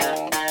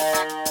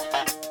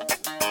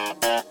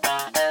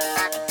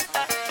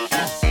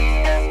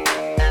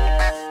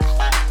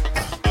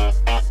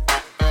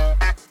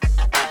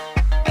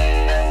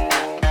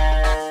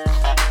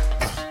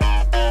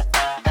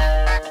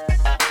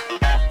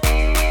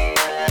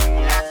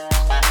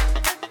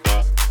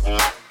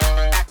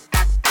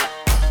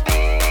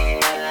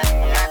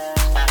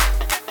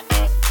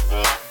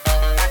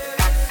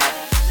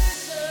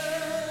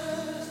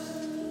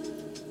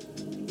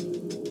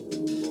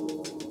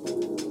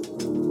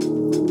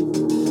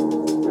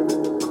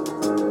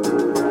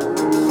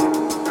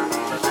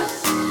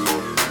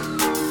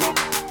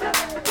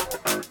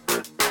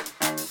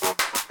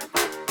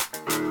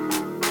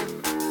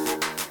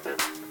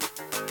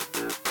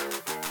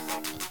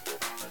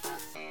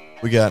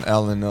We got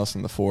Alan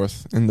Nelson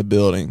IV in the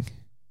building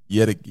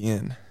yet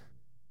again.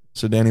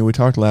 So, Danny, we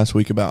talked last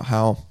week about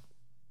how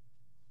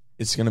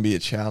it's going to be a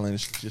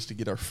challenge just to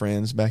get our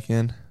friends back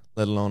in,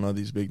 let alone all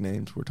these big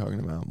names we're talking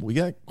about. We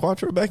got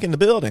Quattro back in the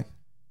building.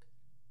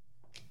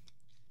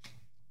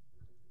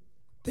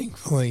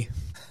 Thankfully.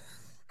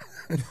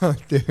 No,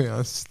 dude,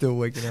 I'm still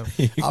waking up.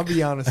 I'll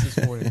be honest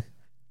this morning.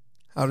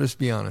 I'll just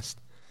be honest.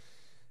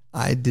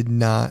 I did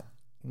not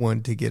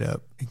want to get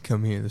up and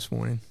come here this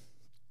morning.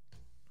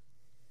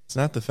 It's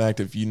not the fact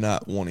of you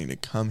not wanting to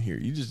come here.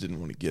 You just didn't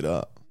want to get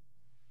up.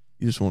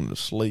 You just wanted to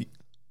sleep.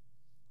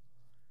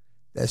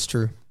 That's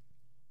true.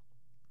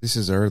 This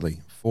is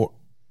early.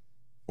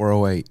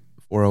 4:08.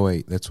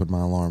 4:08. That's when my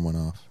alarm went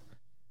off.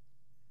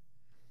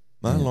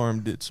 My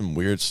alarm did some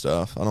weird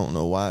stuff. I don't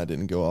know why it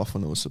didn't go off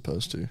when it was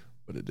supposed to,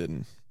 but it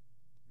didn't.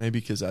 Maybe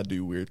because I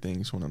do weird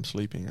things when I'm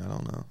sleeping. I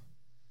don't know.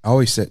 I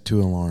always set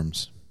 2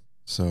 alarms.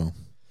 So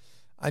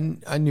I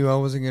knew I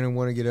wasn't going to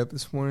want to get up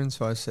this morning,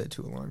 so I set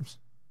 2 alarms.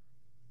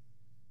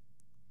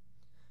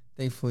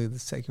 Thankfully, the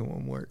second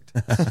one worked.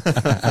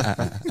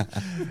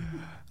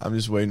 I'm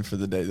just waiting for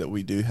the day that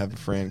we do have a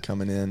friend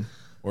coming in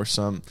or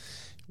some.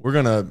 We're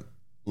going to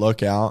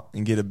look out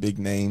and get a big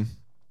name,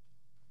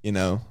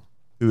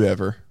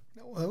 whoever.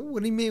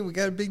 What do you mean? We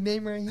got a big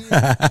name right here.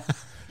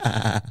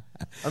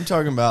 I'm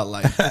talking about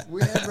like.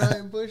 We had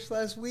Ryan Bush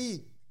last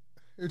week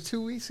or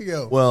 2 weeks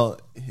ago. Well,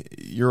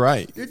 you're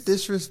right. You're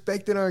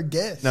disrespecting our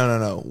guests.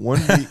 No.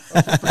 1 week.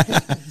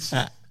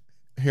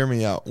 Hear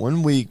me out.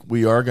 1 week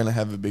we are going to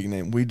have a big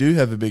name. We do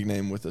have a big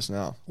name with us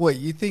now. What,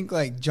 you think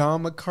like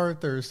John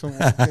MacArthur or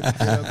someone could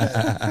get up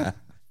at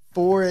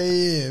 4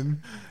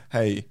 a.m.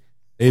 Hey.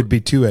 It'd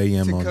be 2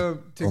 a.m. on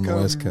the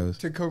West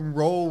Coast. To come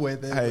roll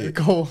with it. Hey.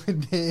 Cole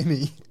and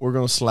Danny. We're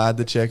going to slide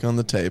the check on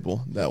the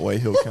table. That way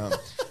he'll come.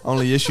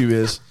 Only issue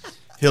is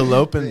he'll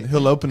open the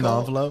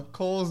envelope.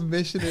 Cole's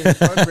mission in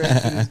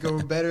fundraising is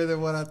going better than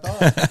what I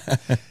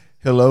thought.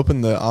 He'll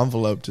open the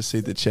envelope to see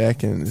the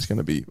check, and it's going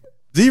to be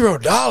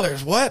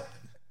 $0. What?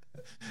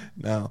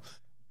 No.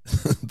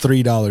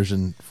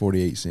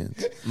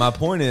 $3.48. My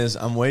point is,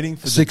 I'm waiting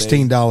for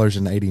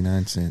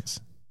 $16.89.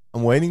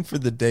 I'm waiting for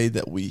the day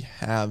that we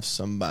have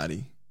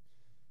somebody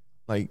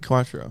like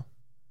Quattro,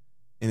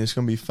 and it's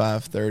going to be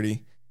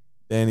 5:30.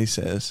 Danny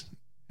says,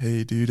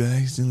 "Hey, dude, I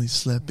accidentally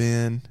slept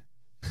in."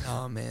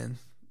 Oh man,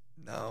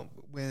 no.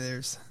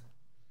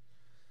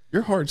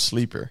 You're a hard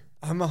sleeper.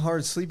 I'm a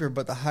hard sleeper,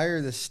 but the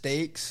higher the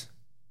stakes,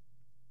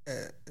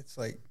 it's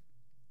like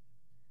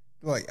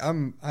I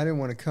didn't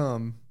want to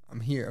come.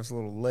 I'm here. I was a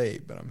little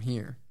late, but I'm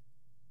here.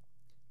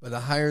 But the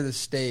higher the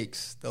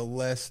stakes, the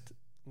less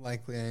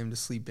likely I am to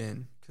sleep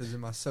in. Because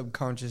in my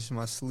subconscious, in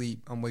my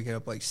sleep, I'm waking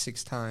up like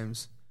 6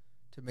 times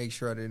to make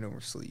sure I didn't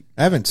oversleep.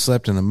 I haven't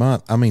slept in a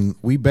month. I mean,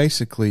 we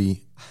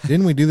basically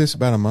didn't we do this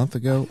about a month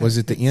ago? Was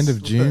it the end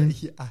of June?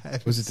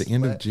 Was it the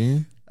end of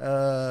June?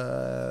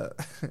 I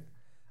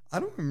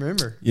don't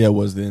remember. Yeah, it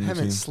was the end I of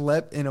June. haven't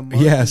slept in a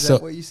month. Yeah, Is so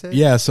that what you said?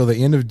 Yeah, so the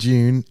end of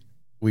June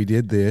we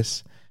did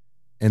this,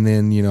 and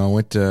then I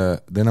went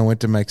to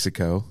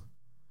Mexico,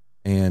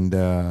 and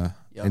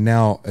and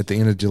now at the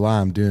end of July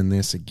I'm doing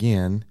this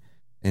again.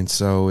 And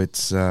so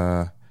it's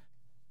I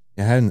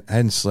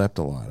hadn't slept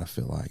a lot, I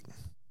feel like.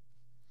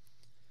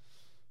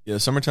 Yeah,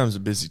 summertime's a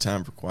busy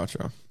time for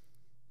Quattro.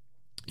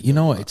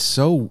 It's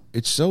so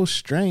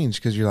strange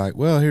because you're like,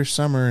 well, here's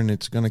summer and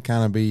it's going to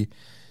kind of be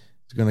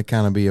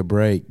a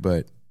break,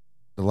 but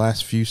the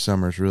last few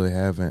summers really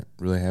haven't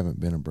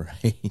been a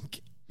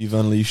break. You've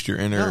unleashed your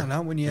inner. No,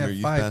 not when you have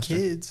 5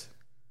 kids.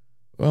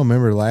 Well,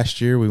 remember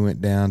last year we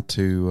went down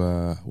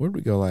to where did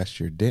we go last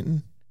year?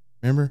 Denton,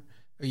 remember?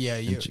 Yeah,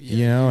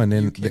 and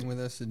then you came with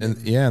us, and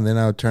then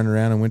I would turn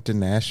around and went to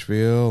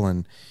Nashville,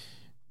 and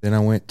then I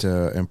went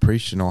to and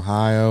preached in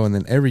Ohio, and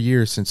then every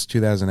year since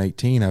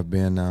 2018 I've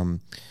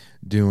been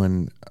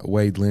doing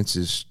Wade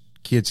Lentz's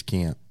kids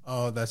camp.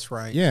 Oh, that's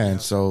right. Yeah,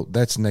 and so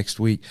that's next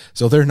week.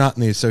 So they're not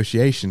in the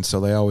association, so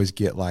they always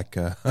get like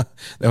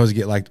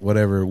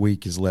whatever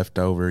week is left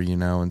over,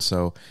 and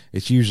so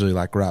it's usually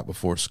like right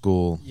before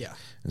school. Yeah,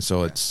 and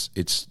so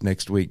it's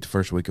next week, the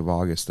first week of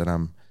August, that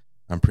I'm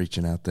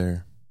preaching out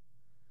there.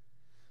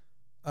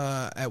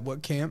 At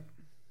what camp?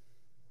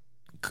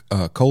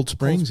 Cold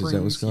Springs, is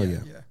that what's called? Yeah.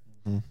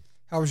 Mm-hmm.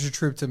 How was your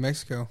trip to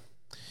Mexico?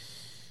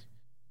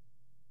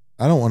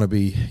 I don't want to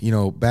be,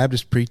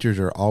 Baptist preachers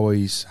are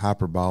always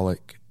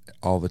hyperbolic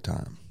all the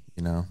time,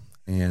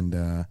 and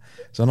so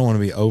I don't want to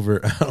be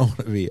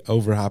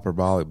over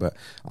hyperbolic, but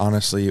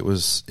honestly,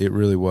 it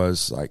really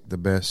was like the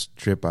best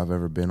trip I've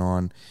ever been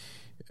on.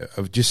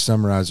 I'll just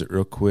summarize it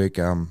real quick.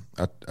 I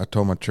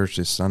told my church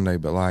this Sunday,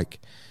 but like,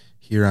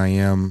 here I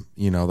am,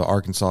 the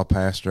Arkansas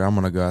pastor. I'm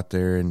going to go out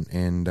there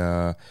and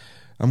I'm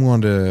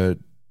going to,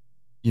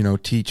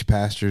 teach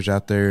pastors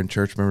out there and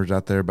church members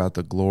out there about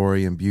the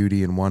glory and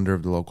beauty and wonder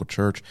of the local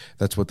church.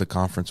 That's what the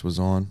conference was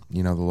on,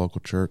 the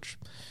local church.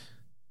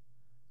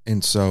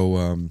 And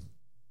so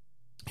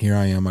here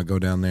I am. I go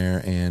down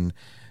there, and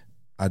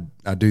I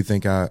do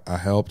think I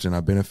helped and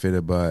I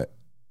benefited, but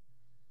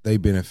they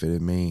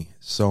benefited me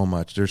so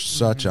much. There's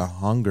such a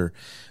hunger.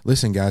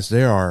 Listen, guys,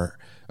 there are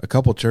a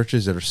couple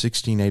churches that are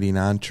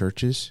 1689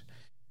 churches,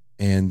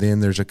 and then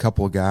there's a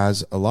couple of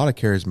guys, a lot of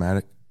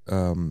charismatic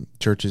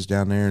churches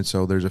down there, and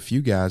so there's a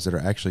few guys that are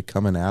actually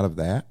coming out of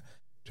that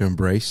to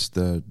embrace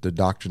the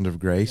doctrines of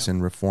grace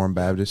and Reformed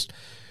Baptist.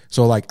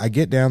 So, like, I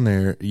get down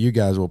there, you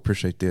guys will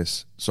appreciate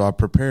this. So I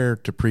prepare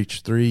to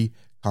preach 3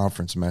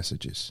 conference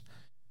messages.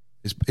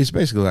 It's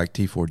basically like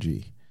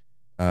T4G.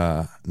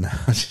 No,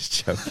 I'm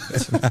just joking.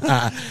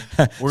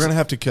 We're going to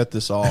have to cut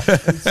this off.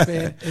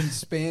 In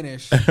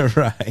Spanish.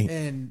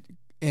 Right.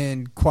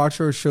 And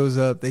Quattro shows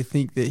up, they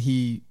think that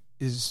he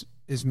is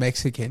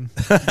Mexican.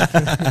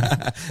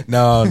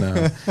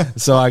 No.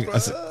 So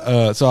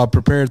I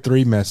prepared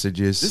 3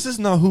 messages. This is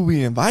not who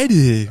we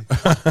invited.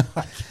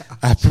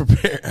 I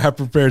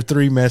prepared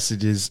 3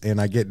 messages, and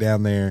I get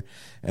down there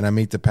and I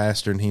meet the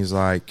pastor, and he's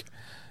like,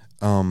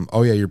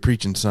 "Oh yeah, you're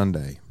preaching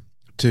Sunday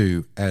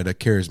too at a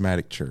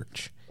charismatic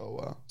church." Oh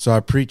wow! So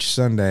I preached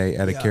Sunday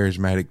at a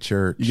charismatic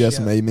church. You got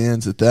some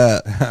amens at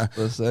that.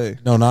 Let's say.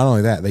 No, not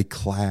only that, they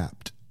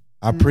clapped.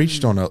 I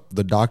preached on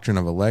the doctrine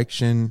of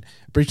election.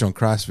 I preached on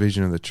Christ's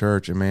vision of the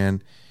church, and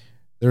man,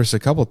 there was a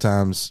couple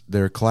times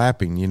they're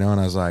clapping, and I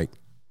was like,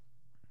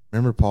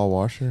 "Remember Paul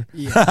Washer?"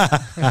 Yeah.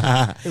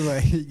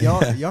 Like,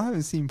 y'all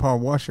haven't seen Paul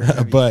Washer,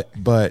 have you?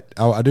 But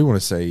I do want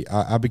to say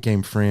I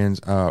became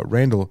friends.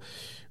 Randall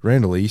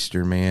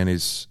Easter, man,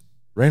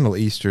 Randall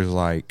Easter is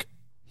like,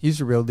 he's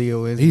the real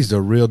deal, isn't he? He's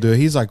the real deal.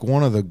 He's like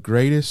one of the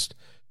greatest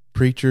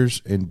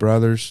preachers and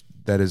brothers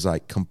that is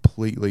like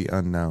completely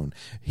unknown.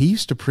 He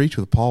used to preach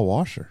with Paul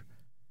Washer.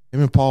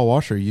 Him and Paul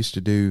Washer used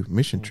to do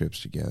mission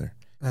trips together.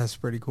 That's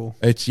pretty cool.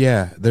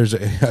 There's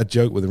a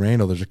joke with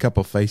Randall. There's a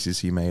couple faces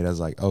he made. I was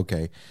like,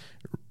 okay,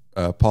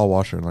 Paul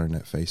Washer learned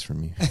that face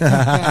from you.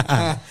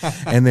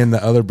 And then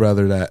the other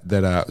brother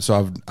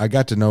I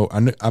got to know.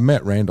 I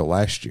met Randall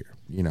last year,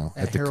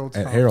 at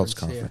Harold's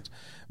conference. Yeah.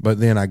 But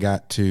then I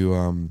got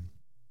to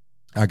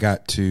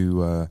get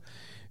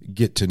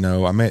to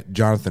know. I met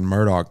Jonathan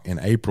Murdoch in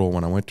April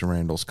when I went to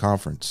Randall's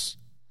conference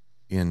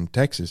in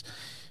Texas.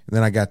 And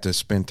then I got to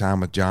spend time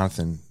with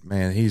Jonathan.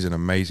 Man, he's an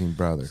amazing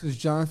brother. So is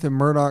Jonathan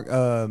Murdoch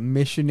a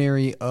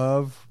missionary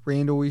of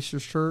Randall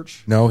Easter's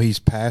church? No, he's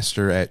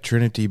pastor at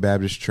Trinity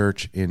Baptist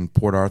Church in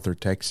Port Arthur,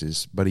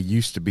 Texas, but he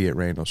used to be at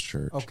Randall's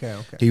church. Okay.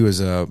 He was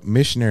a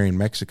missionary in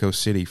Mexico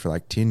City for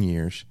like 10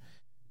 years.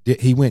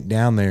 He went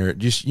down there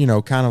just,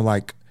 kind of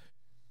like,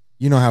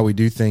 how we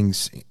do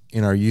things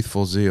in our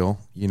youthful zeal,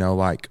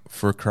 like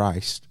for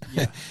Christ.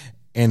 Yeah.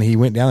 And he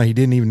went down there. He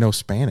didn't even know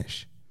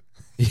Spanish.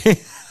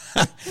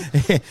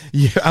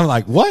 I'm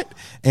like, what?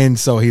 And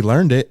so he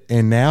learned it,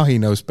 and now he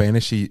knows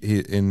Spanish.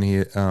 It's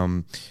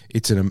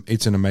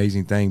an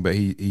amazing thing. But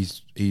he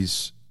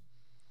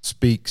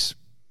speaks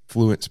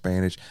fluent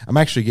Spanish. I'm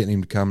actually getting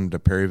him to come to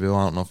Perryville.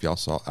 I don't know if y'all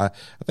saw. I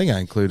think I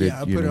included.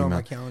 Yeah, I put it on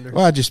my calendar.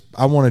 Well,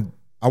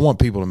 I want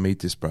people to meet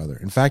this brother.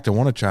 In fact, I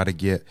want to try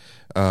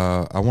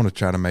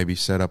to maybe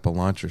set up a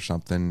lunch or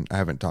something. I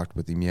haven't talked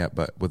with him yet,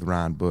 but with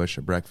Ryan Bush,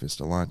 a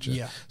breakfast, a lunch,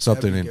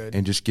 something,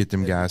 and just get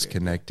them guys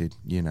connected,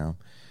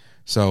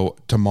 So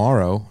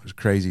tomorrow is a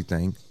crazy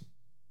thing,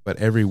 but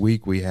every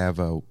week we have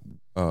a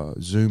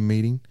Zoom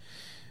meeting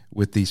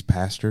with these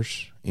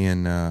pastors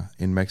in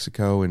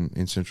Mexico and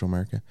in Central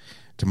America.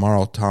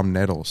 Tomorrow, Tom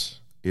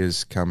Nettles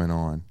is coming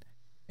on.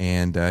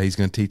 And he's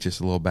going to teach us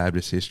a little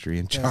Baptist history,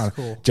 and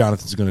cool.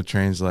 Jonathan's going to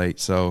translate.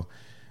 So,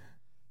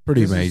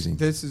 pretty amazing.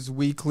 This is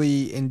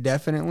weekly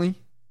indefinitely?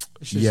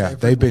 Yeah,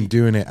 they've been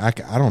doing it. I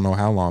don't know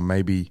how long,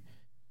 maybe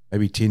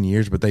 10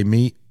 years, but they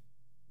meet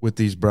with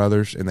these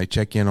brothers, and they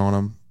check in on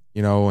them,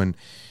 and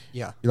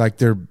like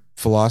their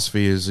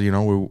philosophy is,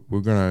 we're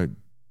going to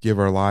give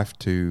our life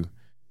to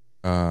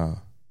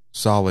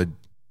solid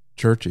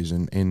churches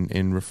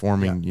and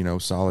reforming,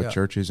 solid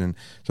churches. And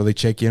so they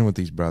check in with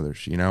these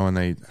brothers, and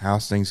they,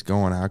 how's things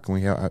going? How can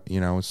we help?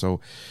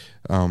 So,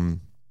 and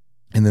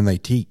then they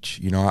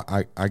teach,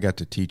 I got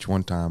to teach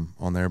one time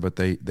on there, but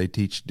they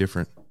teach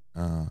different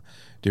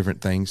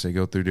things. They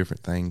go through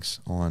different things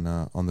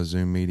on the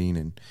Zoom meeting,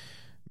 and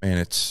man,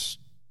 it's,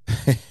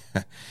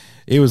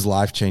 it was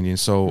life changing.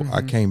 So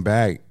I came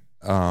back,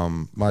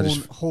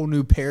 whole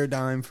new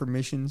paradigm for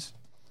missions.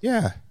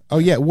 Yeah. Oh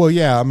yeah, well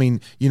yeah. I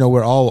mean,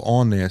 we're all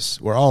on this.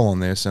 We're all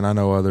on this, and I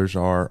know others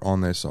are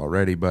on this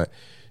already. But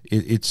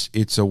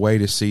it's a way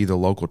to see the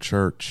local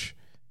church,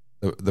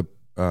 the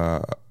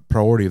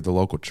priority of the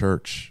local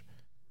church,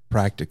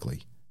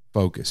 practically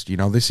focused.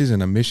 This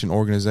isn't a mission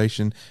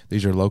organization.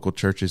 These are local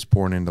churches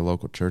pouring into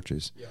local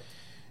churches. Yeah.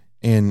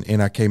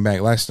 And I came back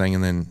last thing,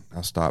 and then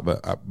I'll stop.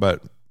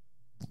 But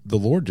the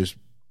Lord just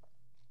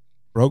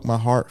broke my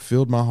heart,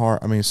 filled my heart.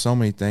 I mean, so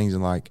many things,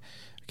 and like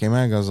I came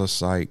out and I was just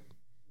like,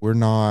 we're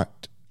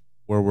not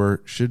where we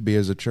should be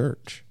as a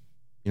church.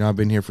 I've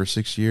been here for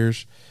 6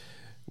 years.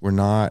 We're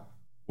not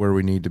where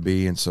we need to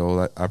be. And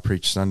so I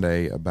preached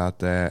Sunday about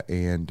that.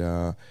 And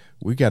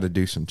we got to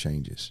do some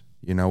changes.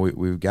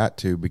 We've got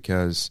to,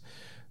 because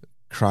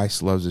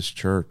Christ loves his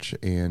church.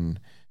 And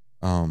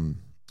I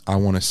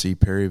want to see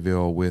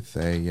Perryville with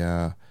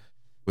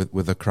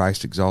with a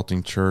Christ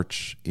exalting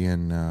church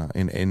in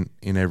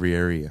every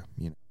area.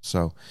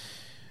 So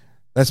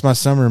that's my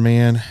summer,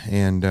 man,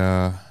 and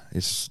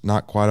it's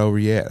not quite over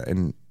yet,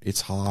 and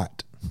it's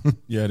hot.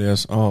 Yeah, it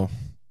is. Oh,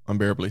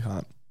 unbearably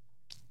hot.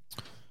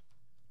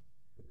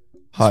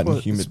 Hot and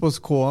humid. It's supposed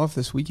to cool off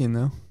this weekend,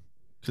 though.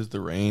 Because the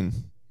rain,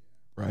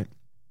 right?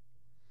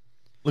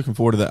 Looking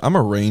forward to that. I'm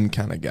a rain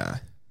kind of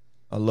guy.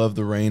 I love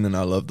the rain, and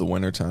I love the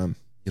wintertime.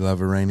 You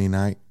love a rainy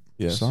night?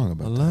 Yes. Song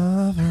about I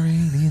love a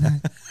rainy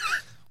night.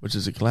 Which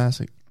is a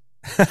classic.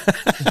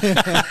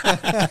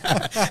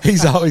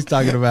 He's always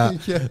talking about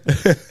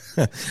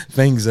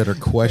things that are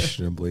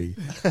questionably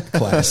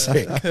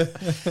classic.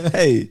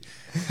 Hey,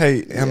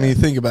 I mean,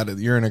 think about it.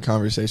 You're in a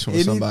conversation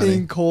with somebody.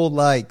 Anything Cole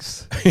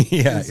likes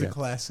is a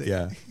classic.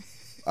 Yeah.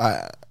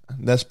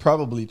 That's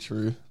probably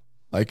true.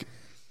 Like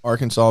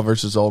Arkansas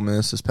versus Ole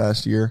Miss this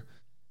past year,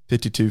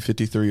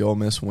 52-53, Ole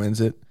Miss wins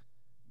it.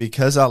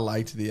 Because I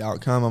liked the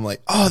outcome, I'm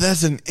like, oh,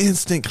 that's an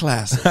instant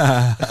classic.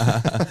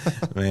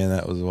 Man,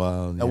 that was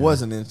wild. That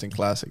was an instant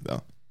classic,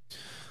 though.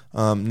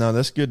 No,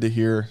 that's good to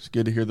hear. It's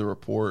good to hear the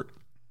report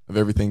of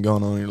everything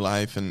going on in your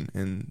life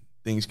and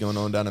things going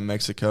on down in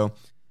Mexico.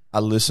 I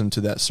listened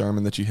to that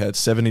sermon that you had,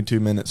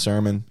 72-minute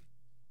sermon.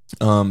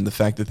 The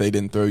fact that they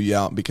didn't throw you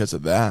out because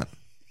of that,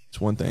 it's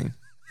one thing.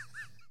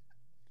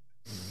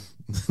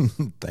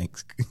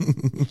 Thanks.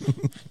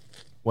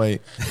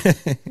 Wait.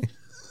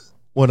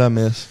 What'd I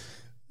miss?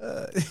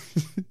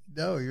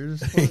 No, you're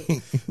just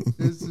funny.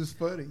 This is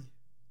funny.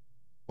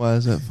 Why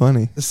is that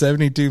funny? The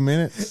 72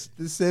 minutes.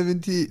 The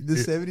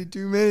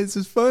 72 minutes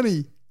is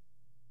funny.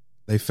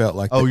 They felt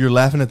like you're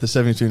laughing at the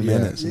 72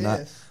 minutes.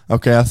 Yes.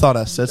 Okay, I thought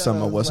I said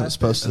something I wasn't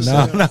supposed to say.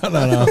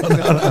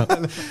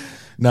 No.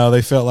 No,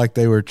 they felt like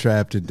they were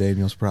trapped in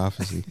Daniel's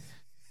prophecy.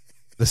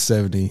 The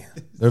 70.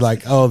 They're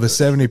like, the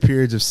 70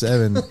 periods of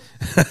 7. No.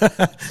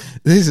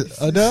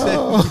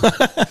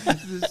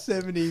 The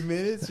 70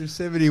 minutes or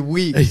 70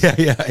 weeks?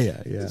 Yeah.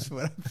 That's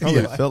what I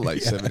Probably felt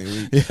like 70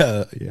 weeks.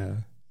 Yeah.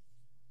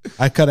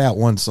 I cut out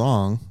one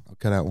song.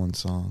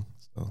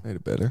 So Made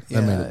it better.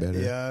 That made it better.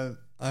 Yeah,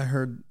 I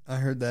heard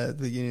that at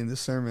the beginning of the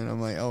sermon.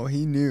 I'm like, oh,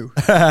 he knew.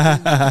 He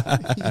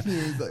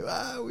was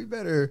like, we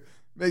better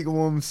make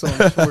one song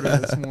shorter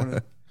this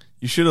morning.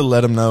 You should have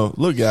let them know.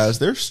 Look, guys,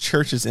 there's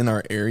churches in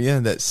our area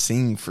that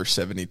sing for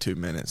 72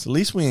 minutes. At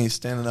least we ain't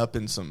standing up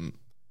in some.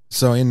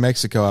 So in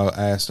Mexico,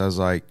 I was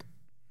like,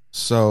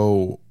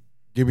 so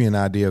give me an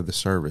idea of the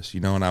service,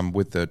 and I'm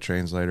with the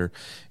translator,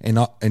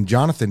 and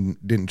Jonathan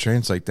didn't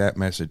translate that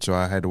message, so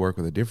I had to work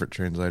with a different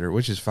translator,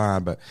 which is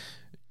fine, but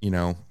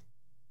when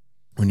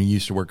you're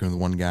used to working with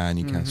one guy and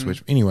you kind of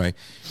switch. Anyway,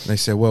 they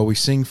said, well, we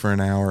sing for an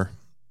hour,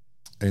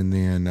 and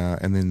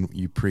then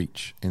you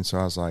preach, and so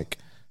I was like,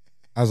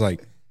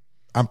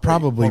 I'm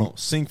probably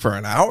sing for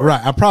an hour,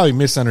 right? I'm probably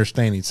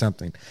misunderstanding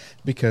something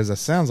because it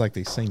sounds like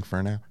they sing for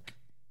an hour.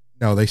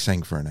 No, they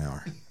sang for an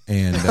hour,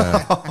 and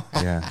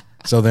yeah.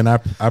 So then I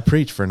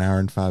preached for an hour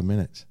and 5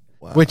 minutes,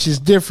 which is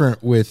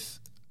different with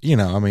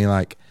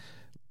like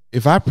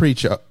if I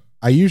preach,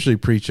 I usually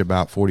preach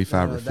about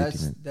 45 or 50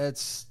 minutes.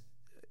 That's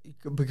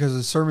because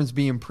the sermon's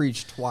being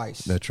preached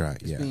twice. That's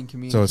right. It's yeah. being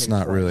communicated So it's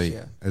not twice, really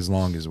as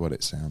long as what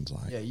it sounds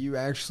like. Yeah, you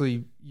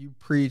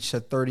preach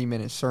a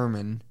 30-minute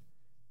sermon.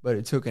 But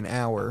it took an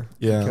hour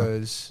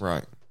because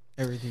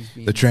everything's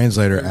being the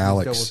translator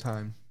Alex. Double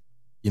time.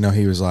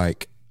 He was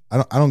like,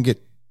 I don't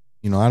get,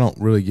 I don't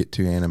really get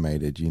too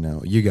animated.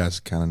 You guys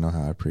kind of know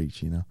how I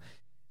preach.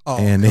 Oh,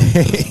 and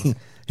he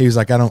was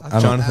like,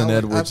 Jonathan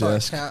Edwards.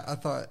 I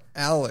thought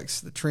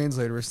Alex, the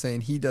translator, was saying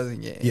he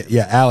doesn't get animated.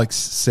 Yeah. Alex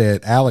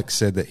said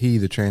that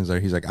the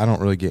translator, he's like, I don't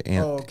really get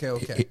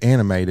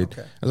animated.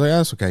 Okay. I was like,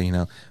 that's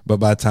okay, But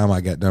by the time I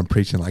got done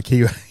preaching, like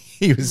he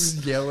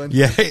was yelling.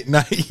 Yeah,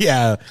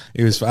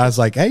 He was. I was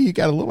like, "Hey, you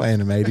got a little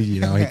animated," He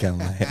kind of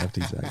laughed.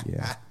 He's like,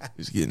 "Yeah."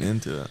 He's getting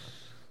into it.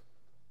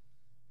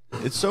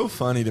 It's so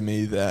funny to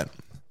me that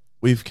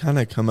we've kind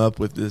of come up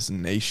with this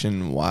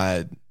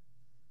nationwide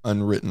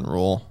unwritten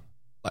rule.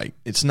 Like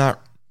it's not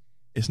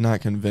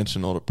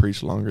conventional to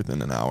preach longer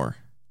than an hour.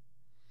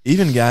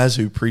 Even guys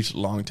who preach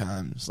long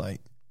times, like,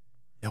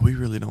 yeah, we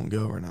really don't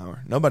go over an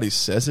hour. Nobody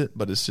says it,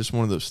 but it's just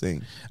one of those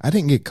things. I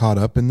didn't get caught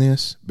up in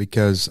this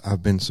because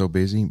I've been so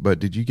busy. But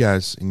did you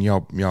guys, and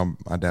y'all,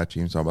 I doubt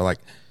you saw, but like,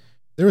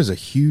 there was a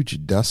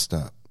huge dust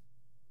up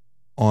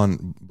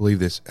on, believe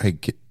this, hey,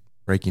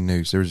 breaking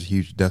news, there was a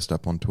huge dust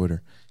up on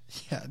Twitter.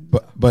 Yeah.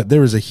 But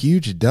there was a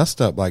huge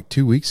dust up like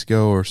 2 weeks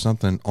ago or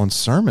something on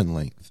sermon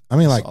length. I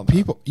mean, like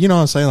people, what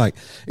I'm saying? Like,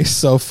 it's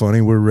so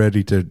funny. We're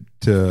ready to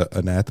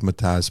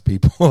anathematize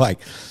people like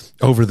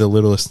over the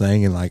littlest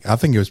thing. And like, I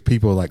think it was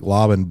people like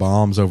lobbing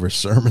bombs over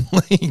sermon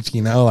length,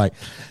 like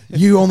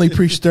you only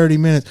preach 30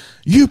 minutes.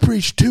 You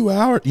preach 2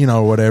 hours,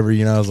 or whatever,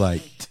 I was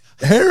like,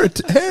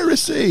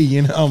 heresy,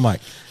 I'm like,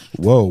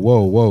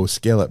 whoa,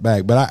 scale it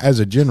back. But as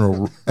a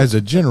general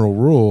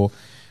rule,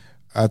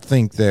 I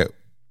think that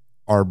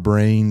our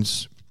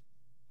brains,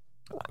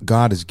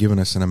 God has given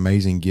us an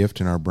amazing gift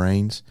in our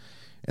brains,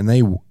 and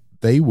they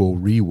will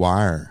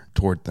rewire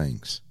toward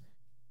things.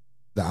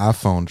 the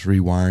iPhone's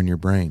rewiring your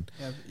brain.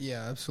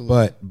 Yeah,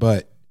 absolutely.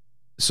 But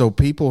so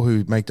people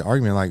who make the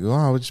argument like,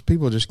 oh,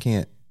 people just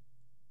can't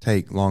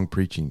take long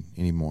preaching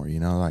anymore,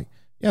 like,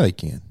 yeah, they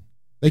can.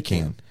 They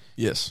can.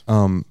 Yes.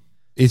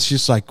 It's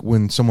just like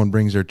when someone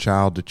brings their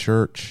child to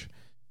church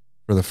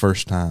for the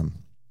first time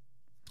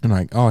and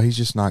like, oh, he's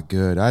just not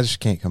good. I just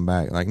can't come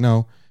back. Like,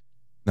 no,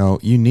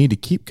 you need to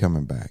keep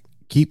coming back.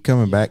 Keep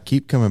coming back.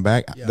 Keep coming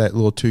back. Yeah. That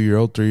little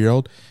 2-year-old,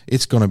 3-year-old,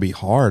 it's going to be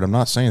hard. I'm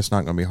not saying it's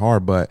not going to be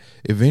hard, but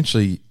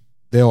eventually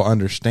they'll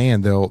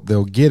understand.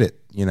 They'll get it.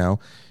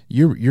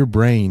 Your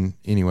brain.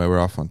 Anyway, we're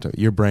off on to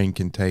your brain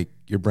can take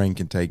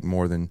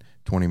more than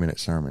 20-minute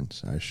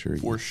sermons. I assure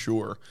you, for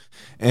sure.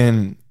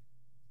 And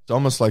it's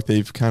almost like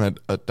they've kind of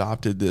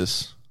adopted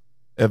this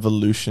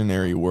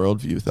evolutionary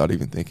worldview without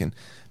even thinking.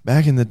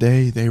 Back in the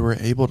day, they were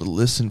able to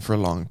listen for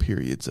long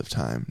periods of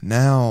time.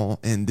 Now,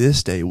 in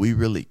this day, we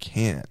really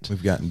can't.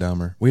 We've gotten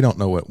dumber. We don't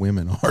know what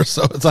women are,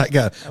 so it's like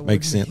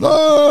makes sense.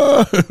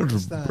 Oh!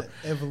 It's not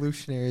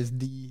evolutionary. It's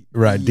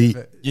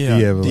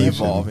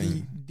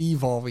de-evolution.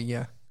 Devolving,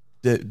 yeah.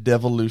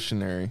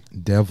 Devolutionary.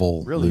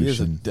 Devil. Really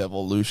is a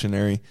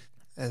devolutionary.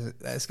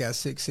 That's got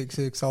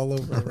 666 all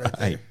over it right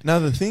there. Now,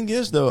 the thing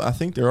is, though, I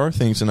think there are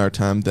things in our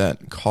time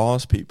that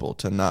cause people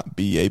to not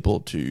be able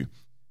to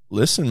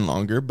listen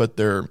longer, but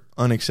they're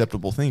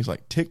unacceptable things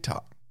like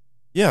TikTok.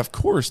 Yeah, of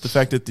course, the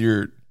fact that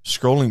you're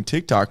scrolling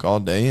TikTok all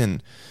day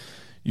and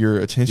your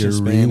attention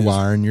span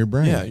rewiring your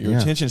brain. Yeah, your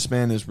attention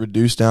span is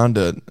reduced down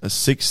to a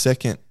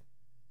 6-second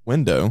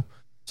window.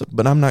 So,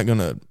 but I'm not going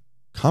to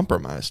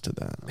compromise to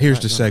that.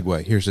 Here's the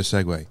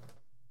segue.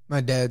 My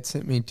dad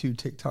sent me 2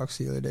 TikToks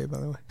the other day, by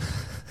the way.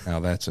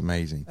 Oh, that's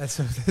amazing. That's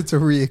a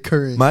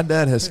reoccurring. My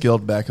dad has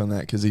scaled back on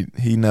that because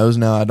he knows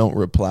now I don't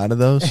reply to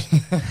those.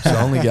 So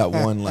I only got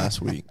 1 last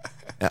week.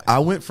 I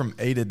went from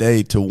 8 a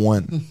day to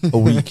 1 a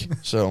week.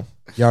 So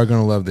y'all are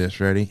going to love this.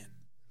 Ready?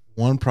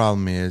 One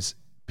problem is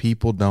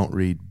people don't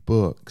read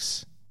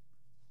books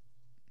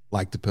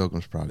like the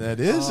Pilgrim's Progress. That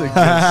is a good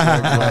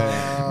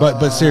segue.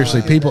 But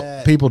seriously,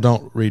 people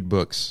don't read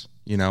books.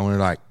 And they're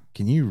like,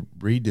 can you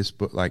read this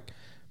book? Like,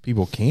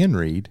 people can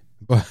read,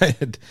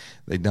 but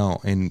they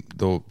don't. And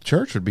the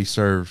church would be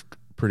served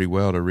pretty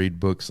well to read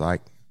books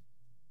like,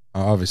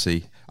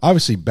 obviously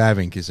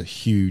Bavinck is a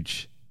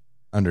huge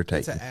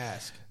undertaking. It's an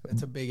ask.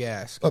 That's a big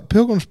ask. But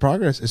Pilgrim's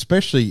Progress,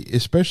 especially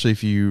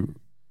if you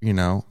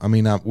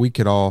we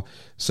could all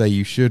say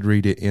you should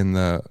read it in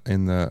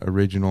the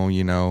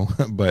original,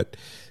 but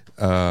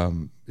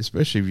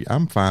especially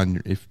I'm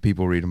fine if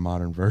people read a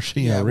modern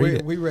version. Read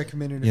it. We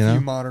recommended a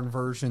few modern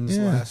versions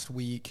last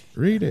week.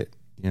 Read it.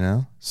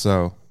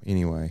 So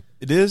anyway,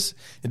 it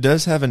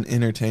does have an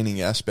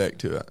entertaining aspect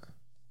to it.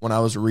 When I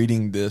was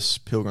reading this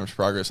Pilgrim's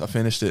Progress, I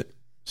finished it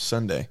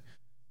Sunday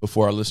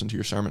before I listened to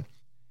your sermon.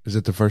 Is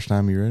it the first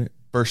time you read it?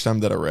 First time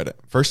that I read it.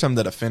 First time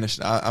that I finished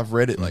it. I've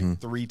read it like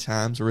 3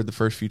 times. I read the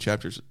first few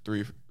chapters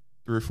 3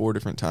 or 4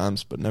 different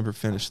times, but never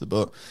finished the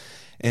book.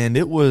 And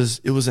it was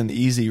an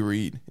easy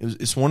read.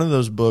 It's one of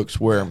those books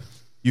where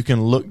you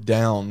can look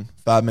down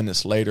 5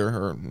 minutes later,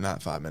 or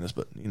not 5 minutes,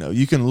 but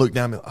you can look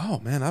down and be like, oh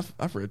man,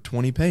 I've read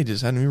 20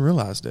 pages. I hadn't even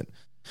realized it.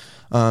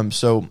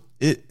 So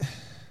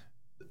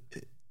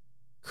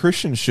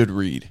Christians should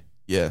read.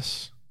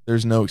 Yes,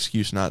 there's no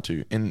excuse not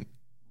to. And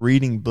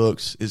reading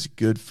books is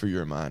good for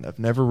your mind. I've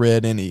never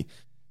read any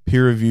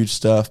peer-reviewed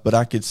stuff, but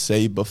I could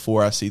say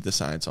before I see the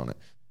science on it,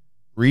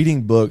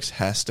 reading books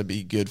has to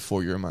be good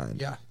for your mind.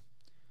 Yeah.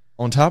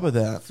 On top of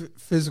that,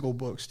 physical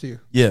books too.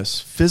 Yes,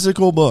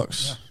 physical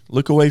books. Yeah.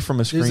 Look away from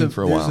a screen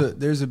for a while.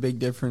 There's a big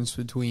difference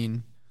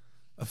between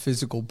a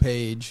physical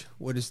page,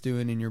 what it's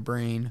doing in your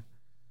brain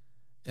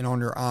and on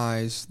your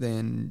eyes,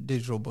 than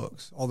digital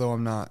books. Although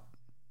I'm not,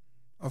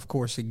 of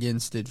course,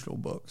 against digital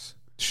books.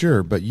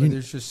 Sure, but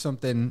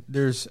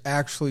there's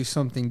actually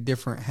something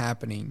different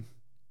happening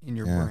in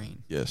your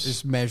brain. Yes.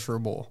 It's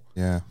measurable.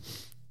 Yeah.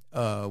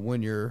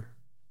 When you're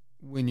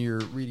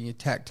reading a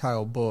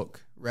tactile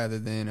book rather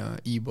than an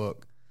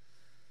ebook.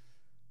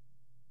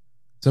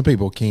 Some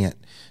people can't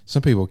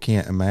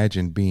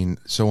imagine being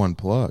so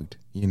unplugged,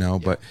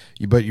 but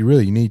you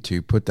really need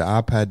to put the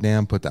iPad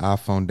down, put the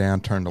iPhone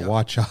down, turn the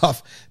watch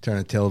off, turn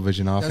the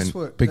television off,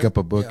 pick up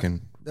a book.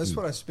 And that's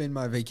what I spend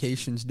my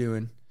vacations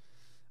doing.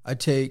 I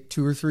take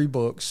 2 or 3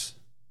 books,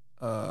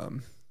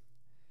 and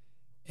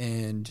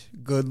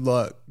good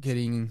luck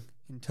getting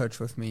in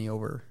touch with me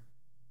over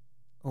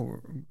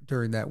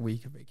during that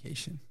week of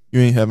vacation.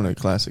 You ain't having a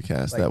classic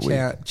cast that week.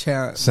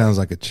 Sounds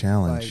like a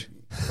challenge.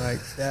 Like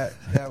that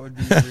would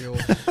be real.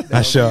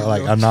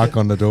 I knock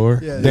on the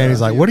door. Yeah,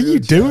 Danny's like, "What are you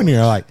doing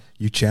here?" I'm like,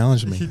 you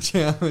challenged me. You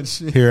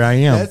challenged me. Here I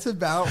am. That's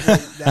about.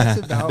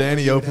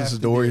 Danny opens the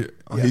door. Yeah.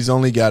 He's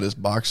only got his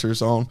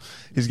boxers on.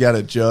 He's got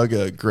a jug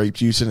of grape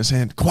juice in his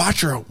hand.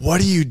 Quattro,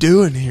 what are you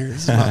doing here?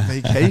 This is my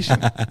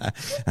vacation.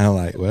 I'm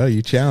like, well,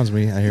 you challenged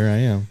me. Here I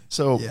am.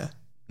 So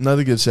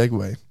another good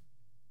segue.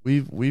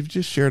 We've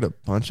just shared a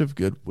bunch of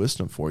good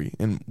wisdom for you,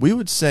 and we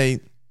would say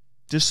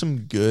just some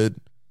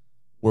good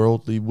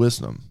worldly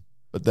wisdom.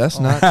 But that's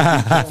not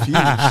to be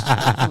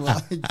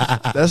confused.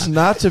 That's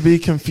not to be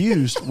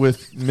confused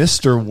with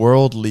Mr.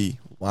 Worldly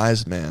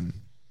Wiseman.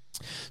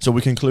 So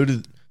we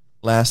concluded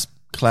last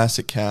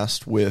classic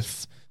cast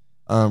with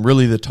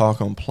really the talk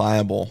on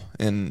pliable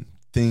and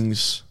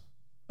things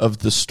of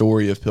the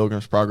story of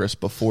Pilgrim's Progress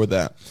before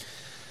that.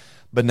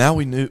 But now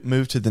we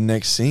move to the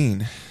next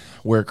scene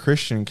where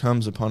Christian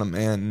comes upon a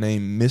man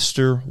named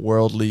Mr.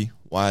 Worldly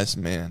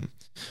Wiseman.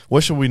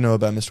 What should we know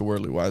about Mr.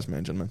 Worldly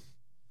Wiseman, gentlemen?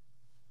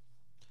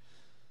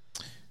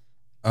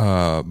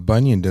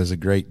 Bunyan does a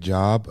great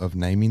job of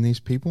naming these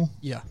people.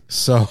 Yeah.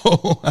 So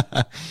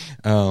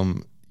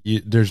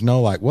there's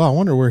no like, well, I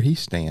wonder where he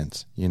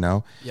stands, you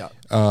know? Yeah.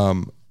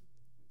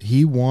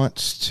 He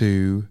wants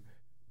to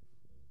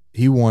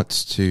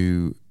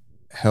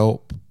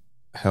help,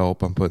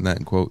 I'm putting that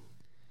in quote.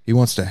 He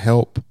wants to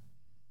help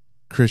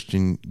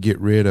Christian get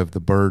rid of the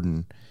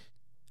burden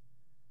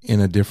in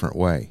a different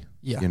way.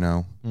 Yeah. You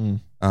know?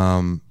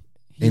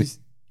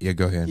 Yeah,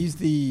 go ahead. He's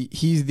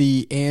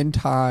the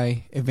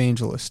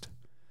anti-evangelist,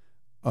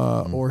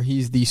 or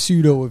he's the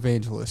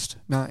pseudo-evangelist.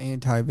 Not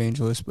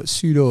anti-evangelist, but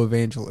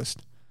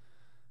pseudo-evangelist.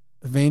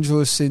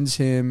 Evangelist sends.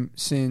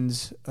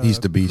 He's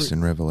the beast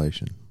in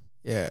Revelation.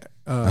 Yeah.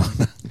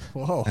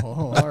 Whoa,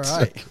 all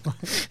right.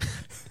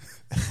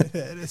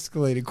 That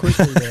escalated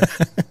quickly there.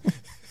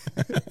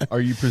 Are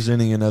you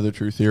presenting another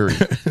true theory?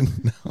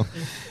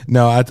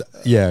 No.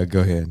 Yeah, go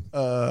ahead.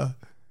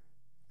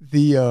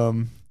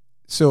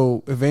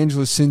 So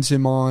Evangelist sends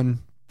him on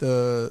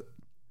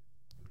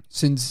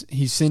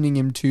he's sending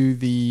him to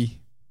the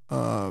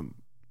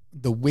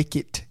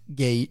wicket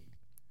gate.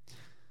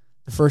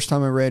 The first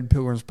time I read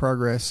Pilgrim's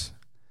Progress,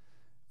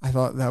 I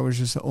thought that was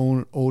just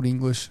an old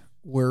English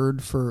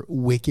word for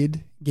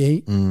wicked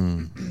gate.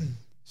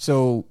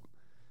 So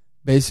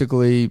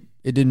basically,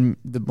 it didn't.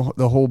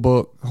 The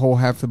whole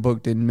half the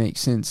book didn't make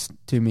sense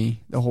to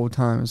me the whole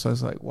time. So I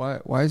was like,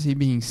 why is he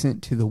being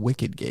sent to the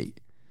wicket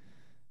gate?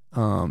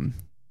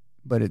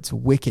 But it's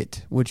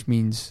wicket, which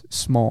means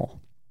small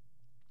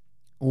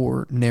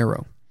or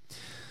narrow.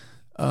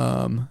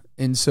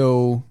 And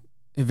so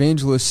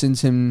Evangelist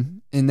sends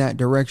him in that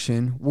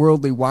direction.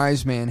 Worldly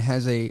Wiseman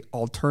has a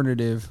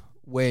alternative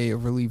way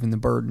of relieving the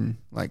burden,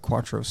 like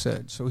Quattro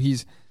said. So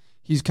he's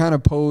kind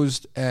of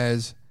posed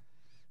as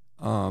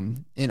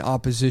in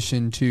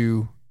opposition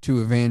to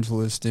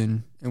Evangelist,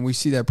 and we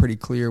see that pretty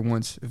clear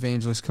once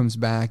Evangelist comes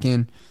back,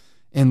 and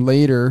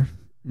later,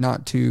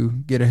 not to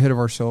get ahead of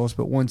ourselves,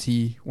 but once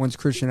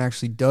Christian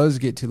actually does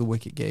get to the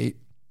wicket gate,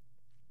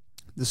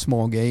 the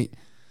small gate,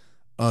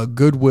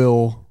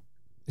 Goodwill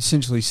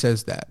essentially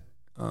says that.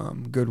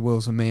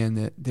 Goodwill's a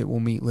man that we'll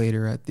meet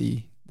later at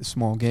the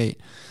small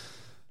gate.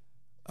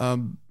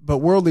 But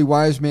Worldly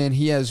Wiseman,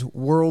 he has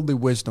worldly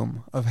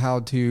wisdom of how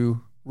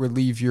to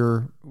relieve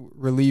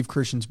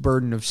Christian's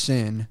burden of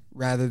sin,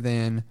 rather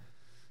than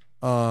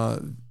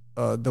the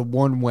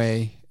one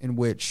way in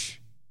which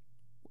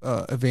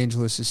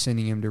Evangelist is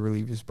sending him to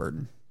relieve his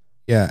burden.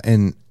 Yeah,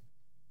 and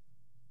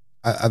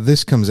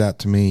this comes out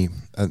to me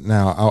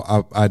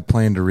now. I'd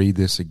planned to read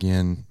this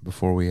again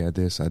before we had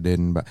this. I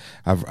didn't, but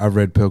I've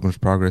read Pilgrim's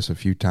Progress a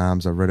few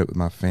times. I've read it with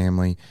my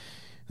family.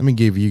 Let me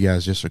give you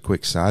guys just a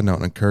quick side note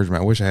and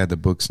encouragement. I wish I had the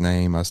book's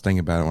name. I was thinking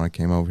about it when I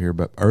came over here,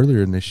 but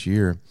earlier in this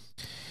year,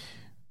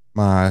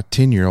 my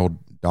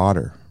 10-year-old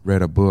daughter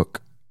read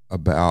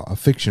a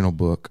fictional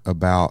book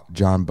about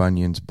John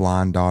Bunyan's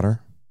blind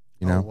daughter.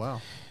 You know? Oh,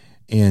 wow.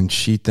 And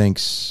she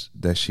thinks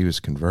that she was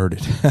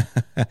converted.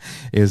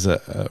 It was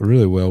a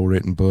really well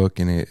written book,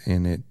 and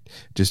it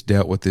just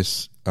dealt with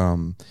this.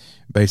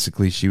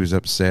 Basically, she was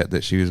upset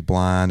that she was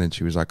blind, and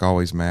she was like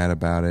always mad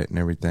about it and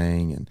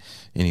everything. And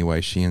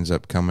anyway, she ends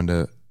up coming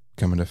to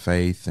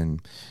faith,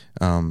 and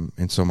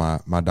so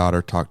my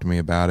daughter talked to me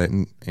about it,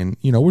 and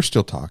you know, we're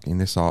still talking.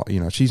 This all, you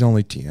know, she's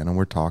only 10, and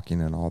we're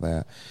talking and all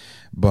that,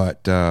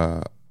 but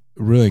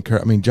really,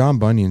 I mean, John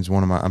Bunyan's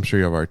one of my. I'm sure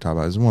you've already talked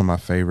about. He's one of my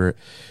favorite.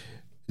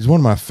 He's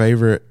one of my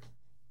favorite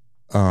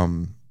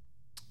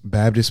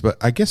Baptists, but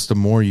I guess the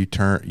more you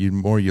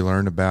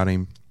learn about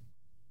him,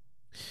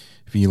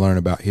 if you learn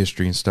about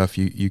history and stuff,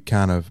 you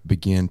kind of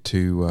begin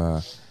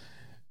to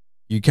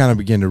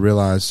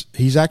realize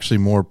he's actually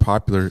more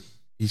popular.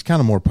 He's kind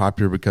of more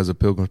popular because of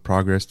Pilgrim's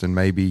Progress than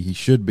maybe he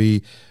should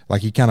be.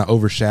 Like, he kind of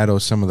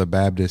overshadows some of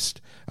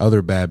the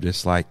other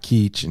Baptists like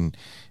Keach and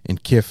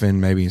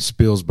Kiffin, maybe in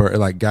Spilsbury,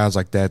 like guys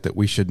like that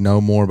we should know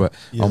more. But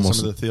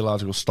almost some of the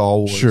theological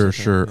stalwarts.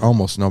 Sure. Yeah.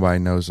 Almost nobody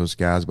knows those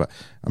guys. But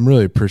I'm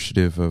really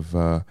appreciative of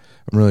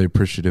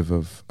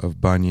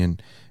Bunyan,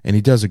 and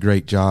he does a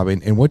great job.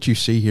 And what you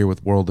see here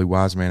with Worldly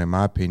Wiseman, in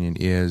my opinion,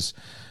 is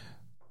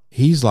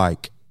he's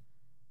like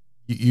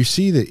you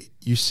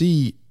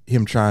see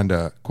him trying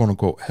to quote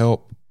unquote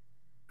help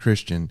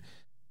Christian,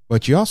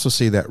 but you also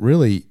see that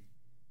really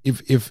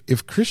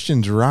if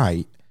Christian's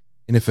right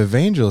and if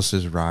Evangelist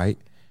is right,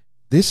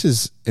 this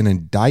is an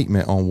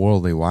indictment on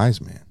Worldly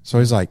Wiseman.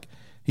 So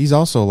he's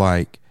also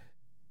like,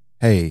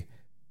 hey,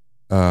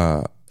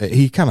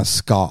 he kind of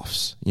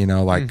scoffs, you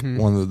know, like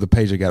one of the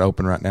page I got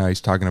open right now,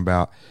 he's talking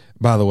about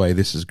By the way,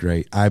 this is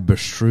great. I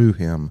beshrew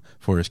him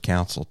for his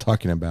counsel,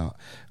 talking about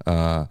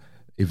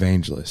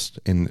Evangelist.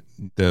 And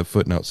the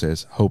footnote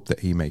says, hope that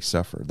he may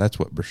suffer. That's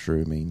what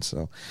beshrew means.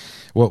 So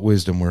what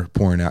wisdom we're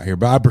pouring out here.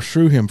 But I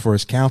beshrew him for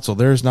his counsel.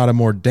 There is not a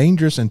more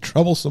dangerous and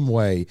troublesome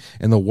way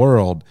in the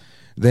world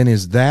than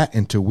is that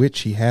into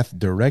which he hath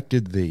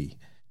directed thee.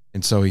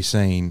 And so he's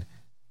saying,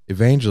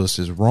 Evangelist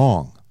is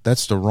wrong.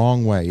 That's the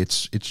wrong way.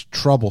 It's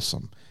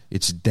troublesome.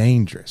 It's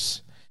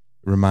dangerous.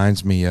 It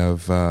reminds me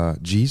of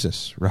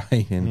Jesus,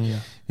 right? In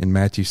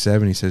Matthew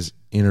 7, he says,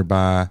 enter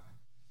by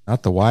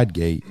not the wide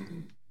gate,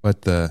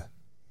 but the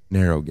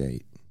narrow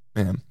gate.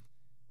 Man,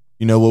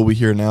 you know what we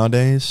hear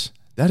nowadays?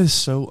 That is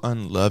so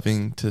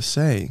unloving to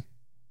say.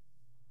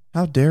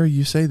 How dare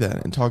you say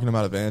that? And talking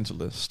about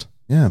Evangelist.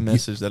 Yeah. The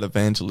message that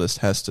Evangelist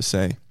has to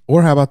say.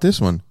 Or how about this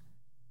one?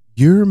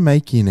 You're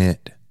making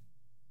it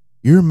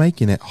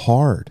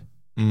hard.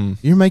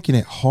 You're making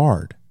it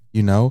hard.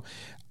 You know,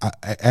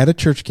 at a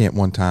church camp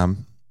one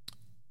time,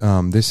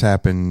 this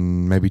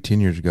happened maybe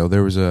 10 years ago.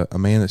 There was a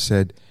man that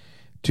said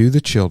to the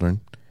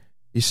children,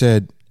 he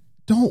said,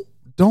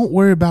 don't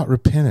worry about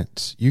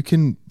repentance. You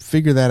can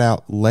figure that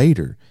out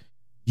later.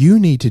 You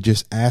need to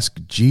just ask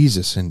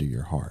Jesus into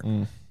your heart.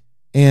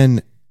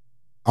 And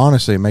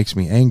honestly, it makes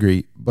me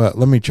angry, but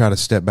let me try to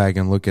step back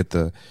and look at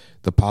the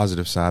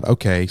positive side.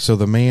 Okay, so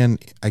the man,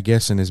 I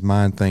guess in his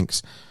mind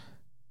thinks,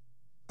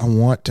 I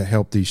want to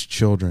help these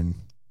children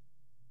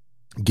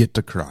get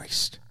to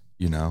Christ,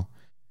 you know?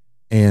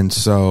 And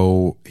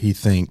so he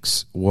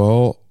thinks,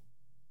 well,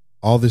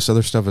 all this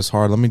other stuff is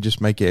hard. Let me just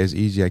make it as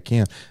easy as I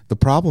can. The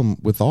problem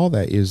with all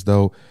that is,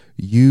 though,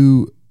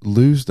 you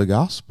lose the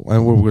gospel.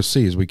 And we'll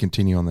see as we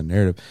continue on the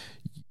narrative.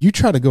 You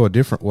try to go a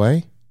different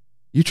way.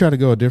 You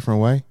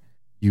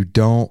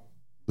don't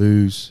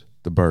lose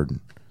the burden.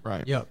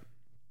 Right. Yep.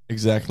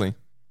 Exactly.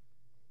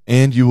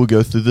 And you will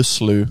go through the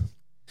slough.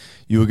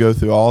 You will go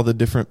through all the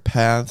different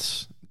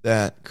paths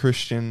that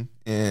Christian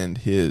and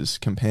his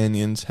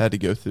companions had to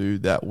go through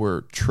that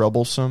were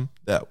troublesome,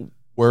 that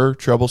were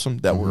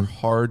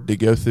hard to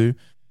go through.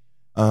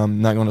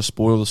 Not going to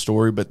spoil the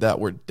story, but that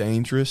were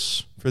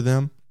dangerous for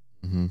them.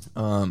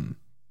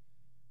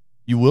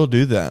 You will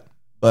do that,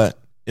 but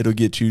it'll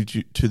get you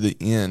to the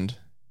end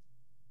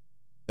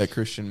that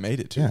Christian made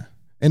it to. Yeah.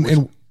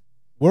 And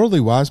worldly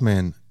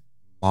Wiseman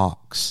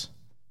mocks.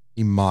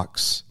 He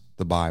mocks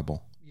the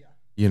Bible. Yeah.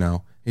 You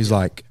know, he's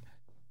like,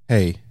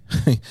 hey,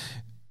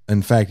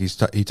 in fact,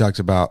 he talks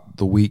about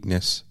the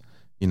weakness,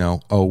 you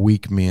know,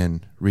 weak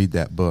men read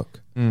that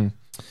book.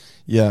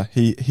 Yeah,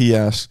 he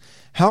asks,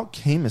 how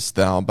camest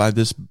thou by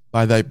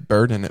thy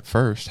burden at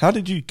first? How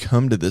did you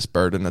come to this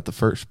burden at the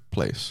first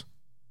place?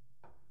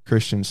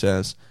 Christian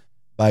says,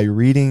 by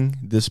reading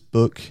this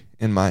book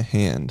in my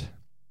hand.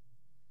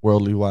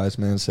 Worldly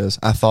Wiseman says,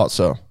 I thought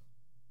so.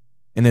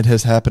 And it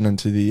has happened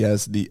unto thee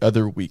as the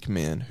other weak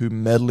men, who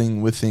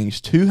meddling with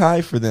things too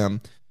high for them,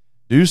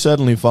 do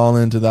suddenly fall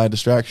into thy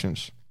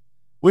distractions.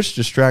 Which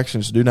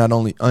distractions do not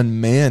only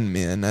unman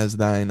men, as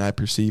thine I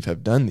perceive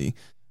have done thee,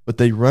 but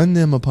they run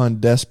them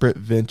upon desperate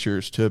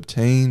ventures to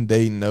obtain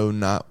they know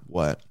not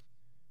what.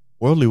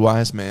 Worldly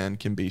Wiseman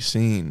can be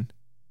seen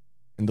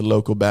in the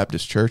local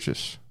Baptist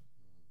churches.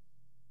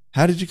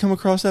 How did you come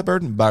across that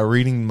burden? By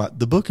reading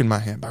the book in my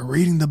hand, by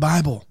reading the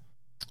Bible.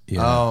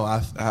 Yeah.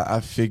 Oh, I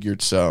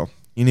figured so.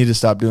 You need to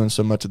stop doing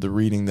so much of the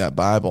reading that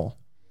Bible.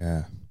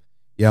 Yeah.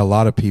 Yeah, a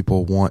lot of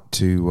people want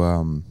to,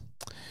 and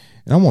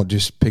I won't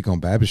just pick on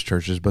Baptist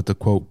churches, but the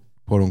quote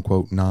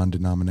unquote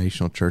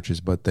non-denominational churches,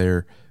 but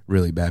they're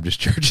really Baptist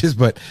churches,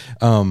 but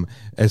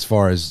as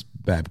far as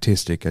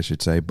Baptistic, I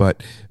should say,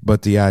 but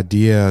the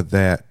idea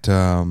that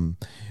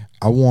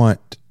I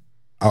want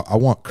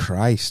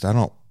Christ. I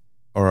don't,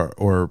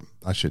 or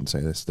I shouldn't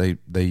say this.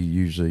 They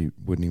usually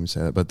wouldn't even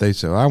say that, but they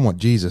say, I want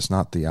Jesus,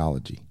 not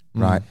theology,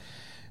 right?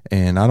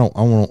 And I don't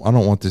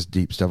want this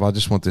deep stuff. I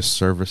just want this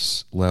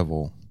service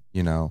level,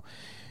 you know.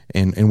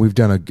 And we've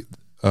done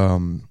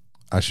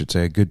I should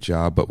say a good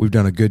job, but we've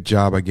done a good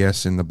job, I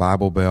guess, in the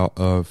Bible Belt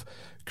of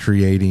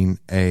creating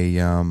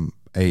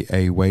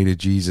a way to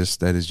Jesus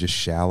that is just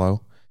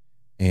shallow,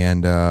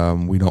 and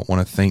we don't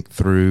want to think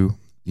through,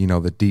 you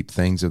know, the deep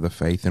things of the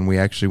faith, and we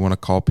actually want to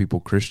call people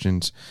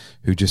Christians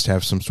who just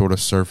have some sort of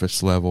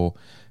surface level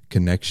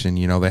connection.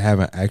 You know, they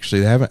haven't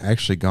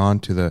actually gone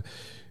to the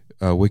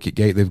wicket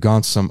gate. They've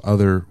gone some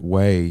other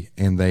way,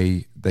 and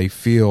they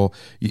feel.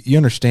 You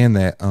understand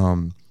that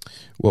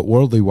what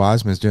Worldly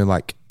Wiseman is doing.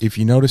 Like, if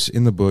you notice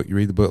in the book, you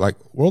read the book, like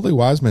Worldly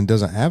Wiseman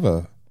doesn't have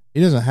a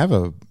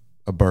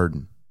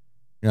burden.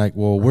 You're like,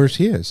 well, where's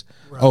his?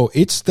 Right. Oh,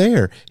 it's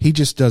there. He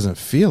just doesn't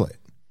feel it.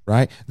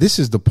 Right? This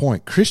is the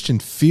point. Christian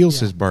feels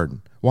his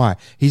burden. Why?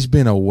 He's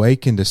been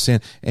awakened to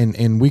sin.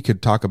 And we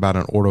could talk about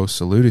an ordo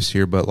salutis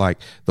here, but like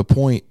the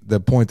point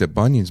that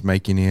Bunyan's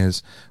making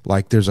is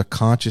like there's a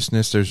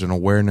consciousness, there's an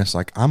awareness,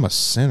 like I'm a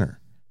sinner.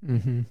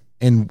 Mm-hmm.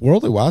 And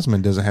Worldly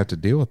Wiseman doesn't have to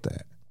deal with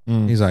that.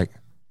 He's like,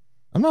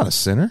 I'm not a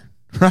sinner.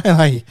 Right?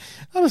 Like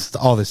I just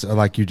all this,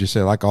 like you just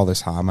said, like all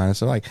this high minded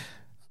stuff, like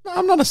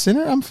I'm not a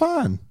sinner, I'm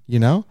fine, you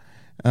know?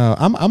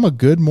 I'm a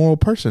good moral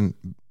person.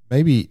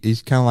 maybe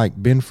he's kind of like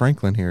Ben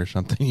Franklin here or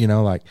something,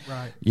 like,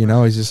 Right.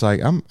 he's just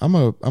like, I'm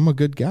a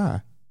good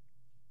guy.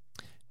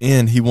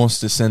 And he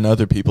wants to send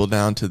other people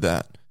down to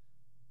that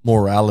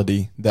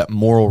morality, that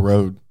moral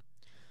road,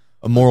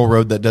 a moral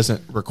road that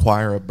doesn't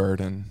require a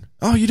burden.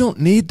 Oh, you don't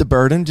need the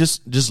burden.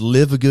 Just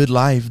live a good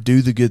life.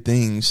 Do the good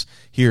things.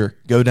 Here,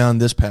 go down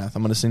this path.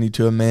 I'm going to send you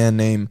to a man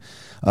named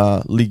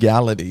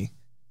Legality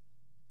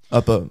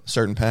up a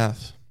certain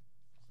path.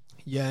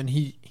 Yeah, and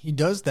he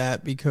does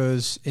that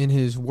because in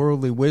his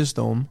worldly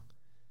wisdom,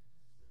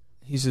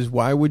 he says,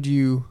 "Why would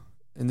you?"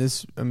 And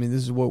this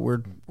is what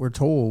we're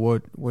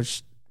told.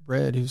 What's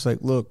read? He was like,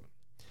 "Look,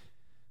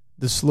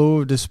 the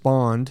slough of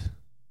despond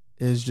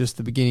is just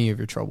the beginning of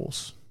your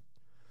troubles.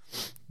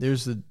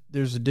 There's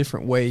a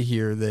different way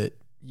here that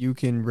you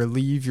can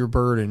relieve your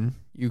burden.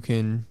 You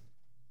can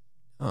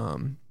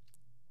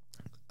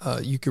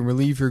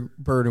relieve your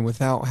burden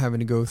without having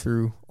to go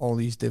through all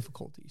these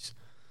difficulties."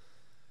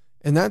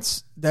 And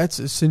that's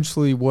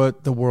essentially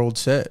what the world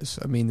says.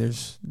 I mean,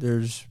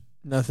 there's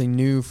nothing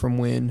new from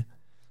when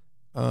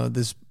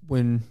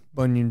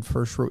Bunyan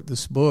first wrote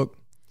this book.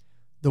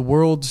 The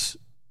world's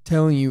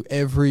telling you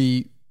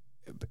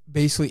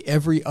basically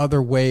every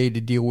other way to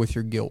deal with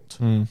your guilt.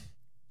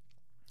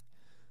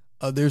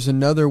 There's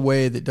another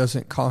way that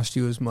doesn't cost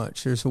you as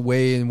much. There's a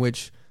way in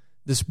which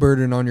this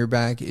burden on your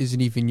back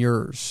isn't even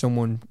yours.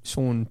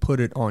 Someone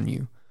put it on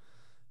you.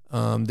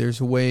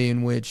 There's a way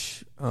in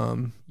which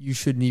you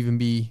shouldn't even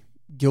be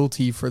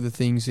guilty for the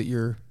things that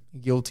you're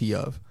guilty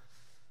of.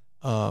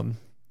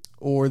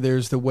 Or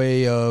there's the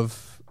way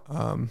of,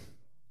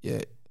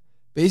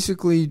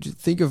 basically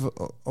think of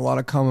a lot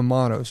of common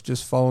mottos.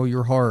 Just follow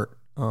your heart.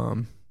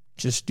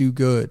 Just do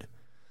good.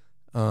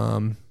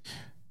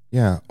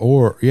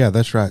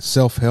 That's right.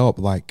 Self-help.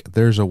 Like,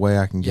 there's a way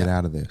I can get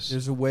out of this.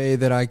 There's a way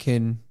that I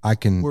can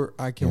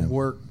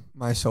work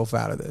myself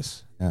out of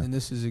this. Yeah. And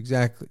this is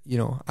exactly,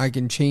 I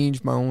can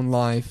change my own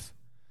life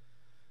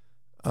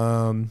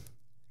to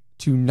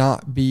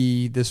not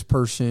be this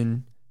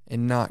person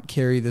and not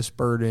carry this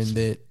burden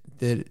that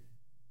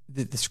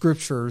the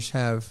scriptures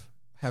have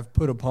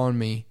put upon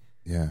me.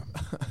 Yeah.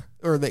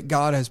 Or that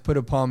God has put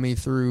upon me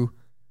through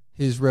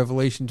his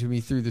revelation to me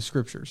through the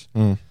scriptures.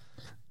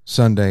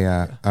 Sunday,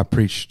 I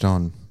preached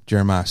on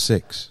Jeremiah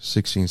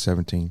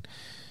 6:16-17.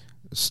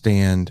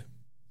 Stand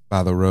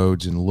by the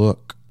roads and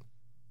look,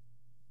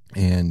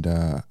 and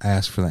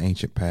ask for the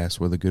ancient paths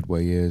where the good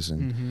way is,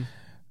 and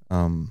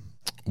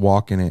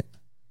walk in it,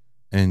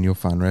 and you'll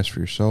find rest for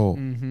your soul.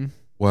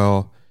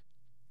 Well,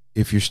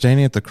 if you're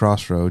standing at the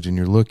crossroads and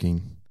you're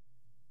looking,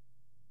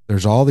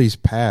 there's all these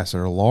paths that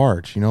are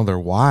large, they're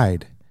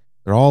wide.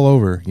 They're all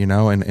over,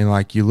 and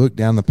like you look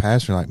down the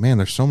path, you're like, man,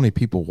 there's so many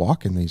people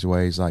walking these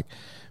ways. Like,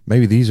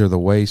 maybe these are the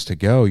ways to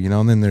go,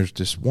 and then there's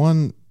just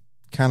one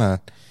kind of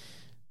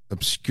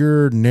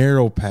obscure,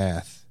 narrow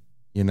path,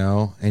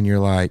 and you're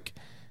like,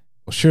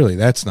 well, surely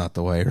that's not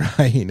the way,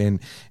 right?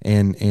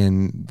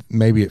 And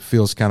maybe it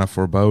feels kind of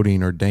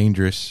foreboding or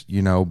dangerous,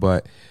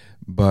 but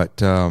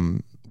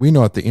we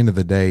know at the end of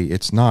the day,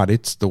 it's not.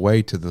 It's the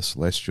way to the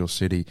celestial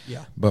city.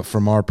 Yeah. But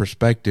from our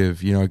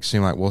perspective, it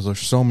seems like, well, there's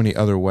so many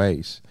other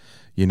ways,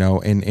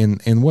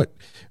 and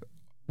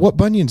what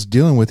Bunyan's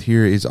dealing with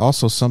here is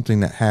also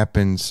something that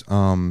happens.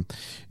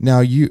 Now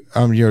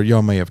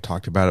y'all may have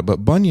talked about it,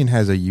 but Bunyan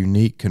has a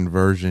unique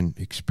conversion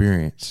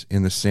experience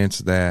in the sense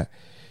that,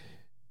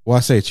 well, I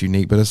say it's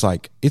unique, but it's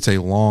like, it's a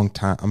long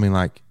time. I mean,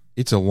 like,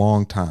 it's a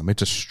long time.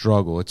 It's a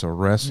struggle. It's a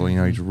wrestle.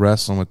 He's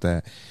wrestling with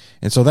that.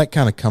 And so that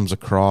kind of comes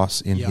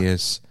across in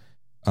his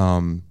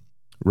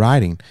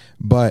writing.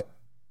 But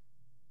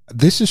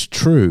this is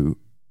true.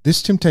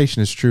 This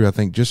temptation is true, I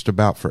think, just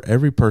about for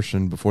every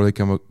person before they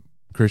become a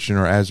Christian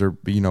or as they're,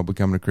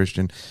 becoming a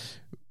Christian,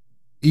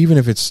 even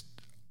if it's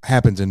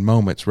happens in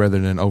moments rather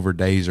than over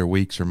days or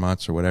weeks or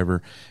months or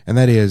whatever. And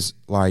that is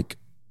like,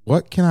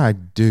 what can I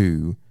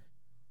do?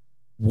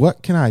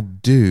 What can I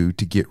do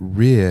to get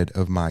rid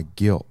of my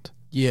guilt?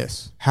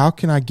 Yes. How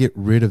can I get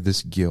rid of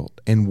this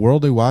guilt? And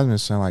worldly Wiseman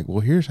is saying, like,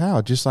 well, here's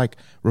how. Just like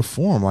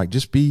reform, like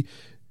just be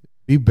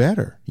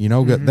better.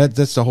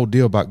 That's the whole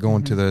deal about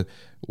going to the,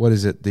 what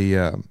is it?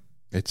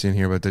 It's in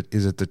here, but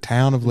is it the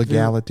town of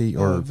legality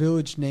or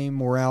village name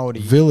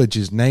morality?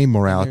 Village's name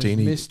morality,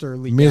 and Mr.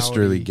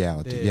 Legality.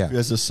 Legality. He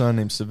has a son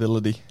named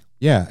Civility.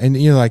 Yeah, and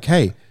you're like,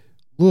 hey,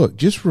 look,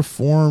 just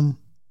reform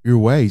your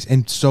ways.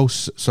 And so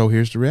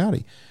here's the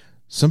reality: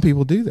 some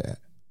people do that.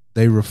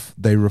 They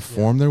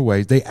reform their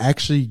ways. They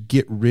actually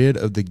get rid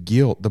of the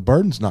guilt. The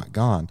burden's not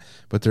gone,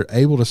 but they're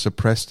able to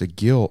suppress the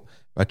guilt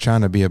by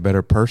trying to be a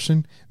better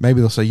person.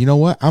 Maybe they'll say, you know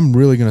what? I'm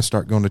really going to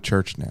start going to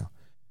church now,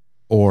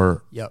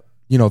 or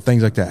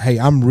things like that. Hey,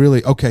 I'm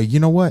really okay. You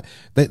know what?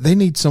 They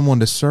need someone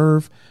to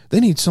serve. They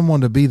need someone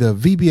to be the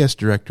VBS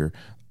director.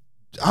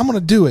 I'm going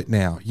to do it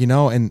now.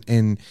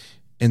 And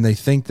they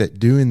think that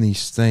doing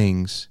these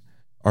things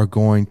are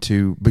going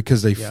to,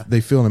 because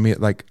they feel to me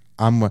like,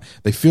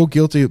 they feel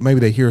guilty. Maybe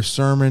they hear a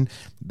sermon,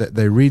 that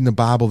they read in the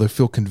Bible, they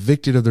feel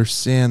convicted of their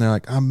sin. They're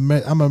like, I'm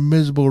a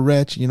miserable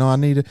wretch. I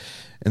need it.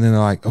 And then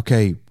they're like,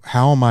 okay,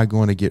 how am I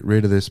going to get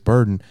rid of this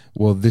burden?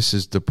 Well, this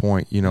is the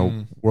point.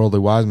 Worldly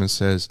Wiseman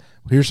says,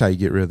 here's how you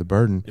get rid of the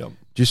burden. Yep.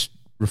 Just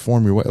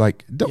reform your way.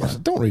 Like,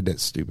 don't read that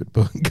stupid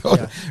book.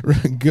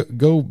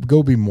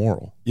 Go be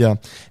moral. Yeah.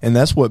 And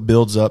that's what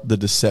builds up the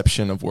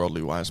deception of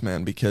Worldly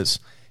Wiseman, because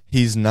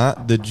he's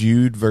not the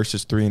Jude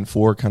verses 3 and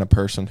 4 kind of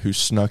person who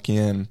snuck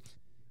in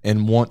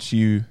and wants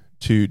you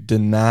to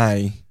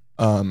deny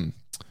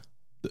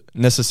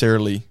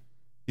necessarily.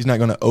 He's not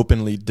going to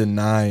openly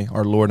deny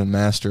our Lord and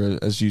Master,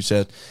 as you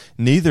said.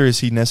 Neither is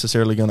he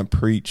necessarily going to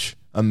preach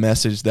a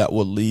message that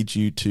will lead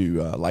you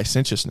to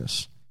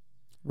licentiousness.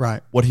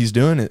 Right. What he's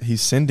doing is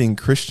he's sending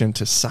Christian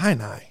to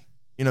Sinai.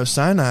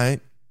 Sinai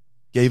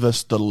gave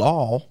us the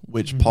law,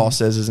 which Paul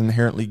says is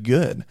inherently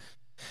good.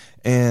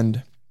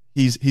 And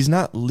he's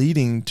not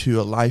leading to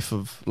a life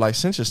of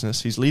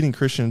licentiousness. He's leading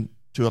Christian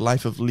to a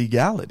life of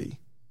legality,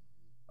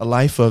 a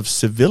life of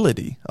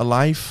civility, a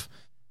life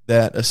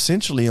that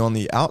essentially on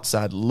the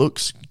outside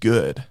looks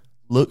good,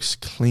 looks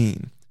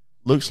clean,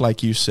 looks,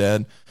 like you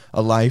said,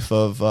 a life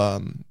of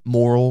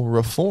moral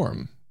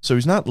reform. So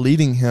he's not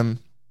leading him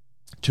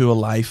to a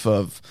life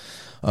of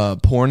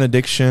porn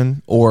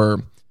addiction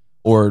or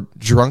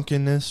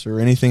drunkenness or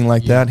anything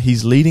like that.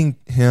 He's leading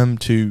him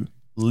to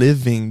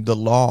living the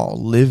law,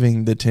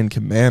 living the 10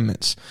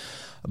 Commandments.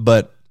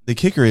 But the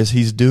kicker is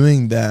he's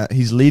doing that.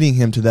 He's leading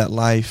him to that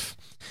life,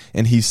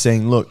 and he's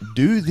saying, look,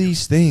 do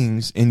these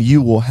things and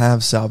you will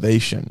have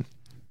salvation.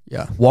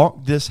 Yeah.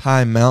 Walk this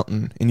high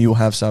mountain and you will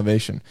have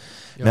salvation.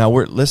 Yep. Now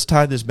let's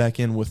tie this back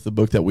in with the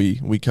book that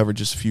we covered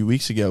just a few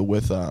weeks ago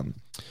with the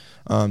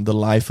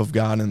life of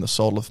God and the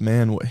soul of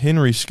man. What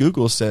Henry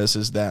Scougal says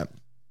is that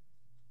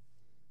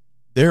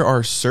there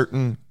are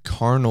certain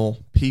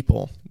carnal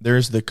people.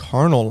 There's the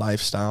carnal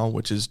lifestyle,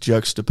 which is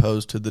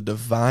juxtaposed to the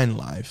divine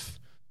life,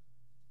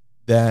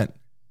 that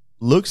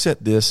looks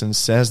at this and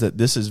says that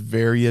this is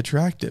very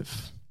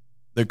attractive.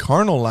 The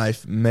carnal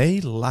life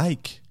may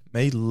love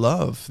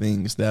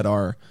things that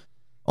are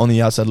on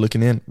the outside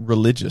looking in,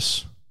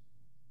 religious.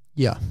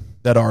 Yeah.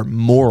 That are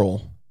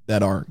moral,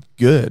 that are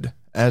good,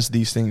 as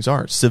these things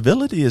are.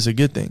 Civility is a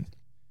good thing.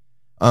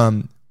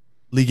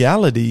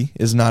 Legality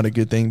is not a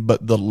good thing,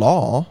 but the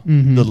law,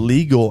 the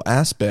legal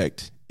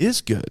aspect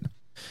is good.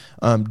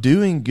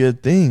 Doing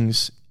good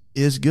things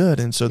is good.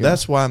 And so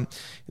that's why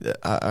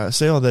I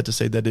say all that to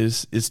say that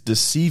it's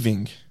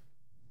deceiving,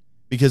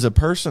 because a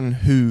person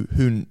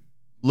who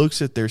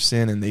looks at their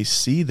sin and they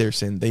see their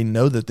sin, they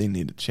know that they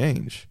need to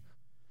change.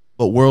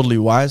 But Worldly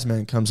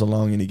Wiseman comes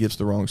along and he gives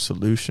the wrong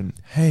solution.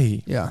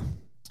 Hey,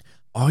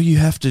 all you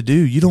have to do,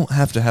 you don't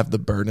have to have the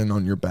burden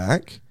on your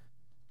back.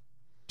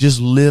 Just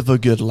live a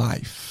good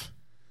life.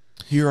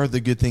 Here are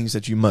the good things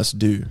that you must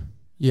do.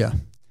 Yeah.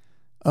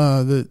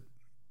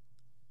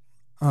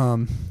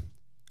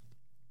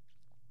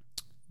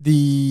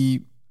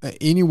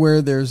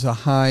 Anywhere there's a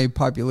high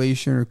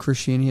population or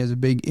Christianity has a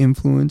big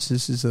influence,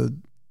 this is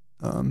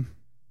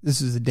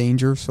a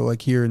danger. So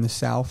like here in the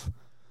South,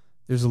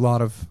 there's a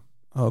lot of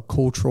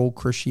cultural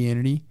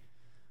Christianity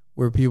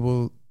where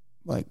people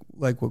like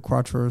what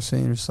Quattro was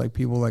saying, it's like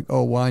people like,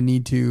 oh, well, I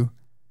need to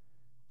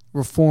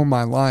reform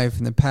my life,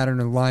 and the pattern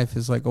of life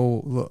is like,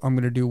 oh, look, I'm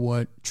going to do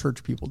what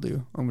church people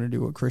do. I'm going to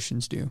do what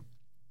Christians do.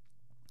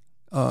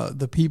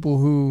 The people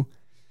who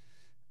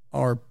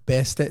are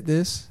best at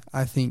this,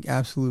 I think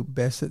absolute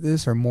best at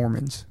this, are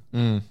Mormons.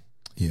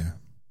 Yeah.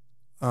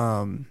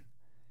 The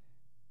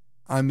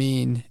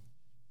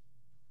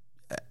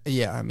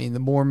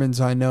Mormons,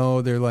 I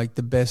know, they're like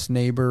the best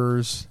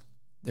neighbors.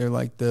 They're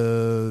like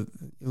at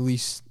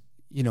least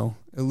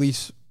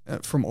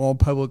from all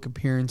public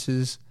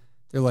appearances,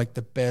 they're like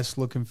the best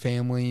looking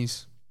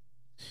families.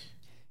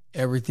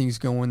 Everything's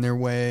going their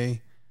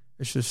way.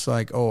 It's just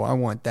like, oh, I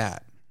want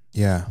that.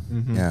 Yeah.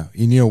 Yeah.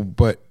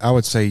 But I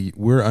would say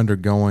we're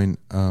undergoing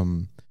a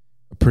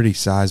pretty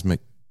seismic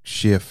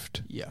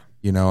shift. Yeah.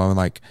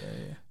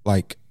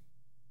 Like,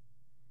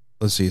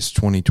 let's see, it's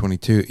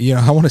 2022.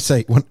 I want to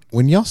say,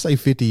 when y'all say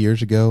 50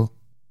 years ago,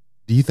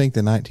 do you think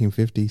the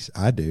 1950s?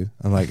 I do.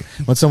 I'm like,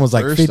 when someone's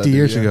like 50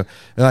 years ago,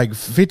 like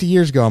 50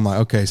 years ago, I'm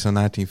like, okay, so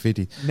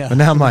 1950s. No, but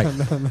now I'm like,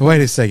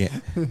 wait a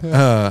second.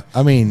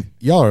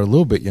 Y'all are a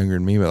little bit younger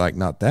than me, but like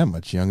not that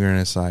much younger. And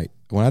it's like,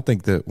 when I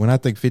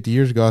think 50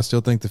 years ago, I still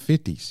think the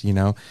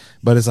 50s,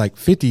 but it's like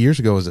 50 years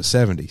ago was the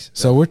 70s.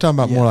 So we're talking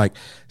about more like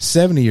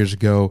 70 years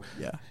ago.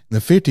 Yeah. In the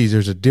 50s,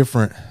 there's a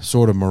different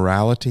sort of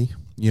morality,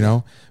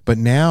 but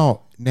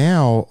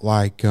now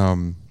like,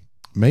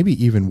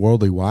 maybe even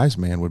Worldly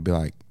Wiseman would be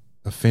like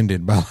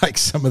offended by like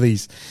some of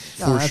these,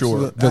 for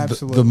sure.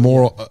 The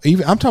moral,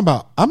 even I'm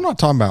not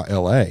talking about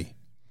LA,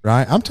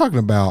 right? I'm talking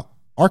about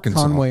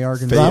Arkansas, Conway,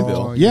 Arkansas.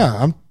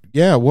 Fayetteville.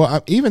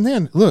 Even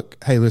then,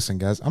 look, hey, listen,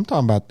 guys, I'm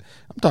talking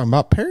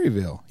about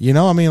Perryville.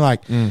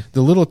 The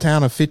little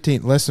town of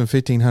less than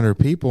 1,500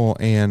 people,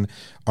 and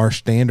our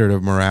standard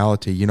of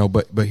morality.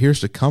 But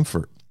here's the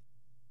comfort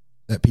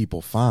that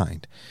people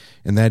find,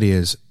 and that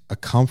is a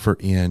comfort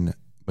in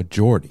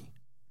majority,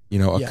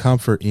 a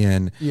comfort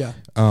in,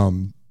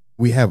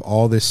 we have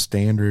all this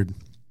standard.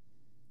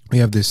 We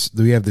have this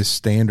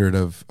standard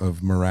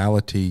of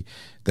morality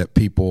that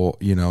people,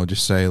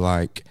 just say,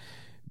 like,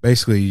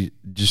 basically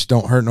just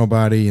don't hurt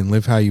nobody and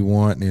live how you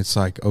want. And it's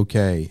like,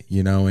 okay,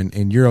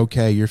 and you're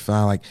okay, you're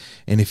fine. Like,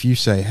 and if you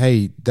say,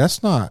 hey,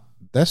 that's not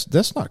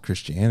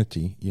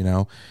Christianity,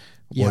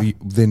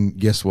 then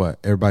guess what?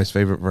 Everybody's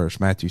favorite verse,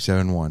 Matthew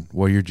 7:1.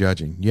 Well, you're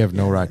judging. You have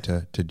no right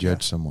to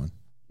judge someone,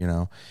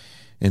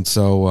 And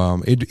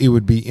so, it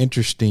would be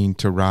interesting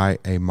to write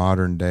a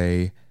modern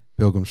day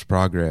Pilgrim's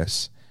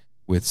Progress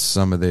with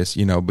some of this,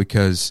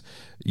 because,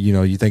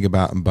 you think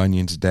about in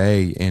Bunyan's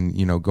day and,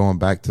 going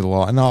back to the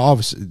law, and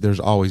obviously there's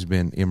always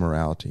been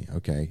immorality.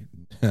 Okay.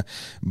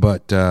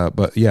 but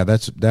yeah,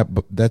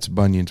 that's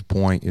Bunyan's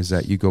point, is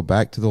that you go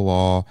back to the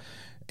law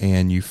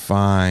and you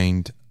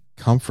find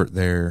comfort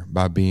there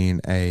by being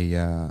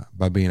a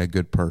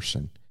good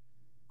person.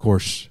 Of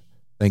course,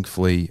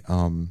 thankfully,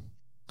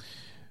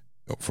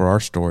 for our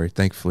story,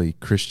 thankfully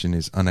Christian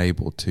is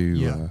unable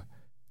to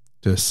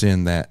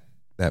ascend that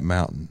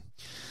mountain.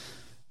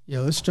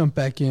 Yeah, let's jump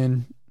back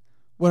in.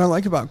 What I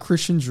like about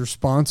Christian's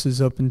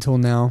responses up until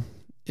now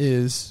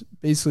is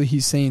basically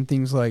he's saying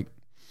things like,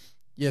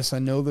 yes, I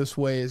know this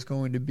way is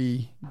going to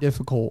be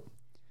difficult,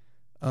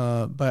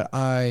 but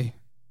I'll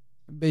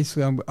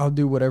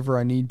do whatever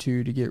I need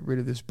to get rid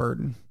of this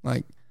burden.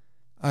 Like,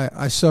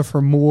 I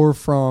suffer more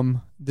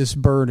from this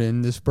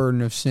burden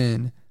of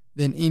sin,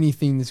 than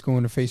anything that's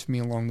going to face me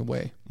along the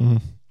way. Mm-hmm.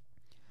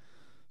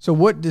 So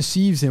what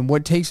deceives him,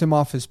 what takes him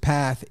off his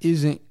path,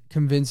 isn't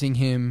convincing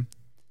him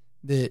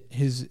that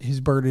his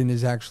burden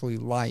is actually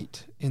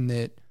light and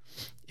that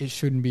it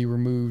shouldn't be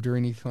removed or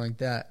anything like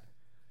that.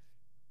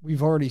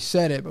 We've already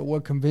said it, but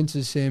what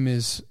convinces him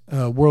is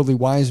worldly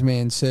wise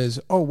man says,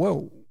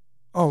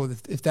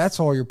 if that's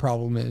all your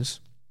problem is,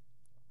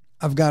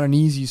 I've got an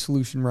easy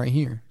solution right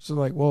here. So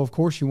like, well, of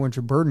course you want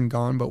your burden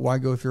gone, but why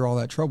go through all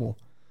that trouble?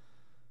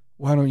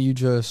 Why don't you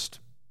just,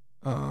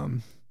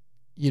 why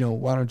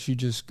don't you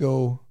just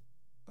go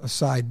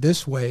aside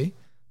this way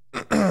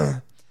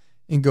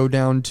and go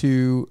down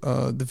to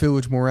the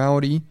village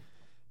morality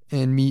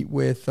and meet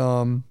with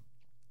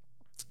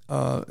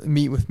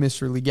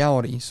Mr.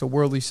 Legality. So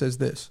Worldly says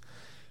this.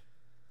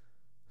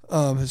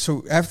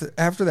 So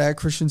after that,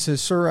 Christian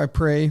says, "Sir, I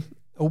pray,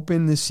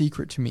 open this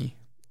secret to me.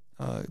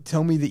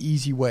 Tell me the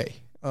easy way.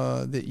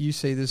 That you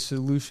say this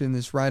solution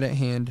is right at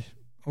hand.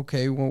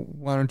 Okay, well,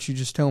 why don't you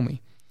just tell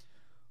me?"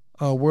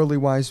 Worldly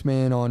Wise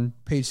Man on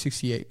page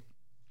 68.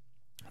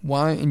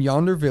 "Why, in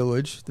yonder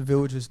village, the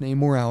village is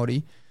named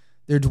Morality,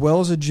 there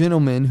dwells a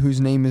gentleman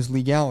whose name is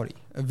Legality,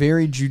 a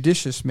very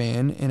judicious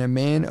man, and a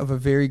man of a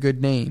very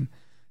good name,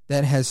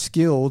 that has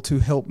skill to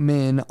help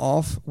men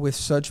off with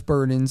such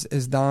burdens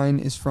as thine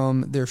is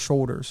from their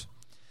shoulders.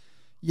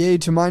 Yea,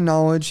 to my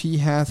knowledge, he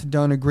hath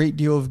done a great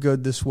deal of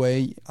good this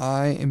way.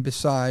 Aye, and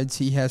besides,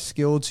 he has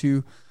skill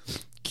to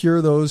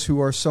cure those who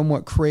are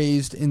somewhat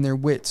crazed in their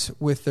wits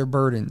with their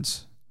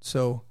burdens."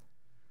 So,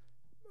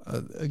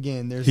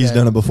 again, he's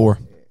done it before.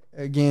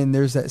 Again,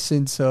 there's that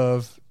sense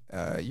of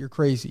you're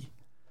crazy.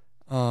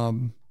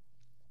 To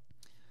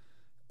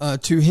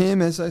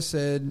him, as I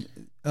said,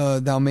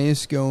 thou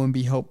mayest go and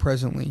be helped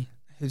presently.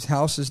 His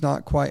house is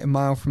not quite a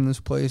mile from this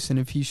place, and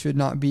if he should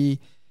not be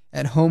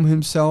at home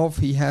himself,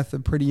 he hath a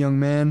pretty young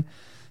man,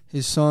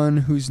 his son,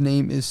 whose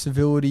name is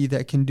Civility,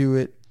 that can do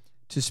it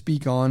to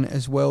speak on,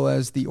 as well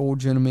as the old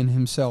gentleman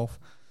himself.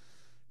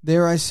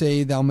 There I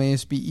say thou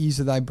mayest be ease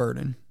of thy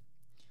burden.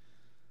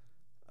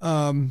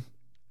 And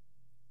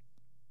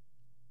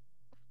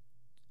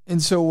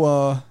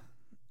so,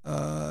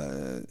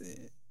 and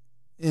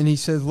he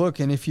says, look,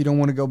 and if you don't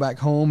want to go back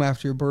home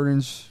after your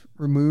burden's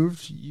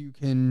removed, you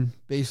can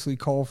basically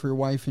call for your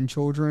wife and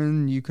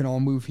children. You can all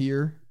move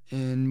here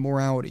in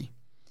Morality.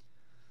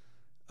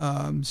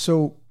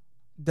 So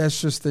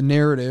that's just the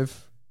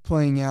narrative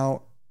playing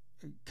out,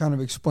 kind of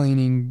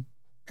explaining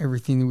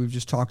everything that we've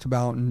just talked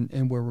about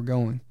and where we're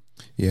going.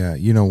 Yeah,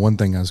 one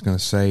thing I was going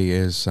to say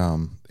is,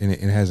 and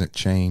it hasn't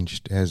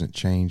changed. It hasn't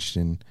changed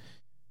in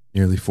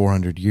nearly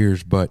 400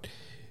 years, but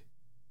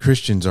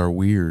Christians are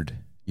weird.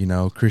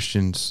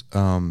 Christians,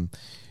 and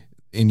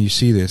you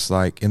see this,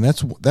 like, and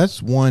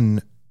that's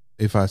one,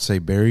 if I say,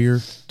 barrier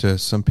to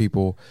some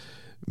people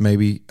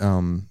maybe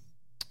coming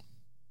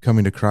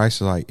to Christ.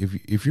 Like,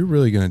 if you're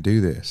really going to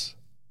do this,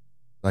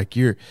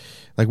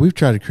 we've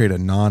tried to create a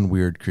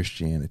non-weird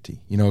Christianity.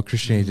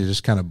 Christianity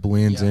just kind of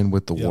blends in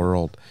with the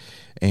world.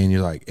 And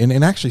you're like,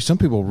 and actually some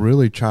people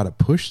really try to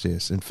push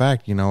this. In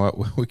fact,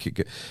 we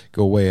could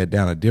go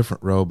down a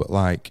different road, but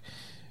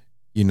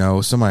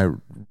somebody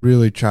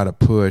really try to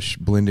push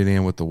blending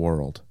in with the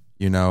world,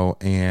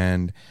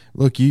 and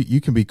look, you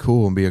can be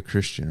cool and be a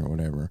Christian or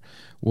whatever.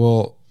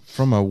 Well,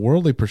 from a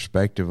worldly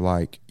perspective,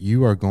 like,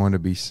 you are going to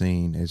be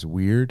seen as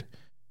weird.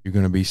 You're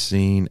going to be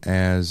seen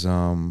as,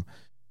 why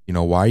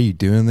are you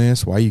doing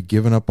this? Why are you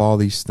giving up all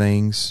these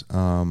things?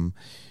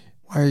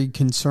 Why are you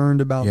concerned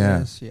about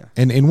this? Yeah.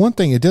 And one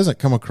thing, it doesn't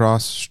come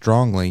across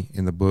strongly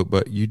in the book,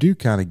 but you do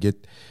kind of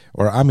get,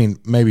 or I mean,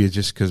 maybe it's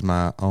just because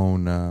my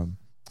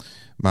own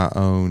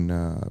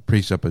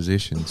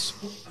presuppositions,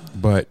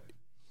 but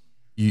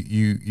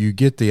you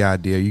get the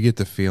idea, you get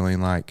the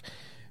feeling like,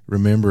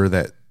 remember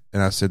that,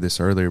 and I said this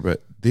earlier,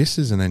 but this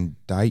is an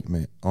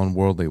indictment on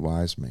worldly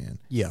wise man.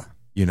 Yeah.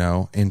 You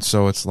know, and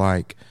so it's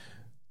like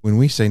when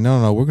we say,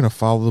 no, we're going to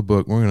follow the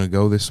book, we're going to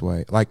go this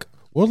way. Like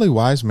worldly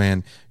wise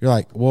man, you're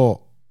like,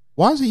 well,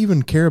 why does he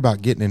even care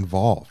about getting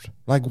involved?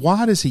 Like,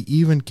 why does he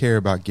even care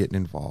about getting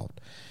involved?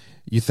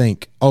 You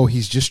think, oh,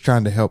 he's just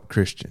trying to help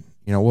Christian.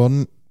 You know,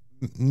 well,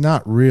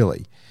 not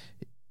really.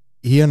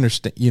 He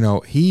understand. You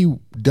know, he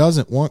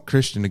doesn't want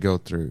Christian to go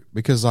through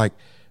because, like,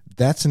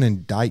 that's an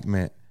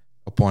indictment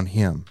upon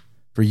him.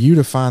 For you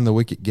to find the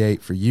wicket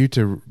gate, for you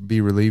to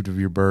be relieved of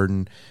your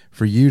burden,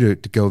 for you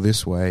to go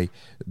this way,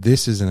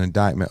 this is an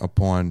indictment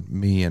upon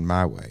me and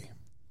my way.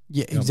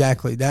 Yeah,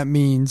 exactly. That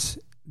means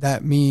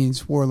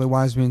worldly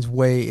wise man's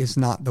way is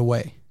not the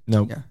way.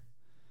 No. Yeah.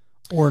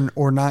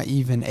 Or not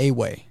even a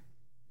way.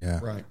 Yeah.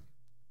 Right.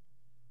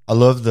 I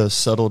love the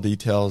subtle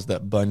details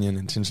that Bunyan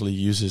intentionally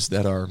uses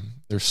they're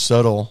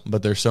subtle,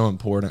 but they're so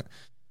important.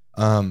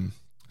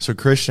 So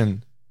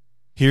Christian,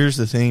 here's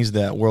the things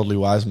that worldly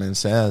wise man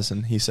says,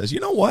 and he says,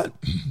 you know what?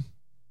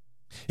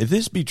 If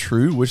this be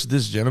true, which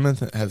this gentleman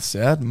hath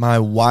said, my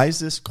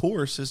wisest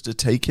course is to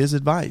take his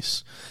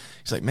advice.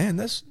 He's like, man,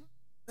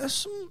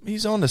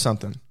 he's on to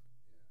something.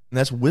 And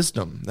that's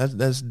wisdom.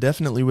 That's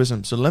definitely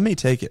wisdom. So let me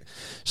take it.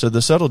 So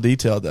the subtle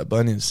detail that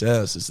Bunyan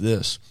says is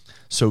this.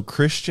 So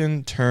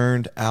Christian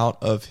turned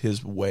out of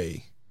his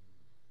way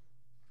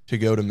to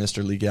go to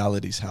Mr.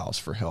 Legality's house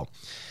for help.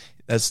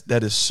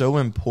 That is so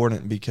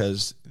important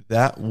because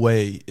that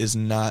way is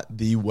not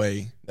the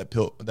way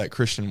that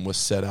Christian was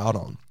set out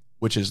on,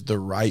 which is the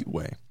right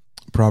way.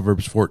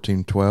 Proverbs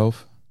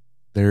 14:12,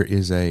 there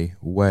is a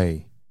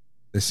way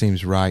that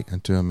seems right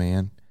unto a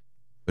man,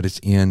 but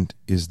its end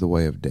is the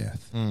way of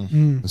death.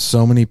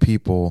 So many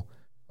people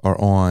are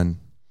on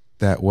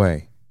that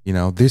way. You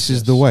know, this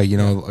is the way, you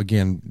know,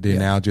 again, the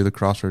analogy of the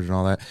crossroads and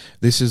all that.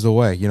 This is the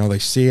way. You know, they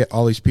see it,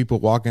 all these people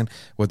walking.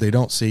 What they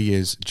don't see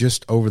is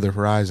just over the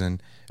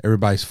horizon,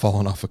 everybody's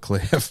falling off a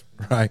cliff,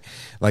 right?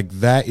 Like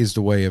that is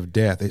the way of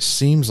death. It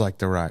seems like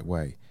the right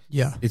way.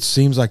 Yeah. It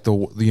seems like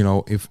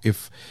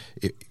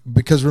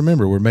because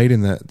remember, we're made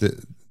in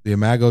the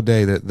imago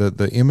Dei,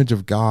 the image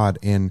of God,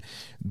 and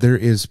there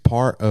is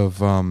part of,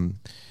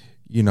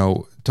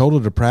 total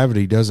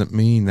depravity doesn't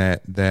mean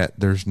that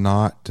there's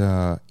not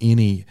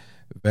any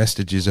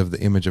vestiges of the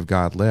image of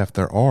God left.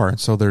 There are, and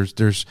so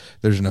there's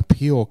an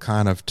appeal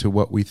kind of to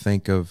what we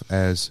think of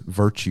as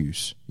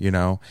virtues, you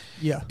know.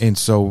 Yeah. And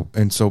so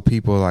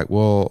people are like,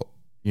 well,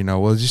 you know,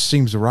 well, it just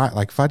seems right.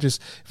 Like if I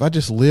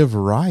just live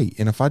right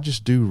and if I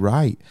just do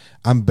right,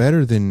 I'm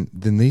better than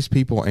these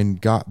people. And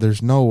God,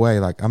 there's no way.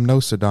 Like I'm no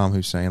Saddam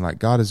Hussein. Like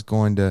God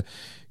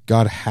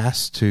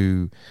has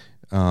to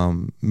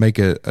make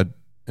an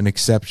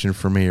exception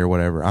for me or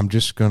whatever. I'm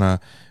gonna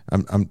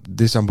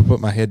put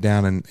my head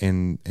down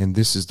and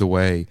this is the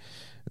way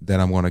that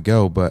I'm going to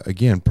go. But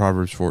again,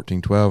 Proverbs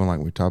 14:12, and like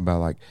we talked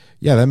about, like,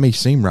 yeah, that may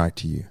seem right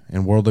to you.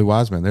 And worldly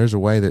wise man, there's a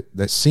way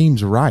that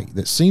seems right,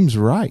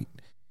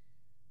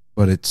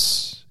 but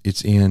its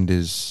end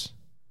is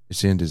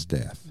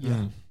death.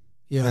 Yeah.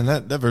 Yeah. And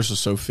that verse is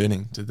so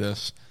fitting to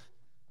this.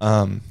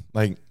 And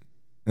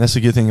that's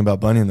the good thing about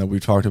Bunyan that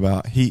we've talked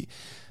about.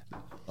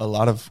 A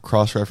lot of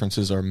cross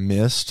references are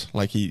missed.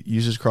 Like he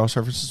uses cross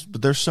references,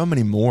 but there's so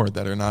many more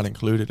that are not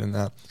included in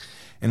that.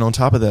 And on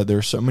top of that, there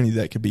are so many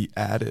that could be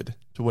added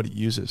to what he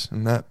uses.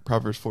 And that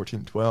Proverbs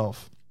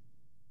 14:12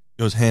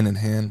 goes hand in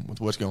hand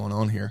with what's going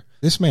on here.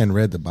 This man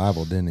read the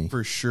Bible, didn't he?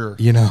 For sure.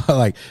 You know,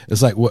 like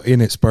it's like in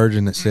it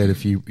Spurgeon that said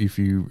if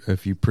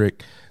you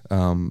prick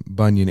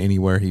Bunyan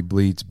anywhere, he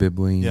bleeds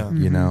bibline. Yeah.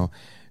 You know,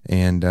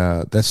 and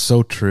that's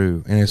so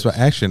true. And it's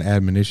actually an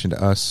admonition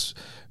to us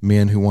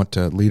men who want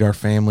to lead our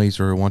families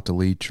or want to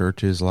lead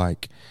churches.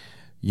 Like,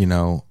 you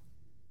know,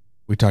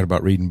 we talked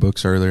about reading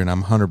books earlier, and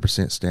I'm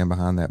 100% stand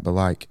behind that. But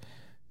like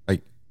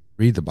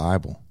read the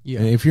Bible. Yeah.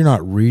 And if you're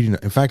not reading,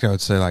 in fact, I would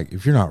say like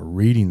if you're not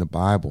reading the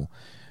Bible,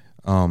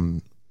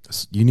 you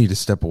need to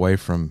step away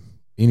from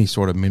any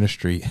sort of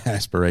ministry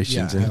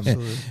aspirations,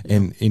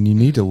 and you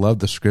need to love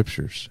the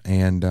scriptures.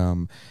 And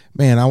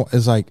man,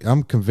 it's like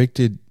I'm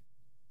convicted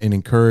and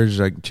encouraged,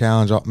 like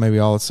challenged, maybe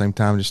all at the same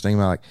time. Just thinking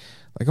about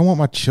like I want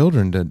my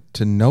children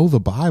to know the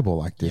Bible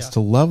like this, to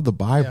love the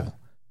Bible,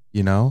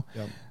 you know.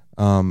 Yep.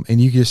 And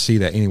you just see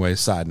that anyway.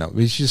 Side note,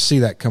 you just see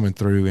that coming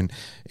through, and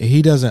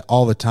he doesn't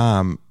all the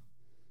time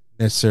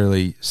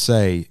necessarily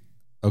say,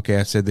 "Okay,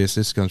 I said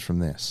this comes from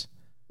this,"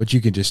 but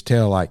you can just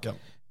tell like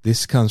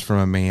this comes from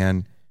a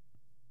man.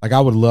 Like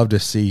I would love to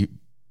see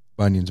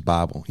Bunyan's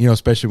Bible, you know,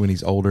 especially when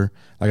he's older.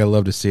 Like I'd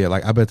love to see it.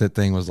 Like I bet that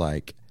thing was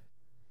like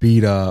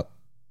beat up,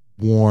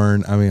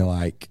 worn. I mean,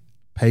 like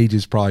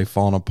pages probably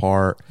falling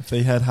apart. If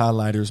they had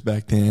highlighters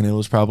back then, it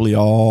was probably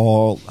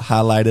all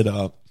highlighted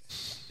up.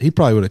 he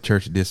probably would have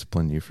church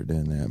disciplined you for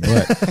doing that,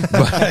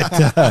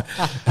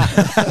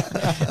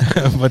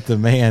 but the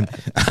man,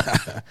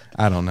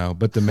 I don't know,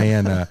 but the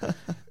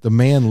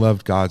man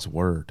loved God's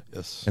word,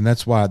 Yes, and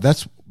that's why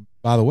this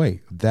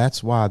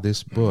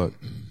book,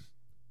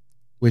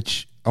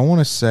 which I want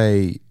to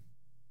say,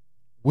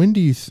 when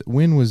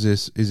was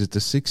this? Is it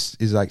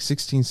is like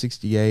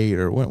 1668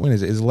 or when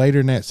is it? Is it later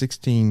than that?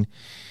 16.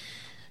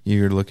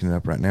 You're looking it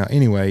up right now.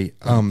 Anyway,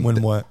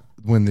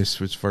 when this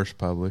was first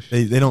published.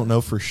 They don't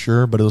know for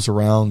sure, but it was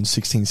around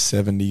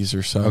 1670s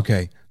or so.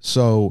 Okay,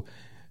 so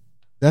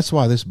that's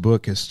why this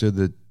book has stood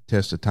the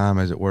test of time,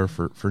 as it were,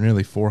 for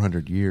nearly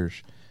 400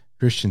 years.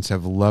 Christians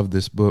have loved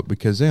this book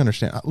because they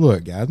understand.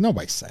 Look, guys,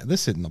 nobody's saying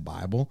this isn't the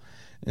Bible.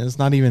 It's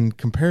not even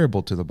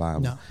comparable to the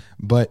Bible. No.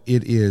 But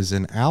it is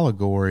an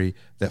allegory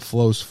that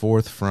flows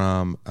forth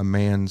from a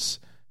man's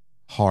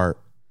heart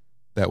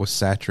that was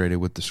saturated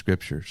with the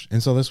Scriptures.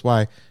 And so that's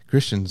why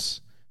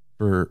Christians,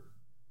 for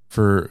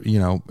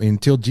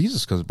until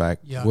Jesus comes back,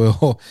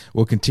 will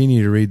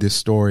continue to read this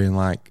story and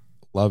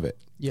love it.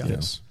 Yeah.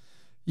 Yes.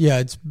 Yeah,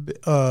 it's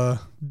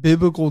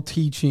biblical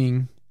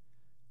teaching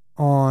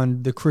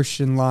on the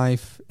Christian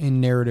life in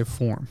narrative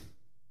form.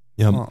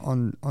 Yeah.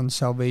 On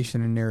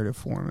salvation in narrative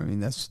form. I mean,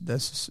 that's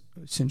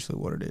essentially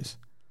what it is.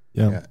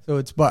 Yeah. So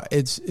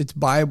it's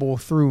Bible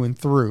through and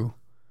through.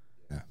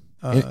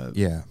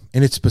 And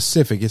it's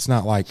specific. It's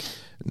not like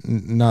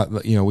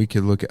we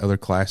could look at other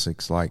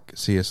classics like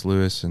C.S.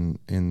 Lewis and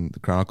the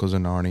Chronicles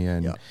of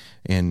Narnia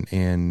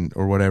and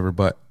or whatever,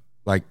 but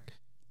like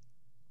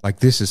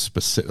this is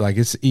specific. Like,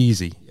 it's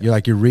easy. Yeah.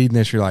 You're reading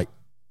this, you're like,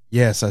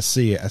 yes, I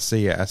see it.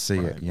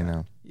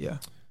 Right. Yeah.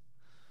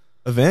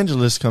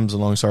 Evangelist comes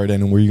along. Sorry,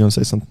 Daniel, were you going to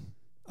say something?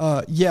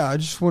 Yeah, I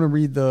just want to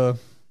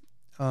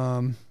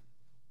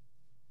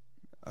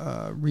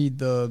read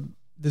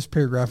this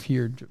paragraph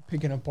here,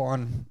 picking up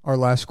on our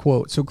last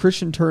quote. So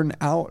Christian turned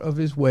out of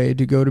his way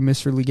to go to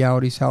Mr.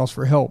 Legality's house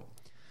for help.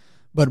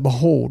 But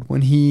behold,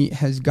 when he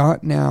was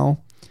got now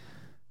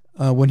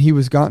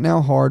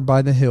hard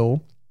by the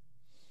hill,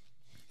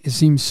 it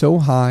seemed so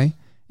high,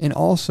 and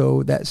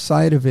also that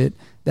side of it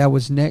that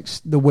was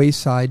next the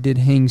wayside did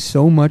hang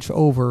so much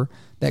over,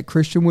 that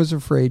Christian was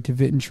afraid to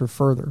venture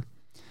further.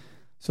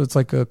 So it's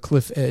like a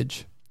cliff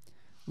edge,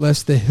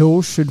 lest the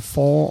hill should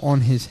fall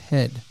on his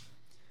head.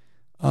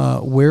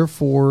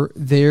 Wherefore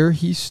there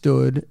he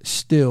stood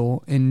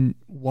still and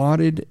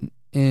wotted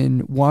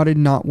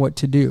not what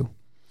to do.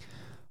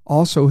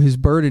 Also his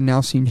burden now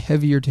seemed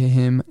heavier to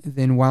him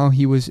than while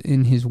he was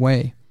in his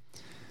way.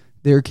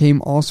 There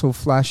came also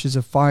flashes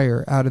of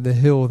fire out of the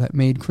hill that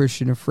made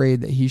Christian afraid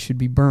that he should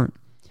be burnt.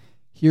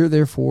 Here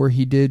therefore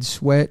he did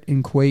sweat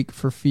and quake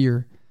for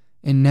fear,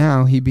 and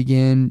now he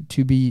began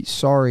to be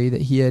sorry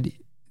that he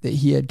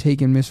had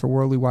taken Mr.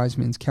 Worldly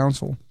Wiseman's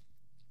counsel.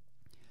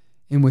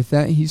 And with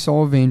that he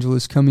saw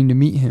Evangelist coming to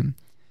meet him,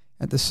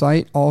 at the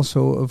sight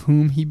also of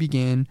whom he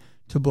began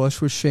to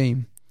blush with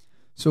shame.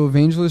 So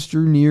Evangelist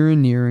drew near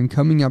and near, and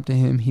coming up to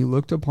him, he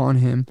looked upon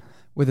him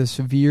with a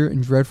severe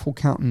and dreadful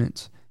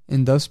countenance,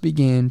 and thus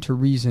began to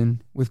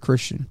reason with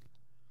Christian.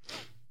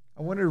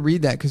 I wanted to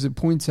read that because it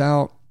points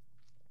out,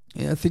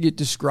 and I think it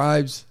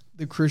describes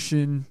the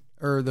Christian,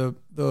 or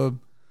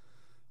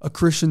a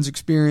Christian's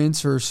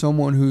experience, or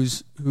someone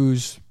who's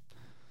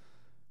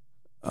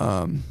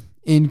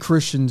in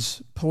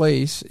Christian's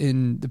place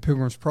in the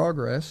Pilgrim's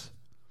Progress.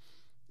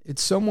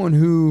 It's someone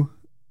who,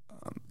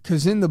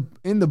 because in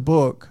the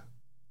book,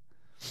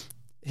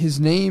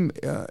 his name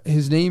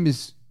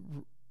is,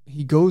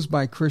 he goes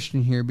by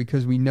Christian here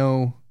because we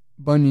know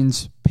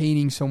Bunyan's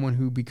painting someone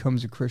who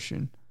becomes a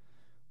Christian.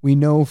 We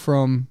know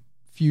from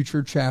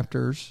future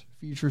chapters,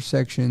 future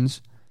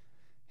sections,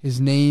 his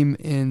name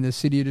in the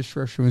City of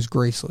Destruction was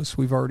Graceless.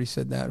 We've already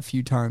said that a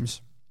few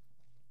times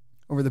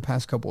over the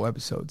past couple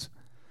episodes.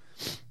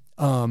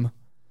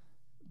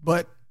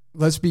 But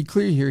let's be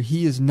clear here.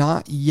 He is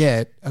not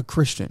yet a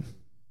Christian.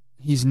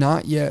 He's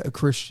not yet a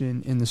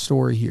Christian in the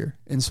story here.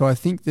 And so I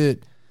think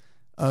that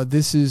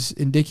this is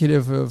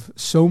indicative of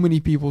so many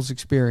people's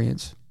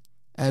experience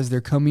as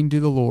they're coming to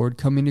the Lord,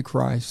 coming to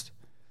Christ,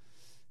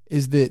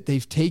 is that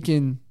they've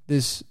taken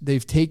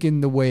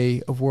the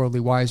way of worldly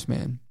wise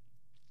man,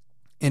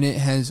 and it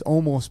has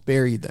almost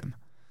buried them.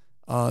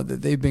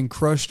 That they've been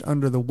crushed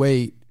under the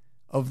weight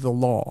of the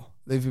law.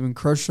 They've been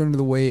crushed under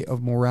the weight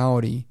of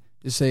morality,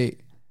 to say,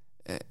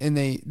 and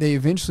they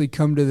eventually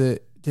come to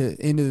the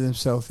end of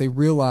themselves. They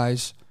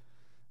realize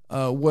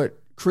what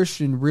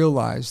Christian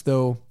realized,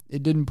 though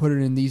it didn't put it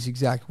in these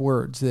exact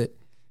words, that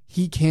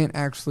he can't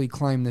actually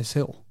climb this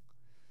hill.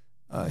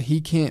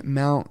 He can't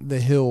mount the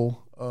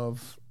hill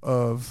of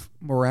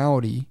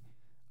morality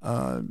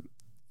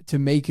to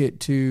make it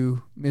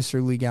to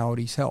Mr.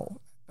 Legality's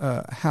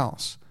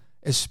house,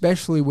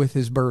 especially with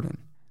his burden.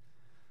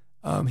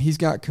 He's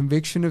got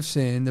conviction of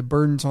sin, the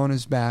burden's on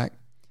his back,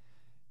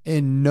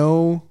 and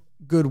no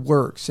good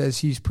works as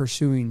he's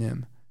pursuing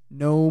them.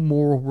 No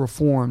moral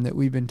reform that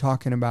we've been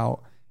talking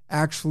about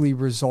actually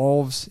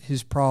resolves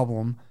his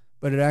problem,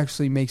 but it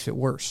actually makes it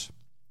worse.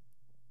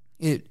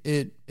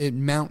 It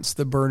mounts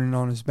the burden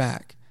on his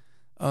back.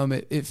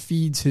 it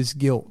feeds his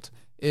guilt.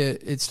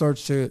 It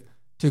starts to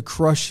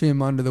crush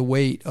him under the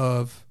weight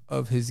of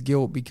his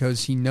guilt,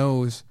 because he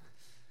knows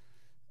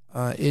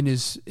in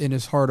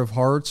his heart of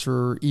hearts,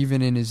 or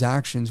even in his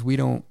actions, we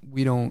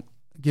don't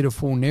get a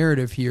full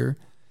narrative here,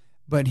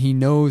 but he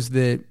knows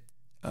that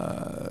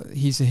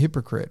he's a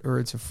hypocrite,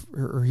 or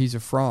he's a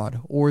fraud,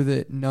 or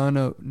that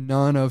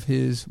none of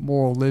his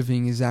moral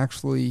living is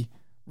actually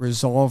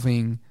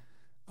resolving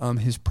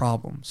his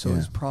problem. So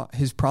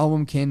his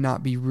problem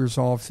cannot be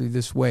resolved through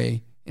this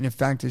way, and in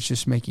fact, it's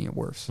just making it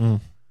worse.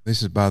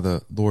 This is by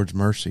the Lord's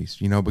mercies,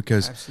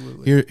 because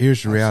Absolutely.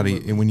 here's the reality.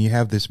 Absolutely. And when you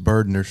have this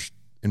burden, there's,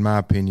 in my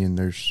opinion,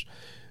 there's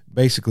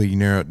basically, you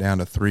narrow it down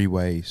to 3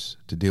 ways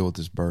to deal with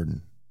this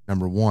burden.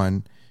 Number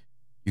 1,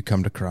 you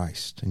come to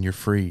Christ and you're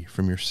free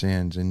from your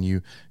sins, and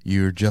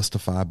you're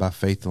justified by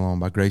faith alone,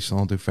 by grace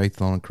alone, through faith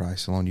alone, in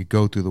Christ alone. You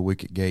go through the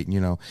wicket gate,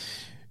 and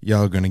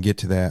y'all are going to get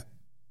to that.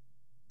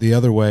 The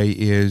other way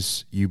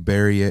is you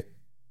bury it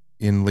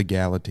in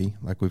legality,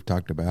 like we've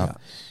talked about. Yeah.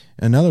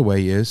 Another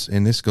way is,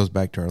 and this goes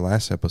back to our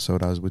last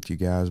episode, I was with you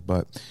guys,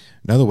 but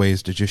another way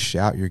is to just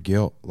shout your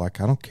guilt,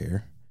 like, I don't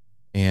care.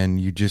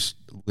 And you just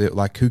live,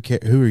 like, who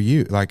are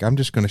you? Like, I'm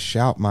just going to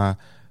shout my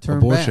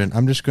abortion. Back.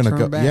 I'm just going to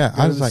go. Back. Yeah,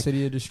 Go I to was the like,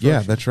 city of destruction. yeah,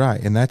 that's right.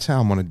 And that's how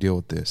I'm going to deal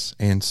with this.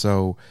 And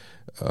so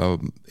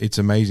it's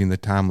amazing the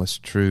timeless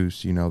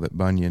truths, that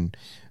Bunyan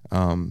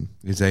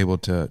is able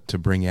to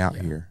bring out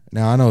here.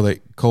 Now, I know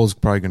that Cole's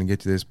probably going to get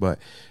to this, but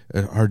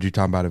I heard you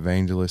talking about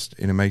Evangelist,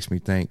 and it makes me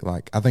think,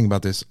 I think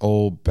about this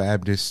old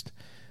Baptist,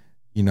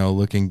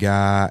 looking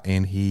guy,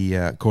 and he,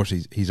 of course,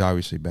 he's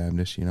obviously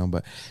Baptist,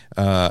 but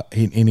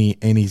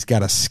he's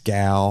got a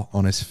scowl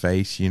on his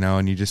face,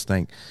 and you just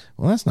think,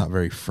 well, that's not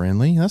very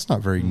friendly, that's not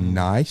very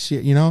nice,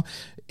 and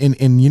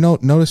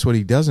notice what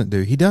he doesn't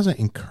do. He doesn't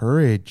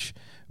encourage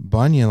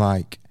Bunyan,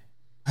 like,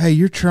 hey,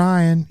 you're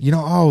trying,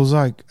 I was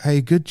like,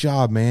 hey, good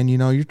job, man,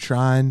 you're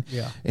trying,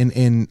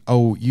 and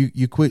oh,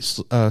 you quit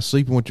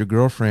sleeping with your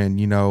girlfriend,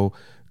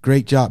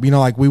 great job.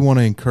 Like, we want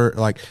to encourage,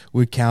 like,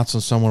 we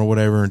counsel someone or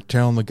whatever and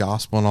tell them the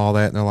gospel and all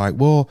that, and they're like,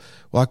 well,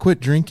 I quit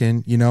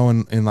drinking,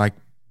 and like,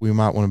 we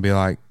might want to be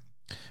like,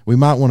 we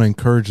might want to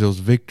encourage those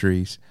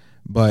victories,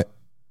 but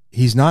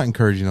he's not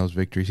encouraging those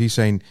victories. He's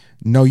saying,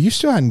 no, you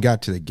still hadn't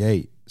got to the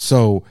gate,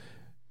 so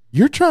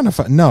you're trying to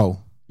find, no,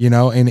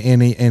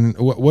 and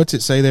what's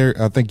it say there?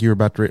 I think you were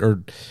about to read,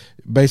 or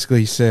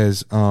basically he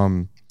says,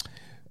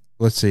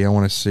 let's see, I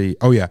want to see,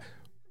 oh yeah,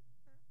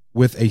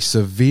 with a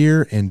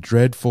severe and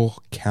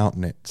dreadful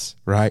countenance,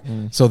 right?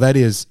 So that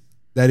is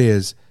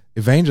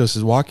Evangelist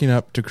is walking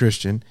up to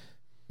Christian.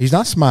 He's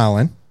not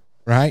smiling,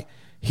 right?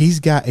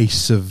 He's got a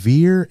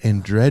severe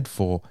and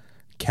dreadful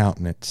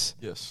countenance.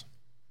 Yes.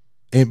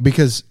 And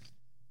because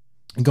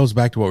it goes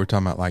back to what we're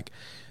talking about, like,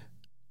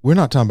 we're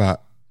not talking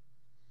about,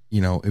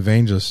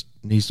 Evangelist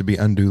needs to be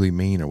unduly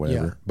mean or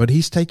whatever, but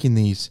he's taking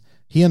these,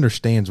 he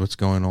understands what's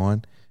going on,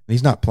 and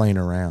he's not playing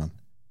around.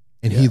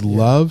 And he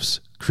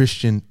loves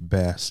Christian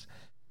best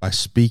by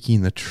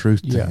speaking the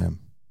truth to him.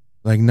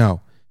 Like,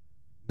 no,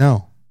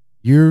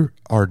 you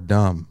are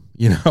dumb.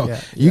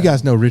 You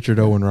guys know Richard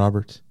Owen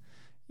Roberts?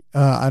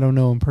 I don't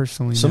know him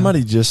personally.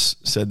 Somebody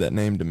just said that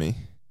name to me.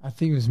 I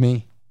think it was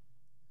me.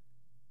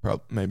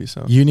 Maybe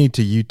so. You need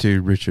to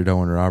YouTube Richard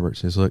Owen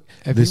Roberts. Look,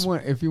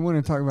 if you want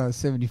to talk about a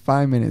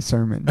 75-minute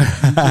sermon,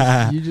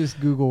 you just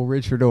Google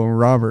Richard Owen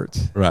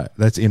Roberts. Right,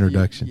 that's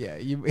introduction.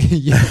 That's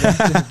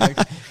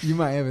introduction. You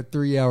might have a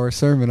 3-hour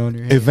sermon on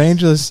your hands.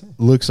 Evangelist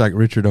looks like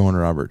Richard Owen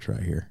Roberts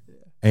right here,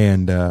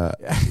 and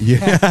you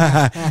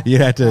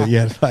have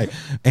to like,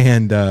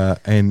 and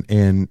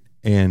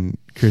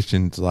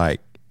Christian's like,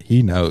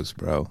 he knows,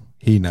 bro,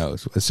 he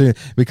knows as soon,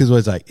 because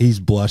what's like, he's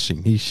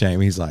blushing, he's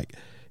shamed, he's like,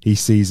 he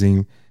sees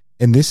him.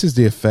 And this is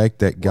the effect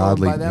that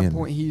godly men. By that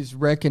point, he's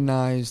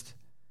recognized,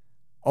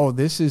 oh,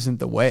 this isn't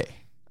the way.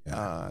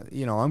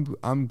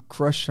 I'm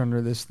crushed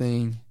under this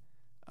thing.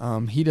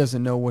 He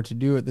doesn't know what to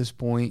do at this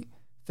point.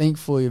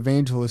 Thankfully,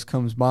 Evangelist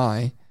comes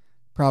by.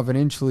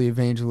 Providentially,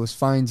 Evangelist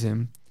finds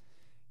him.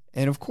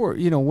 And of course,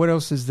 what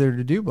else is there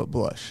to do but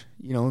blush?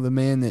 The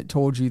man that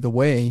told you the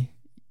way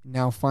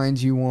now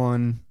finds you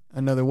on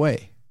another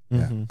way.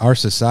 Yeah. Our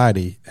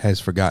society has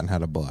forgotten how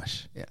to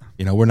blush. Yeah,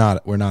 we're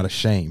not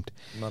ashamed.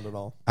 Not at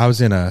all. I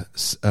was in I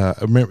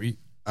remember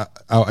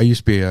I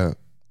used to be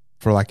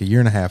for like a year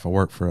and a half. I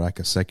worked for like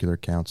a secular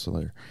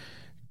counselor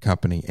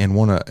company, and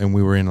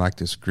we were in like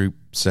this group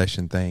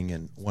session thing,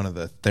 and one of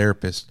the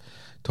therapists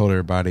told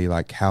everybody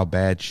like how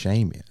bad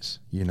shame is,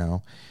 and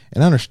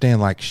I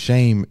understand, like,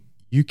 shame,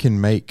 you can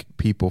make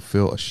people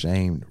feel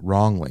ashamed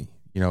wrongly,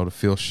 to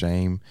feel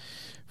shame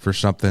for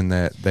something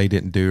that they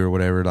didn't do or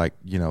whatever, like,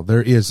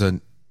 there is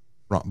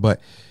but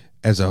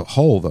as a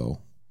whole, though,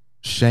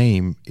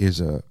 shame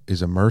is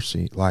a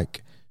mercy.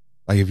 Like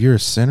if you're a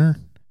sinner,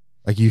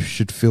 like, you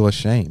should feel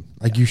ashamed.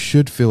 Like, you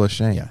should feel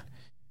ashamed. Yeah.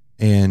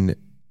 And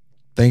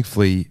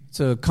thankfully, it's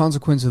a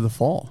consequence of the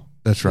fall.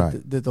 That's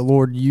right. That the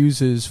Lord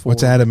uses for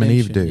what's Adam and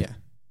Eve do.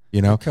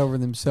 Yeah. To cover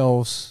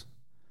themselves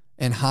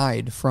and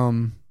hide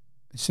from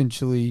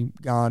essentially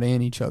God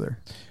and each other.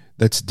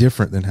 that's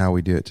different than how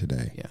we do it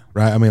today. Yeah.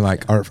 Right. I mean,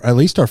 like at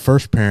least our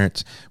first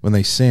parents, when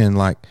they sin,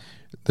 like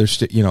they're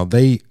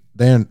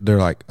they're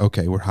like,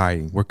 okay, we're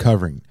hiding, we're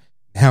covering.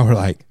 Now we're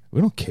like, we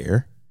don't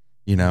care,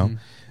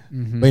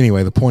 But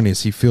anyway, the point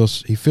is he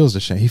feels the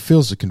shame. He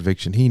feels the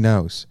conviction. He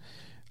knows.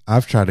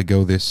 I've tried to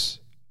go this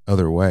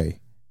other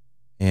way.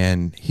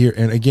 And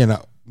again,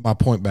 my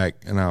point back,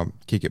 and I'll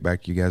kick it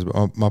back to you guys,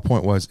 but my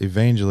point was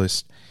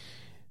Evangelist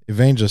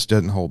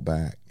doesn't hold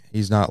back.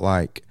 He's not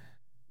like,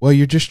 well,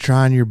 you're just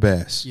trying your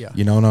best. Yeah.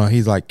 No,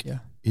 he's like,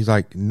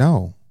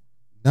 no,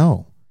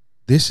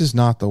 this is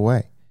not the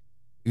way.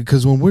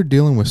 Because when we're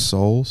dealing with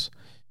souls,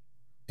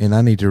 and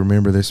I need to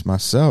remember this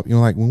myself,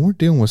 like when we're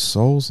dealing with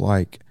souls,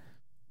 like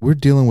we're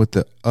dealing with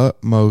the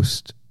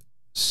utmost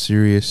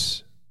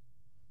serious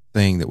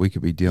thing that we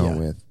could be dealing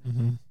with.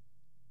 Mm-hmm.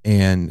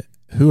 And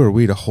who are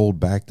we to hold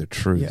back the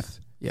truth?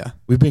 Yeah.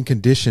 We've been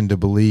conditioned to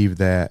believe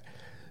that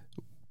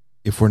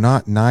if we're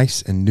not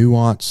nice and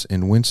nuanced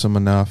and winsome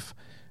enough,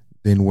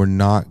 then we're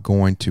not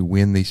going to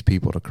win these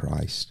people to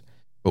Christ.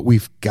 But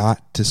we've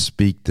got to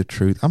speak the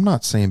truth. I'm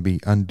not saying be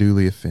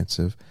unduly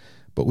offensive,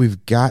 but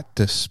we've got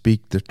to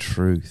speak the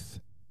truth,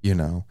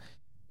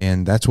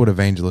 and that's what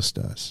Evangelist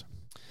does.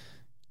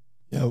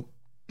 Yeah.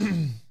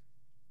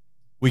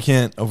 We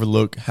can't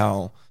overlook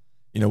how,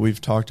 we've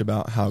talked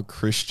about how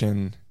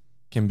Christian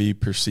can be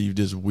perceived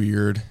as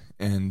weird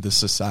and the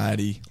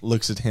society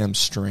looks at him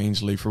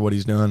strangely for what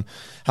he's doing.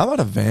 How about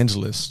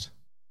Evangelist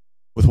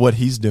with what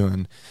he's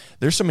doing?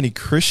 There's so many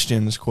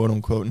Christians, quote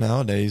unquote,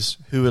 nowadays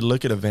who would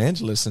look at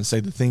Evangelist and say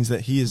the things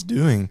that he is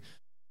doing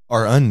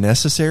are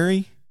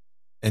unnecessary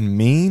and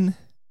mean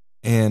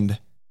and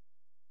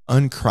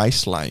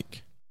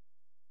unchristlike.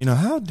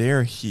 How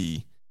dare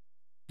he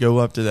go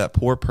up to that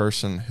poor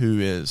person who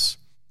is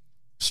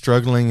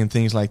struggling and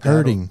things like that.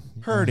 Hurting.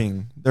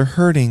 They're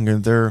hurting,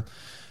 or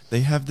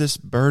they have this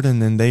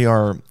burden and they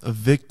are a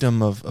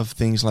victim of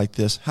things like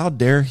this. How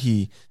dare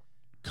he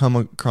come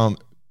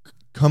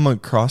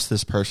across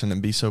this person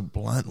and be so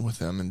blunt with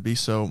them and be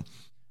so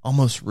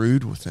almost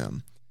rude with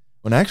them,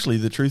 when actually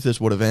the truth is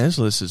what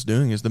Evangelist is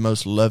doing is the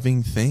most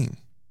loving thing.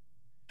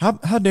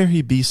 How dare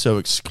he be so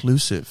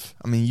exclusive?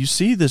 I mean, you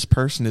see this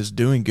person is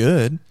doing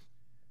good.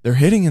 They're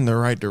heading in the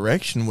right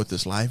direction with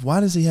this life. Why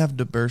does he have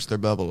to burst their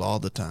bubble all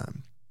the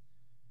time?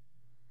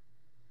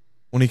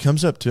 When he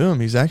comes up to him,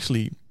 he's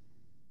actually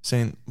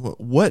saying,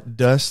 what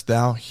dost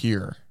thou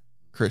hear,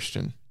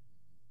 Christian?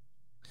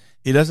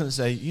 He doesn't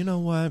say, you know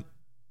what?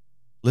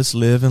 Let's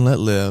live and let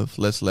live.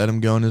 Let's let him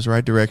go in his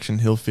right direction.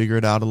 He'll figure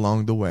it out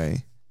along the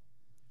way.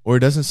 Or he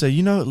doesn't say,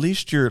 at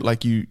least you're,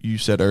 like you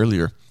said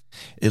earlier,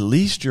 at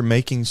least you're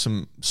making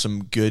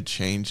some good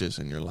changes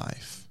in your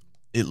life.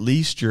 At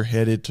least you're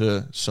headed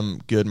to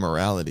some good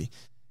morality.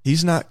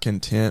 He's not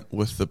content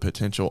with the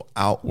potential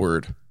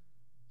outward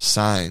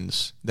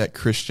signs that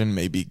Christian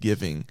may be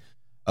giving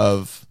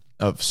of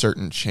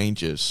certain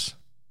changes.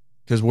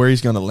 Because where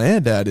he's going to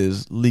land at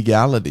is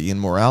legality and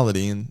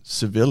morality and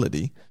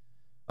civility.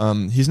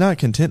 He's not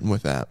content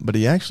with that, but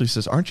he actually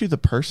says, aren't you the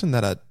person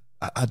that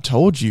I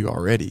told you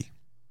already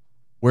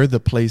where the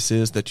place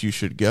is that you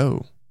should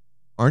go?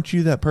 Aren't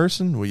you that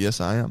person? Well, yes,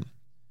 I am.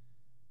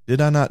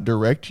 Did I not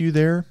direct you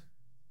there?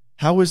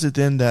 How is it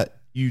then that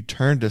you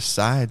turned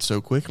aside so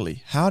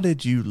quickly? How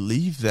did you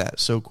leave that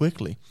so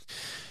quickly?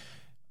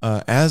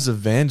 As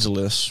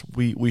evangelists,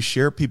 we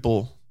share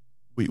people,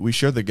 we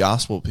share the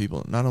gospel with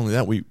people. Not only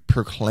that, we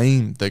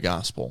proclaim the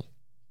gospel,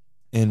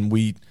 and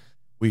we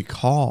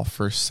call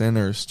for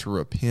sinners to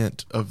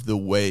repent of the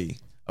way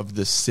of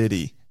the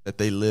city that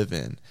they live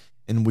in,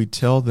 and we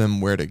tell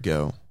them where to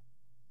go.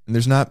 And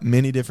there's not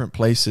many different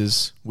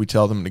places we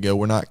tell them to go.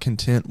 We're not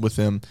content with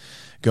them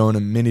going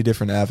to many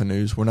different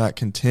avenues. We're not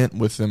content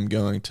with them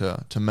going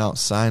to Mount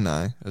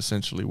Sinai,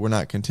 essentially. We're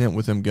not content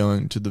with them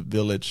going to the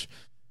village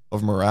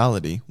of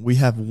morality. We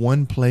have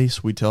one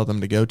place we tell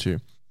them to go to.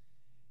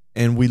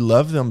 And we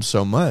love them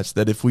so much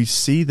that if we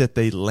see that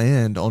they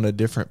land on a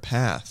different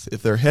path,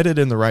 if they're headed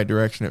in the right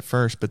direction at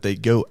first, but they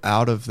go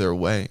out of their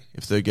way,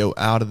 if they go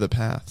out of the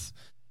path,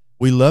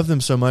 we love them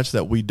so much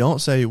that we don't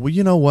say, well,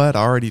 you know what?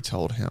 I already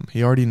told him.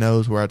 He already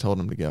knows where I told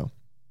him to go.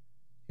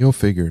 He'll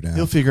figure it out.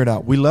 He'll figure it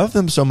out. We love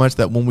them so much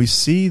that when we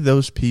see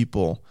those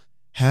people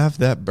have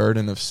that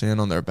burden of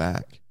sin on their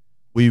back,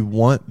 we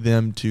want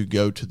them to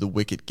go to the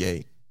wicket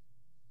gate.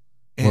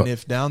 And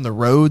if down the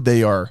road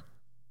they are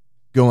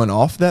going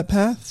off that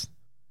path,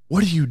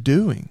 what are you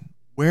doing?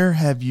 Where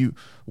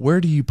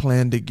do you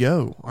plan to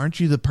go? Aren't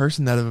you the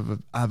person that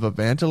I've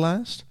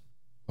evangelized?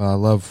 Well, I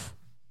love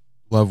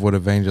what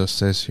Evangelist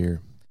says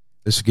here.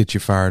 This will get you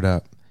fired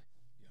up.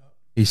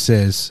 He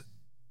says,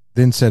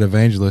 then said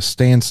Evangelist,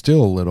 stand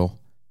still a little,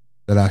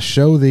 that I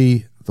show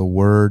thee the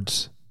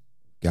words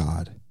of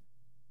God.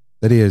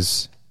 That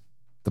is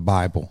the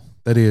Bible.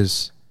 That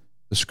is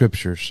the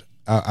Scriptures.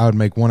 I would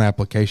make one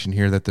application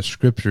here, that the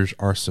Scriptures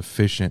are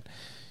sufficient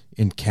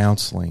in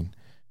counseling.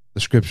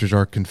 The Scriptures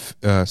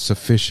are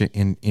sufficient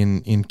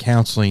in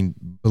counseling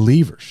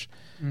believers.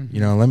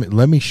 You know,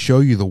 let me show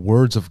you the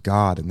words of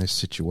God in this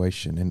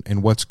situation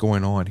and what's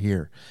going on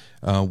here.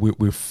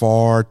 We're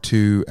far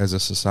too, as a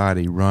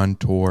society, run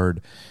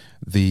toward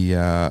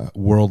the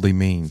worldly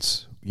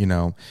means, you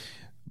know.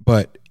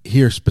 But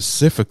here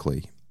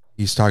specifically,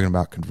 he's talking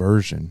about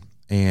conversion,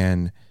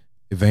 and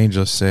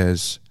Evangelist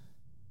says,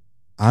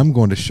 I'm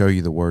going to show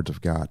you the words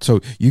of God. So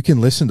you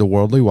can listen to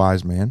worldly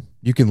wise man.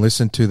 You can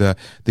listen to the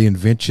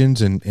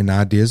inventions and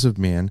ideas of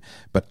men,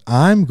 but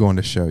I'm going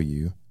to show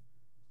you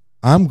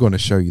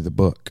the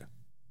book.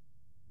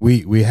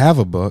 We have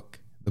a book.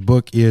 The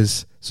book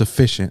is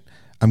sufficient.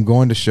 I'm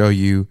going to show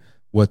you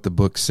what the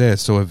book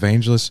says. So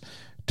Evangelist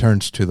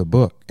turns to the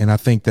book. And I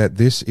think that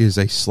this is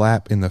a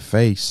slap in the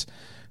face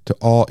to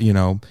all, you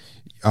know,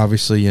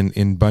 obviously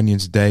in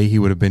Bunyan's day, he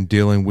would have been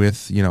dealing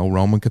with, you know,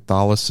 Roman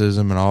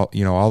Catholicism and all,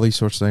 you know, all these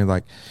sorts of things.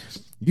 Like,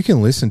 you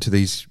can listen to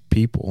these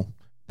people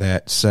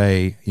that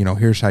say, you know,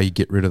 here's how you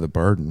get rid of the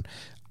burden.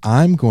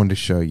 I'm going to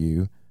show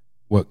you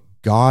what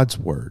God's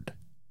word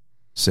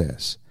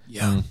says.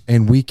 Yeah.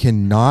 And we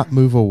cannot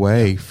move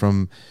away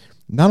from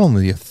not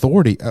only the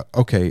authority,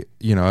 okay,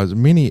 you know, as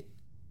many,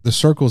 the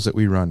circles that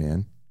we run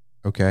in,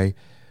 okay,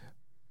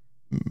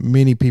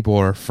 many people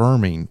will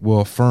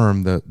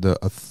affirm the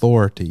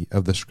authority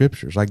of the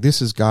scriptures. Like, this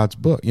is God's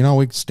book. You know,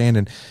 we can stand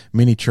in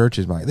many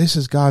churches like, this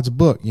is God's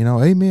book, you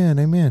know, amen,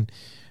 amen.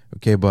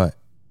 Okay, but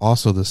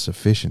also the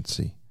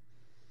sufficiency.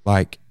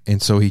 Like,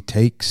 and so he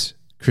takes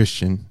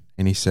Christian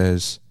and he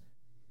says,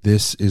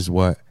 this is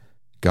what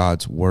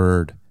God's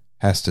word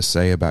has to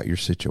say about your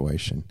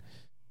situation.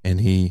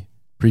 And he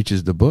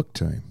preaches the book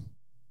to him.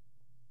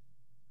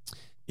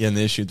 Yeah, and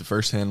the issue, the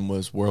first hand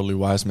was worldly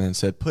wise man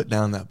said, put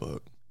down that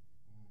book.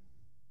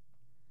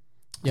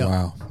 Yep.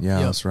 Wow. Yeah,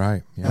 Yep. That's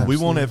right. Yeah. We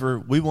won't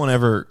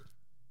ever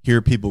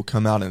hear people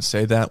come out and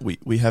say that.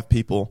 We have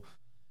people,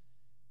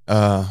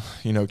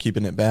 you know,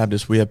 keeping it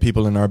Baptist. We have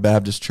people in our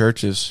Baptist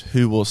churches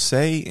who will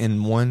say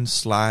in one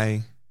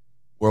sly,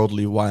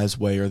 worldly wise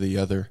way or the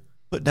other,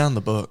 put down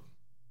the book.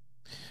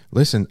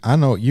 Listen, I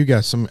know you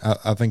guys.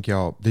 I think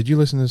y'all. Did you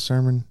listen to the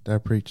sermon that I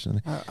preached?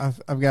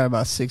 I've got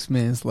about 6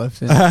 minutes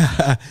left in.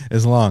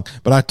 It's long,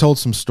 but I told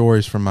some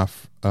stories from my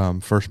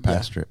first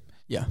pastorate.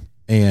 Yeah,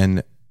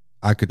 and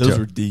I could. Those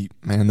were deep,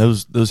 man.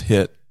 Those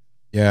hit.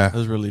 Yeah,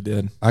 those really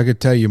did. I could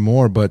tell you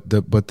more, but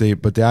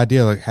the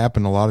idea like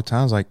happened a lot of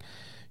times. Like,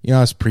 you know,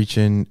 I was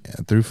preaching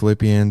through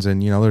Philippians,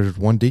 and you know, there's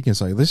one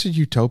deacon's like, "This is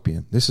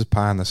utopian. This is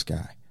pie in the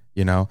sky."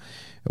 You know.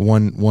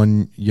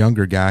 One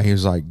younger guy, he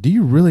was like, do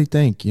you really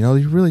think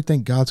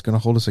God's going to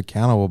hold us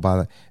accountable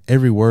by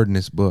every word in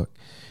this book?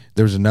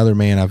 There was another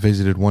man I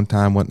visited one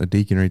time, wasn't a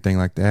deacon or anything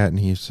like that, and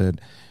he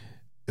said,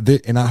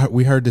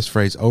 we heard this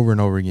phrase over and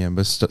over again,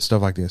 but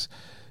stuff like this,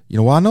 you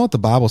know, well, I know what the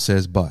Bible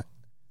says, but,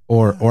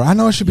 or I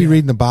know I should be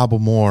reading the Bible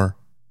more,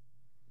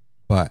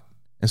 but,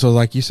 and so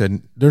like you said,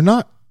 they're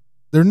not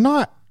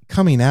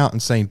coming out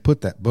and saying,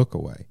 put that book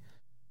away,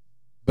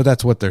 but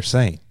that's what they're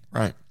saying.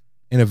 Right.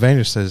 And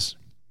Evangelist says,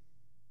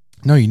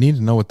 no, you need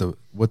to know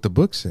what the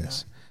book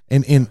says.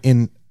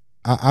 And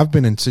I've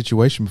been in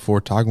situation before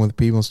talking with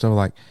people and stuff,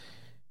 like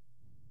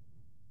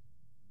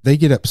they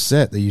get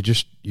upset that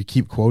you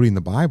keep quoting the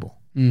Bible.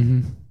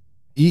 Mm-hmm.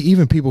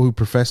 Even people who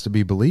profess to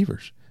be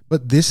believers.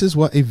 But this is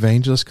what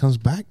Evangelist comes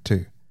back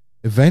to.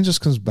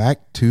 Evangelist comes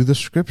back to the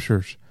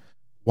scriptures.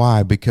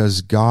 Why? Because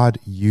God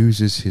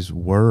uses his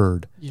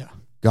word. Yeah.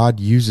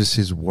 God uses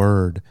his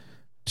word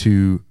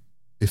to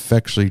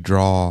effectually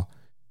draw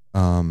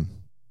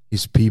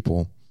his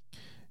people.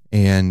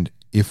 And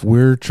if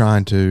we're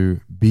trying to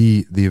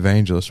be the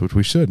evangelist, which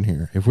we shouldn't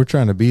here, if we're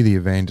trying to be the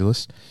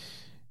evangelist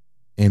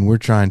and we're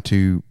trying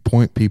to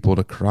point people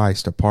to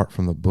Christ apart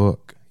from the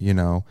book, you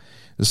know,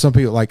 there's some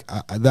people like,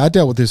 I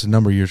dealt with this a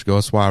number of years ago.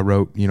 That's why I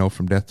wrote, you know,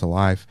 From Death to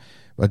Life.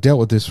 I dealt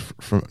with this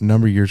from a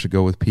number of years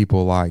ago with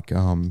people like,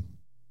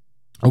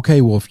 okay,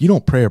 well, if you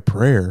don't pray a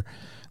prayer,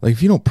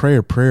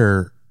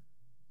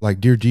 like,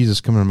 dear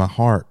Jesus, come into my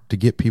heart to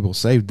get people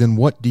saved, then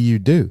what do you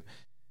do?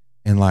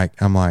 And like,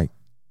 I'm like,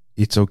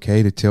 it's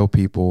okay to tell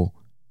people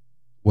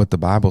what the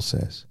Bible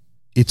says.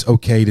 It's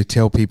okay to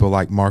tell people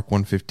like Mark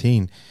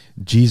 1:15,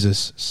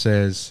 Jesus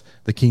says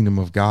the kingdom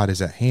of God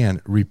is at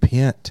hand.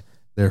 Repent,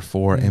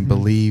 therefore, and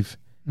believe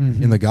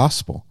in the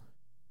gospel.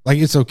 Like,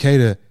 it's okay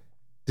to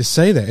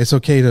say that. It's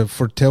okay to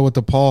foretell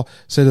what Paul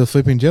said to the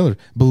Philippian jailer.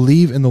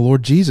 Believe in the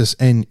Lord Jesus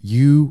and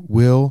you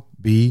will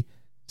be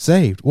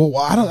saved. Well,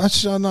 I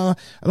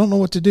don't know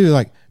what to do.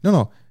 Like,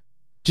 no,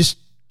 just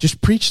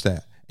preach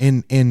that.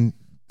 And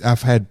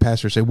I've had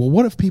pastors say, well,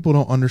 what if people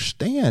don't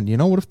understand? You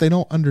know, what if they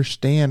don't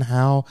understand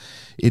how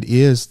it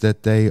is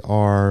that they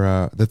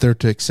are, that they're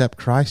to accept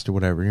Christ or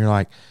whatever? And you're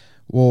like,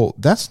 well,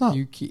 that's not,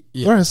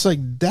 it's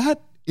like, that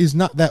is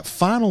not that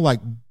final, like,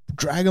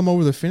 drag them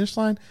over the finish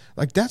line.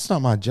 Like, that's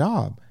not my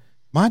job.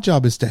 My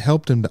job is to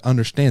help them to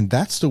understand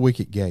that's the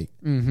wicket gate.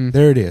 Mm-hmm.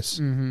 There it is.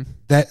 Mm-hmm.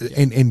 That,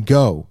 and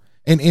go.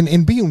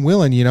 And being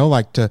willing,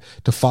 like to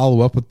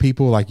follow up with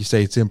people, like you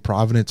say, it's in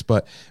Providence,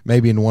 but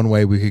maybe in one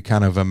way we could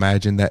kind of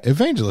imagine that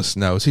Evangelist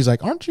knows. He's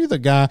like, aren't you the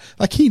guy?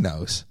 Like he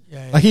knows,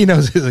 like he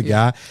knows he's a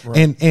guy.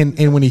 Right.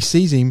 And when he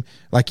sees him,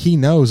 like he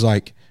knows,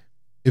 like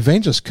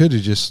Evangelist could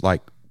have just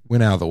like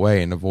went out of the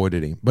way and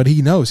avoided him, but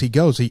he knows he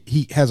goes,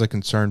 he has a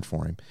concern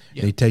for him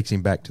and he takes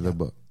him back to the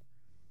book.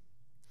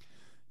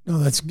 No,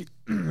 that's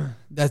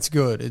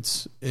good.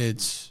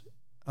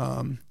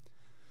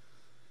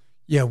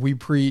 We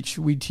preach,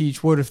 we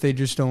teach. What if they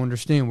just don't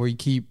understand? Where you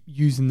keep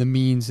using the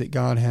means that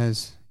God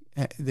has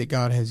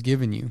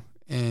given you,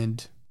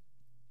 and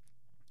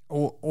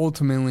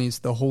ultimately, it's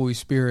the Holy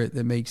Spirit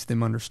that makes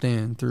them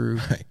understand through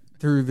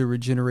the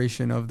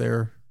regeneration of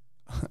their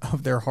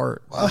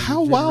heart. Well,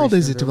 how wild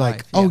is it to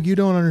like, you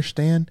don't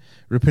understand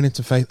repentance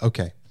and faith?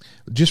 Okay,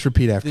 just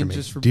repeat after me,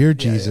 dear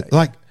Jesus.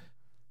 Like,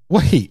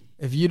 wait.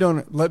 If you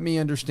don't, let me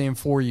understand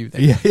for you.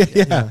 Then.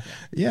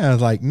 Yeah.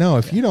 Like, no,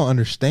 if you don't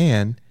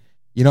understand,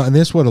 and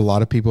this is what a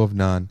lot of people have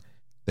done.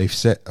 They've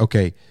said,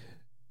 okay,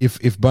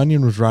 if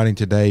Bunyan was writing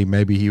today,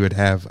 maybe he would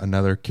have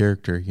another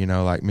character,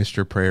 like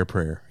Mr. Prayer.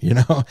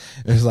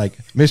 It's like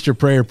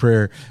Mr.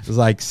 Prayer is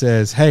like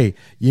says, hey,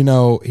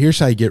 here's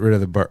how you get rid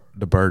of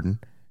the burden.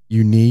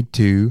 You need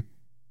to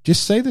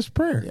just say this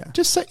prayer. Yeah.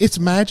 Just say it's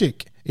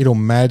magic. It'll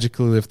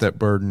magically lift that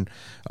burden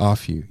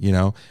off you.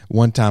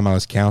 One time I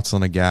was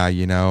counseling a guy,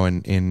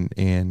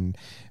 and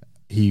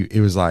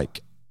it was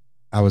like,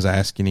 I was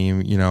asking him,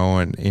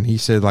 and he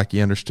said like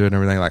he understood and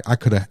everything. Like I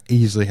could have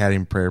easily had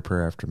him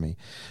prayer after me.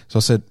 So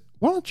I said,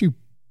 why don't you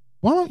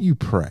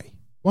pray?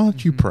 Why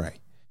don't you pray?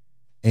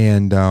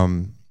 And,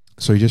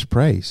 so he just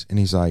prays and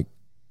he's like,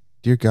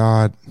 dear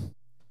God,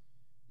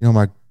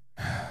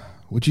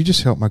 would you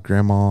just help my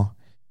grandma?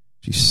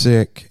 She's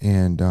sick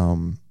and,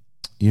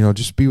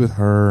 just be with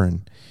her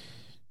and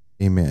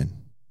amen.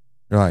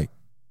 You're like,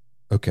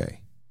 okay.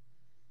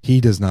 He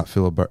does not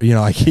feel a burden,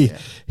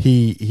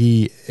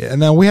 he, and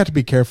now we have to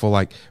be careful.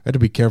 Like,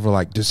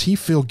 does he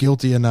feel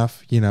guilty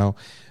enough?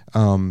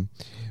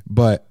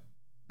 But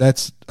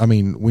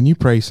when you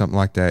pray something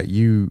like that,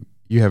 you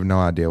have no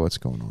idea what's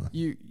going on.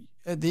 You,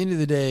 at the end of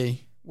the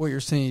day, what you're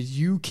saying is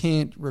you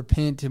can't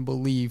repent and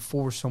believe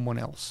for someone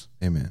else.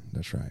 Amen.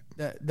 That's right.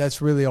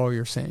 That's really all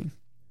you're saying.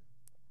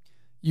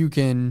 You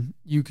can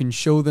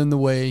show them the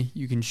way.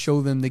 You can show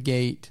them the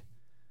gate.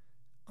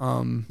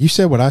 You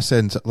said what I said,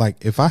 and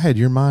like if I had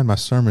your mind, my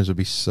sermons would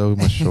be so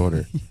much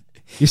shorter.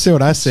 You said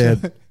what I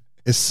said;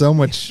 it's so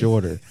much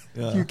shorter.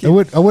 Yeah. I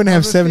wouldn't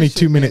have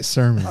 72-minute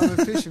sermons. I'm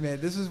efficient,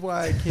 man. This is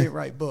why I can't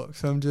write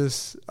books. I'm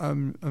just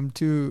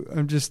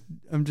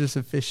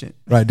efficient.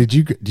 Right? Did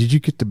you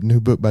get the new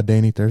book by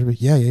Danny Thursby?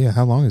 Yeah.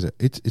 How long is it?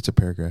 It's a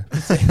paragraph.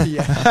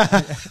 Yeah.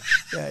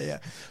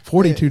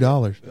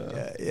 $42.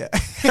 Yeah.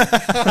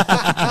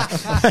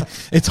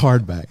 It's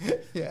hardback.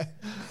 Yeah.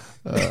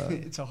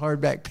 It's a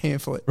hardback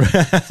pamphlet.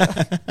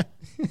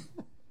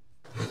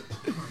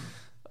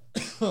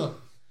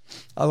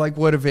 I like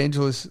what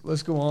Evangelist.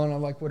 Let's go on. I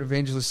like what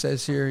Evangelist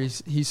says here.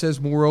 He says,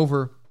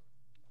 moreover,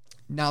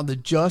 now the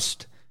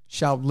just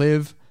shall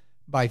live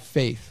by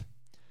faith.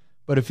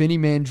 But if any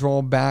man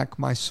draw back,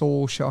 my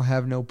soul shall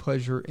have no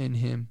pleasure in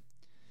him.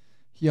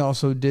 He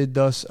also did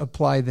thus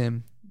apply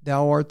them.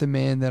 Thou art the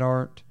man that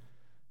art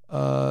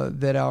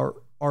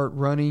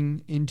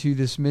running into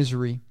this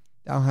misery.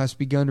 Thou hast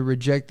begun to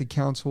reject the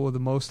counsel of the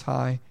Most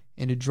High,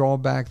 and to draw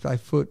back thy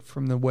foot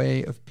from the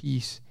way of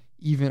peace,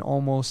 even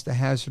almost the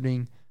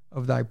hazarding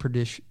of thy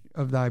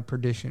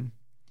perdition.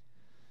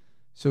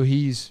 So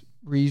he's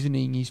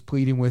reasoning, he's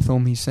pleading with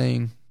them. He's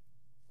saying,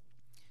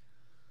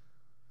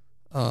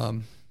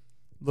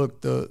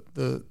 look,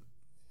 the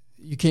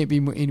you can't be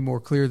any more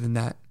clear than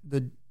that.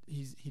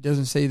 He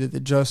doesn't say that the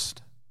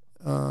just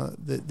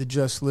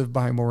live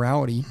by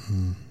morality,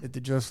 that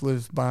the just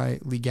live by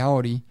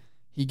legality.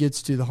 He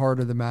gets to the heart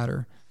of the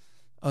matter.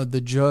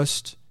 The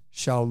just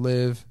shall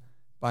live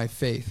by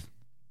faith.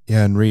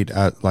 Yeah, and read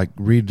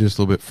just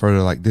a little bit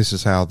further. Like this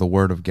is how the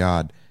word of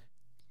God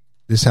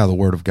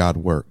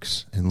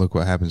works. And look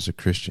what happens to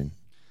Christian.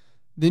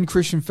 Then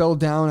Christian fell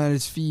down at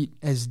his feet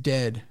as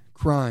dead,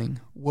 crying,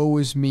 "Woe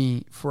is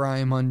me, for I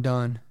am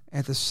undone."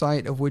 At the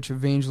sight of which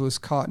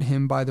Evangelist caught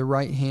him by the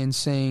right hand,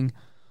 saying,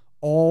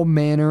 "All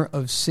manner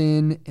of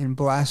sin and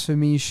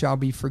blasphemy shall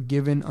be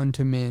forgiven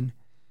unto men.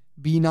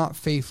 Be not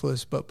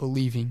faithless, but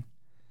believing."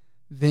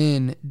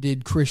 Then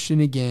did Christian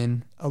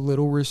again a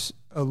little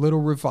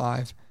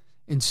revive,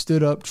 and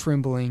stood up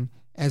trembling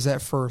as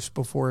at first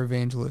before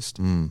Evangelist.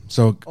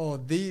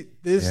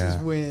 This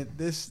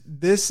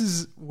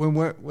is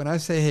when I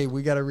say, hey,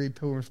 we got to read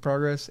Pilgrim's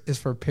Progress, is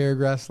for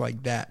paragraphs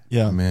like that.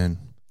 Yeah, man.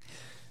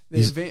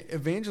 The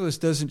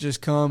Evangelist doesn't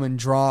just come and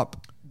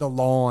drop the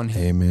law on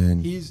him.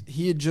 Amen.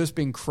 He had just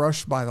been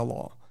crushed by the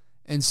law,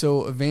 and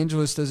so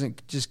Evangelist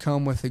doesn't just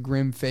come with a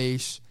grim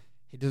face.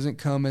 He doesn't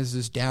come as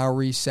this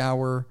dowry,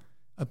 sour,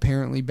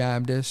 apparently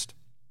Baptist.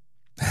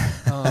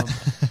 I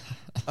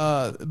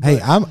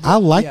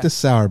like the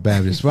sour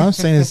Baptist. What I'm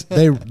saying is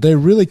they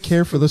really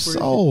care for the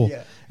soul.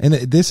 Yeah. And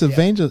this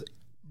evangelist.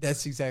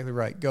 That's exactly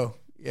right. Go.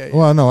 Yeah.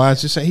 Well, no, I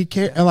was just saying he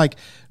cared. Like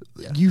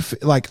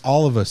like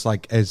all of us,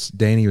 like as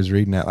Danny was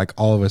reading that, like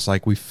all of us,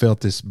 like we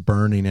felt this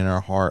burning in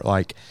our heart.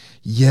 Like,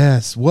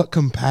 yes, what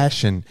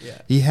compassion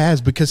he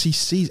has, because he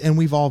sees, and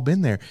we've all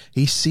been there.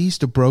 He sees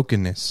the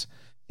brokenness,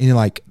 and you're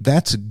like,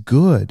 that's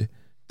good.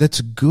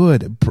 That's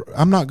good.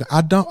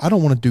 I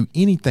don't want to do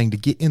anything to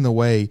get in the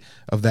way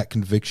of that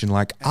conviction.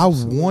 Like,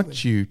 absolutely. I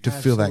want you to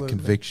feel that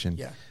conviction.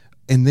 Yeah.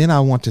 And then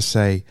I want to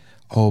say,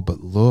 oh,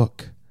 but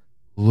look,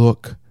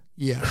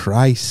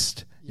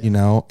 Christ, you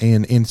know,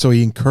 and so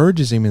he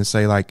encourages him and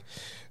say, like,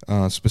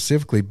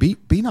 specifically,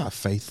 be not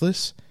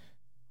faithless,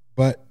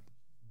 but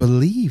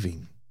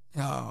believing.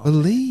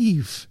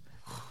 Believe.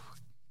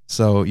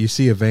 So you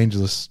see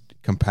Evangelist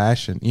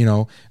compassion, you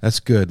know,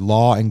 that's good.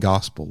 Law and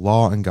gospel.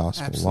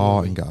 Absolutely.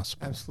 Law and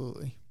gospel.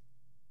 Absolutely.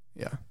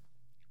 Yeah.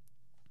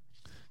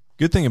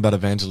 Good thing about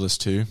Evangelist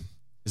too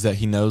is that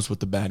he knows what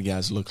the bad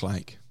guys look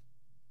like.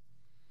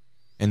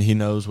 And he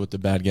knows what the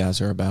bad guys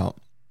are about.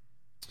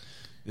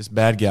 This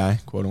bad guy,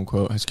 quote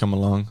unquote, has come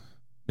along,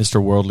 Mr.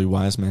 Worldly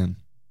Wiseman.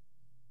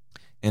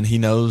 And he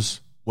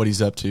knows what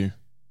he's up to.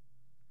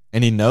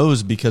 And he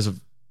knows because of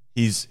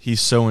he's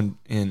so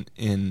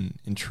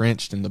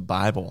entrenched in the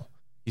Bible.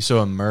 He's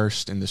so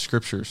immersed in the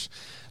scriptures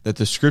that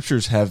the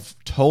scriptures have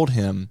told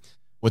him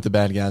what the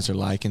bad guys are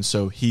like. And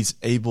so he's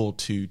able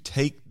to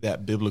take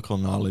that biblical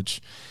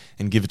knowledge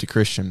and give it to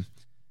Christian.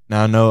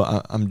 Now I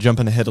know I'm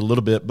jumping ahead a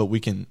little bit, but we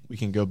can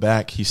go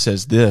back. He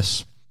says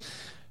this: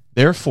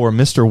 therefore,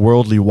 Mr.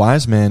 Worldly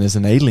Wiseman is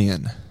an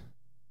alien.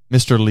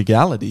 Mr.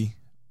 Legality,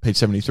 page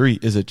 73,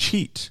 is a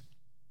cheat.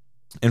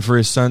 And for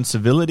his son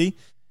Civility,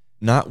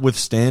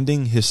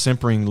 notwithstanding his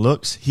simpering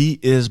looks, he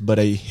is but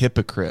a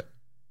hypocrite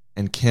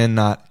and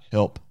cannot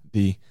help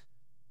thee.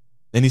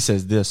 Then he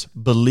says this: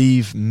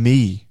 believe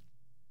me,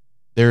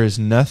 there is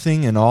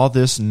nothing in all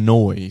this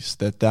noise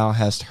that thou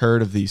hast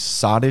heard of these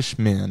sottish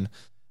men,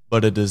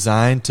 but a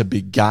design to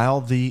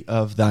beguile thee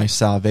of thy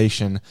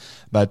salvation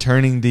by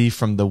turning thee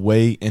from the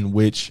way in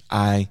which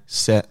I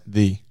set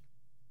thee.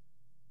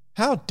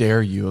 How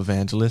dare you,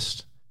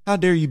 Evangelist? How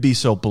dare you be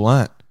so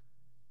blunt?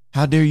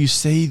 How dare you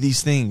say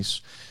these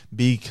things?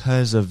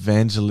 Because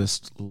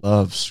Evangelist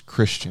loves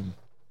Christian.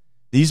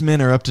 These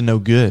men are up to no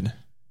good.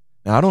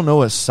 Now, I don't know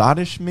what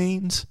sottish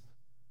means,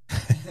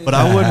 but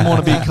I wouldn't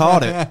want to be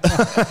called it.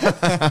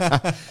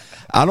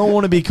 I don't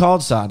want to be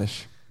called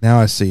sottish. Now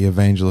I see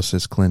Evangelist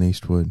as Clint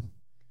Eastwood.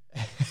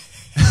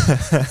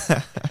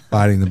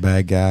 Fighting the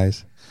bad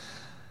guys.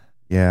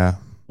 Yeah.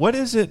 What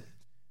is it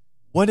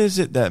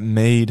that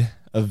made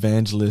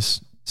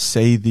Evangelist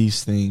say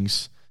these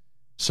things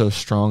so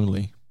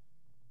strongly?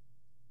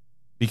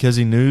 Because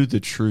he knew the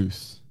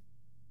truth.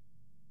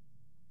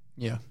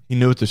 Yeah. He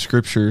knew what the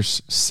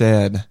scriptures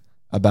said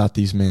about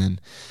these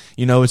men.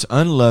 You know, it's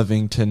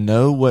unloving to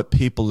know what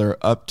people are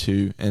up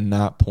to and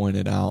not point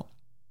it out.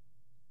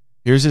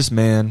 Here's this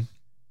man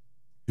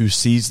who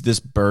sees this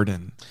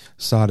burden.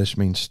 Sottish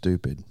means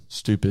stupid.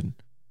 Stupid.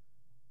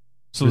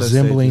 So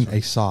resembling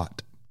a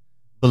sot.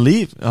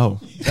 Believe. Oh,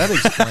 that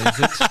explains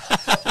it.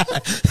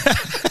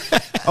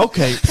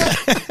 Okay.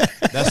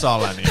 That's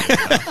all I need to know.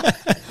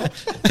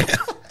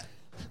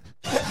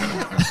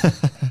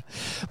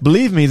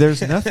 Believe me,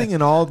 there's nothing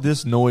in all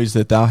this noise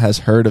that thou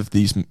hast heard of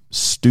these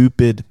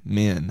stupid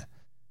men,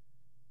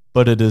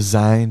 but a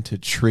design to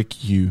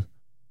trick you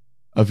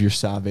of your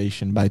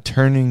salvation by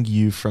turning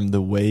you from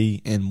the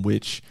way in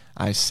which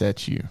I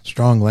set you.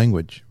 Strong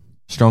language.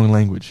 Strong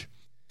language.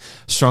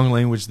 Strong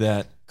language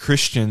that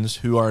Christians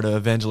who are to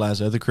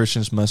evangelize other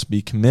Christians must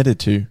be committed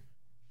to,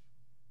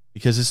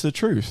 because it's the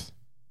truth.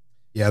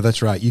 Yeah,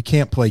 that's right. You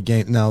can't play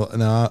game. Now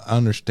I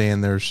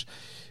understand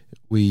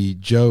we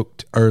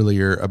joked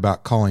earlier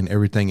about calling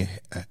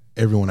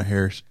everyone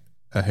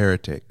a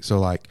heretic. So,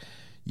 like,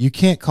 you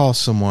can't call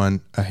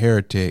someone a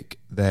heretic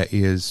that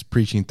is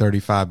preaching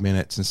 35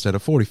 minutes instead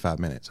of 45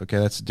 minutes. Okay,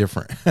 that's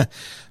different.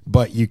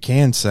 But you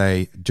can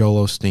say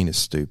Joel Osteen is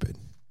stupid.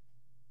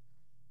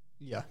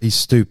 Yeah, he's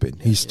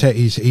stupid. Yeah,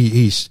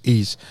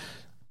 he's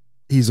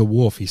a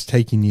wolf. He's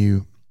taking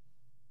you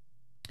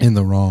in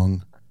the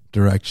wrong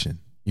direction.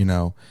 You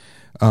know.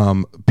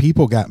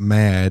 People got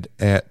mad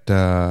at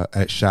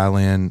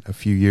Shylin a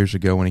few years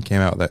ago when he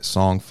came out with that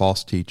song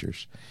 "False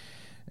Teachers,"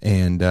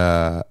 and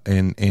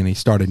he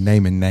started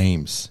naming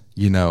names,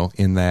 you know,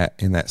 in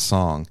that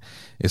song.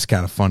 It's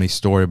kind of a funny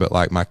story, but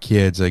like my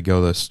kids, they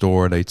go to the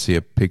store, they'd see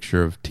a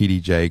picture of T.D.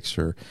 Jakes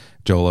or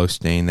Joel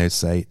Osteen, they'd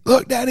say,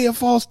 "Look, Daddy, a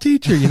false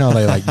teacher!" You know,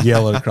 they like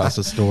yell it across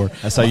the store.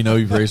 That's how you know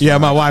you've raised. Yeah,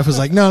 my wife was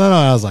like, "No."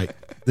 I was like,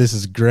 "This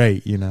is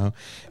great," you know,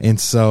 and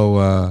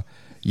so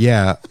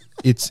yeah.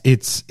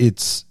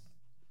 It's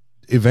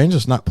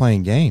Evangelist not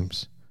playing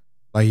games.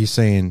 Like he's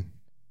saying,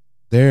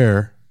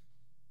 they're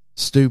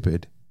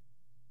stupid.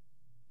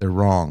 They're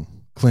wrong.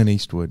 Clint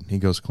Eastwood. He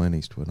goes Clint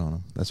Eastwood on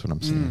them. That's what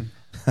I'm saying.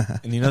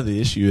 And you know,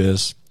 the issue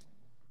is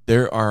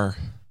there are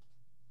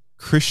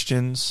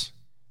Christians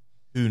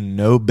who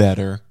know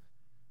better,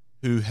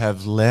 who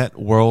have let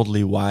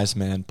worldly wise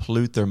men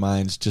pollute their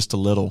minds just a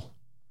little.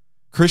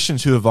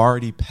 Christians who have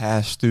already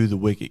passed through the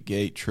wicket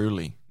gate,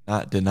 truly,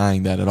 not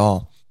denying that at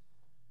all.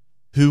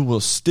 who will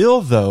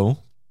still, though,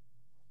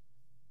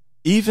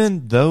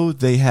 even though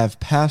they have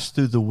passed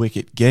through the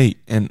wicket gate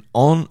and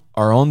are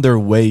on their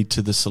way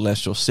to the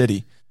celestial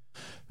city,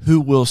 who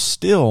will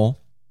still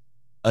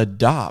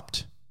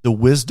adopt the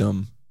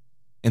wisdom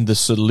and the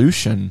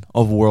solution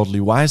of worldly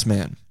wise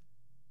man,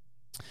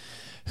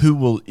 who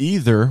will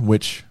either,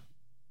 which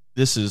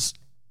this is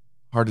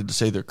harder to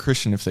say they're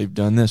Christian if they've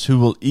done this, who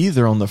will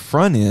either on the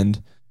front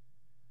end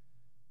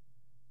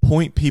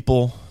point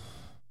people,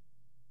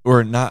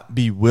 or not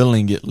be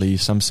willing, at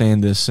least, I'm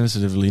saying this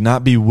sensitively,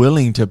 not be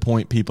willing to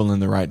point people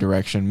in the right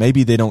direction.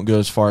 Maybe they don't go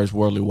as far as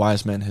worldly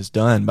wise man has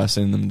done by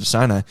sending them to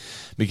Sinai,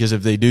 because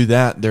if they do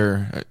that,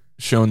 they're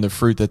showing the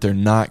fruit that they're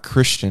not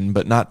Christian.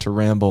 But not to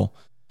ramble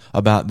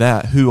about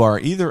that, who are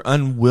either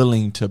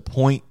unwilling to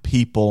point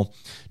people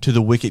to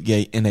the wicket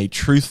gate in a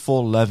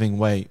truthful, loving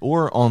way,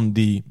 or on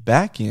the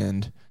back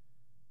end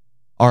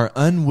are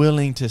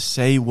unwilling to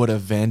say what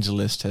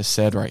Evangelist has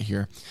said right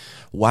here.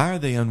 Why are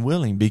they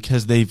unwilling?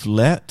 Because they've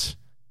let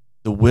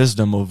the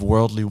wisdom of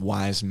worldly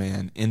wise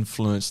man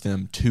influence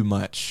them too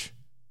much,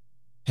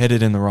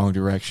 headed in the wrong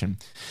direction.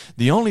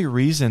 The only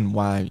reason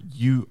why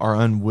you are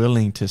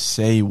unwilling to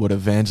say what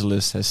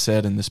Evangelist has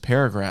said in this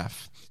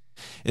paragraph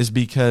is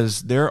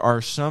because there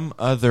are some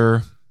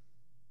other,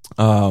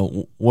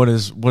 what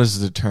is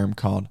the term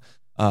called?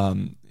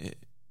 Not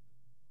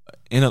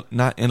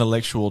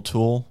intellectual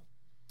tool.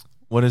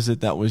 What is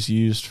it that was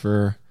used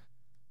for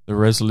the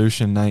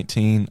Resolution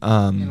 19?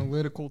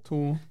 Analytical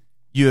tool.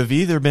 You have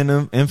either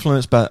been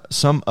influenced by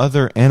some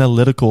other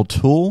analytical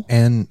tool.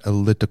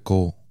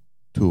 Analytical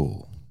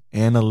tool.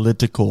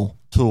 Analytical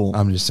tool.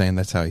 I'm just saying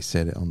that's how he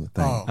said it on the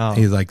thing. Oh.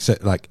 He's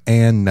like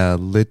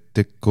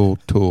analytical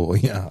tool.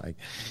 Yeah. Like,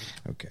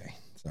 okay.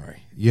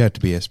 Sorry. You have to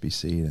be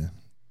SBC to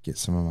get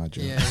some of my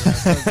jokes.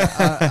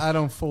 Yeah. I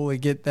don't fully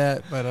get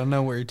that, but I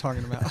know what you're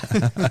talking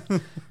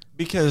about.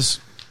 Because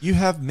you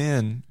have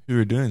men who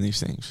are doing these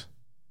things,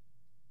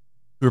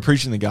 who are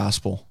preaching the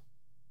gospel.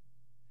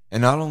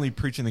 And not only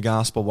preaching the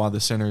gospel while the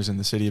sinner is in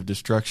the city of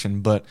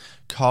destruction, but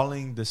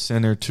calling the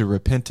sinner to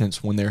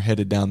repentance when they're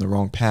headed down the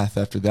wrong path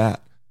after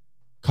that.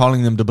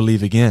 Calling them to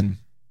believe again.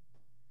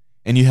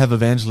 And you have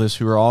evangelists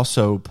who are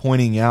also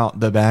pointing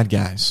out the bad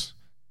guys.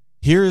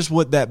 Here is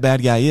what that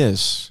bad guy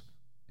is.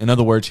 In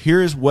other words,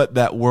 here is what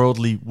that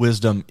worldly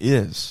wisdom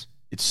is.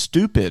 It's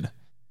stupid.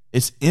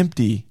 It's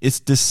empty. It's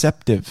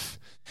deceptive.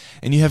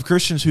 And you have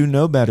Christians who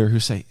know better who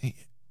say, hey,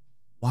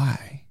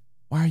 why?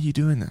 Why are you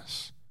doing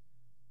this?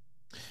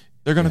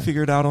 They're going to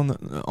figure it out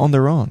on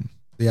their own.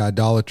 The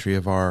idolatry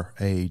of our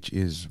age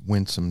is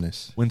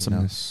winsomeness.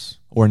 Winsomeness.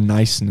 Or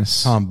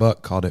niceness. Tom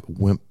Buck called it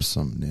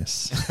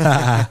wimpsomeness.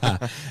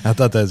 I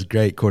thought that was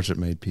great. Of course, it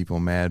made people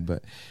mad.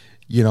 But,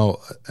 you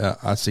know,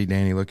 I see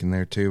Danny looking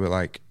there too. But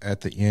like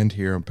at the end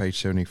here on page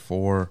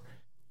 74,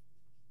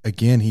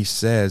 again, he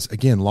says,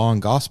 again, law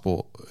and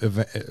gospel.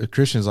 A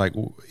Christian's like,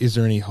 is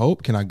there any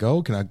hope? Can I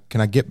go? Can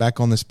I get back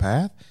on this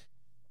path?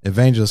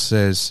 Evangelist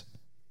says,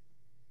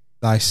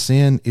 thy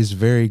sin is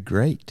very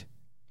great,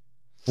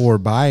 for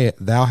by it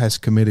thou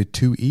hast committed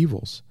two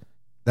evils.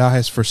 Thou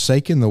hast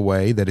forsaken the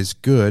way that is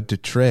good to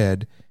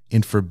tread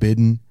in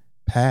forbidden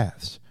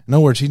paths. In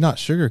other words, he's not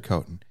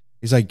sugarcoating.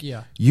 He's like,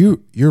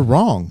 you're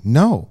wrong.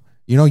 No.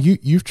 You know,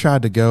 you've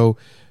tried to go,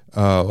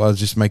 I'll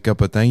just make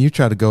up a thing. You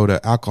tried to go to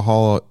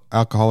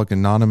Alcoholic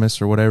Anonymous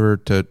or whatever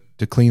to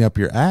clean up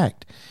your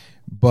act.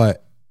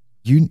 But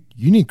you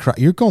need Christ.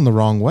 You're going the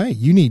wrong way.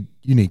 You need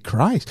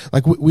Christ.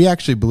 Like we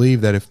actually believe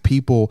that if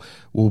people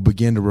will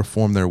begin to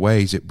reform their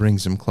ways, it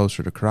brings them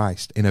closer to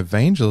Christ. And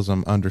evangelist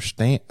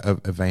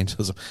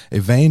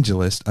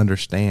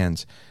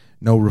understands,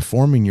 no,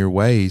 reforming your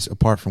ways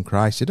apart from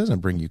Christ, it doesn't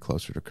bring you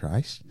closer to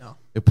Christ. No.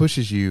 It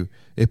pushes you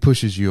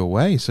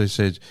away. So he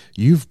says,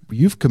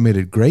 you've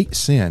committed great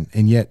sin,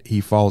 and yet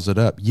he follows it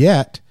up.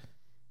 Yet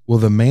will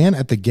the man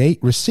at the gate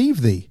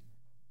receive thee,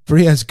 for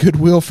he has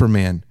goodwill for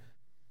men.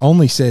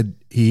 Only said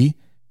he,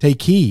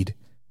 take heed,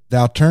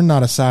 thou turn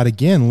not aside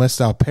again, lest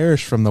thou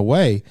perish from the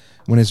way,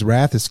 when his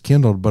wrath is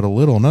kindled but a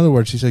little. In other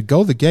words, he said,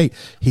 go the gate.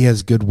 He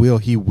has goodwill.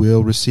 He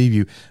will receive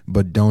you.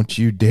 But don't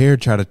you dare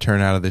try to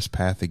turn out of this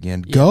path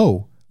again. Yeah.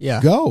 Go.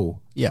 Yeah. Go.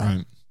 Yeah.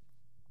 Right.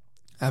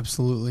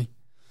 Absolutely.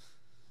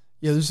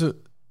 Yeah,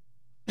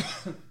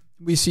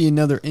 we see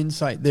another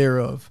insight there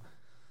of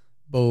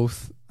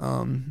both,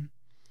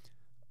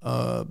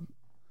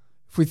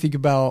 if we think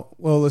about,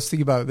 let's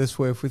think about it this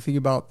way. If we think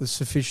about the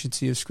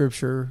sufficiency of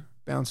Scripture,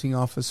 bouncing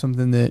off of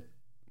something that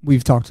we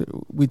talked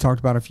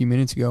about a few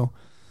minutes ago,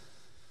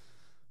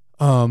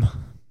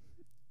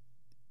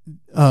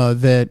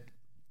 that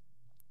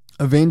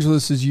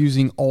Evangelist is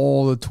using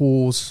all the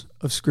tools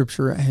of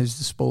Scripture at his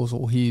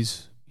disposal.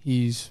 He's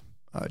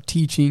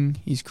teaching,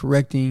 he's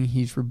correcting,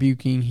 he's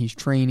rebuking, he's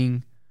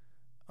training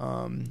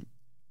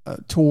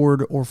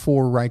toward or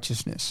for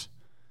righteousness.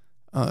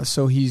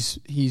 So he's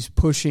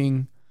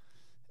pushing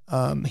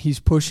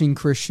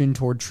Christian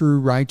toward true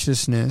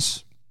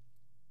righteousness,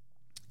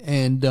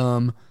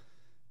 and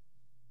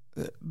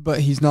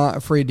but he's not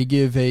afraid to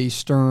give a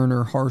stern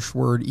or harsh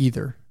word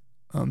either.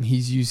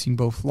 He's using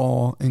both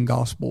law and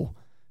gospel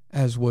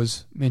as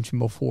was mentioned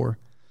before.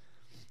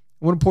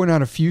 I want to point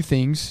out a few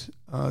things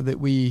that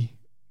we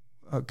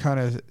kind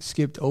of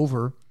skipped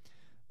over.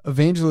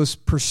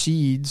 Evangelist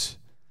proceeds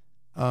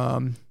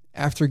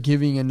after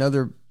giving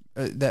another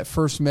that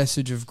first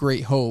message of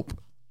great hope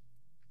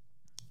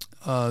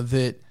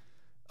that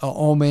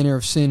all manner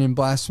of sin and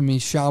blasphemy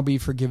shall be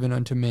forgiven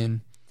unto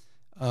men.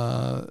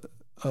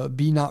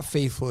 Be not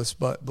faithless,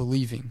 but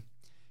believing.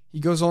 He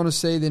goes on to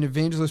say, then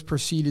Evangelist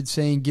proceeded,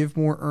 saying, give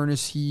more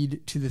earnest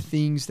heed to the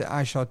things that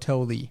I shall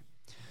tell thee.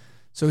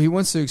 So he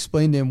wants to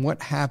explain to him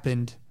what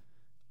happened.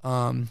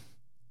 What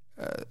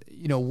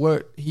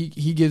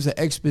he gives an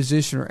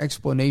exposition or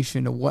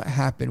explanation of what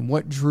happened,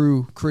 what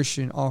drew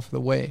Christian off the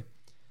way.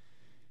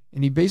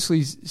 And he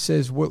basically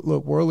says,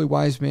 look, worldly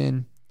wise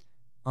men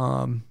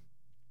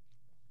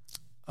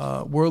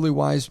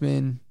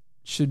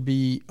should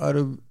be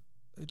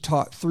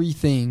taught three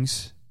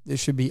things that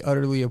should be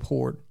utterly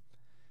abhorred.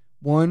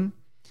 One,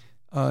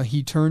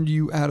 he turned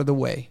you out of the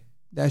way.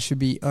 That should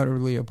be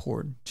utterly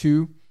abhorred.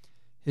 Two,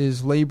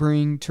 his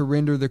laboring to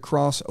render the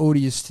cross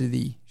odious to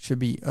thee should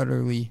be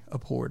utterly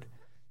abhorred.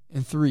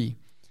 And three,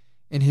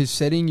 and his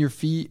setting your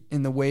feet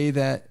in the way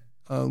that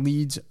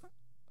leads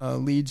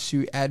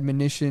to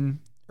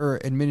admonition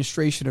or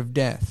administration of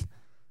death.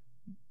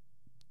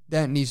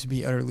 That needs to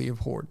be utterly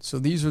abhorred. So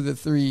these are the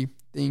three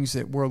things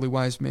that worldly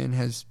wise men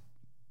has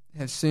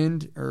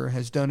sinned or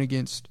has done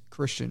against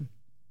Christian.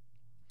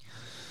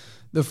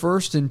 The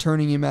first, in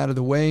turning him out of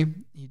the way,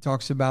 he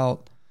talks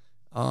about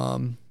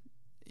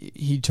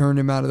he turned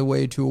him out of the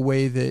way to a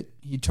way that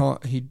he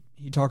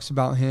talks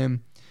about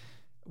him,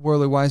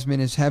 worldly wise men,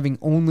 as having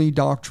only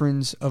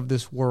doctrines of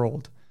this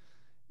world.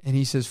 And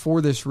he says,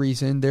 for this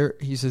reason,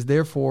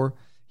 therefore,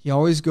 he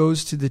always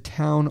goes to the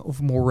town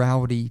of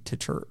morality to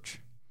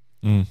church.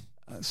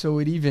 So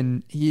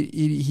he's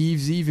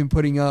even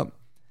putting up.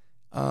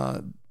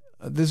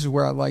 This is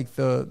where I like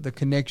the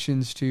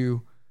connections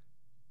to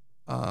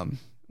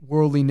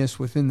worldliness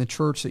within the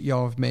church that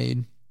y'all have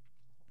made,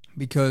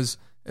 because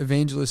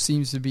Evangelist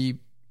seems to be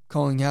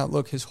calling out,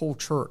 look, his whole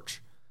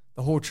church,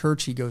 the whole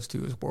church he goes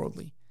to is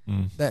worldly.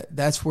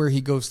 That's where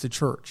he goes to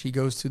church. He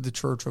goes to the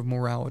church of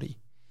morality.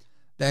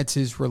 That's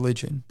his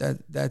religion.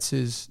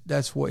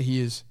 That's what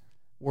he is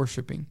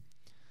worshiping.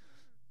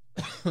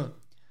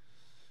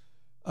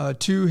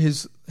 Two,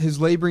 his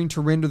laboring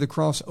to render the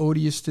cross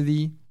odious to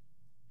thee.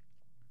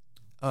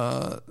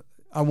 I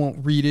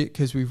won't read it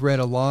because we've read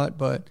a lot,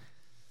 but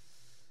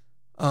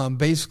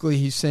basically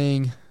he's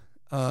saying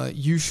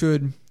you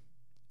should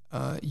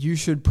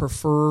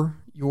prefer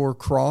your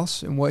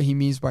cross, and what he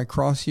means by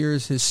cross here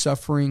is his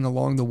suffering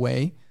along the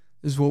way.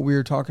 This is what we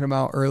were talking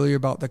about earlier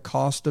about the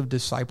cost of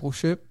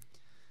discipleship.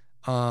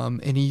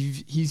 And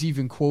he's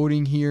even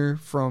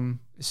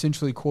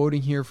essentially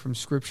quoting here from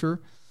Scripture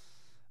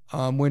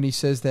when he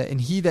says that, and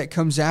he that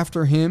comes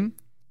after him,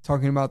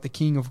 talking about the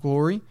King of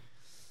glory,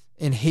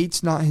 and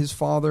hates not his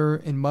father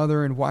and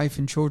mother and wife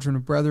and children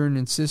and brethren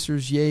and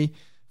sisters, yea,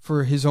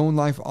 for his own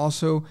life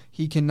also,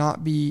 he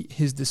cannot be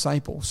his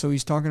disciple. So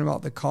he's talking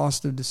about the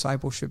cost of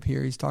discipleship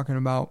here. He's talking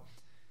about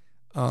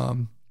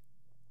the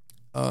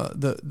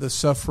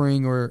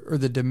suffering or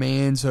the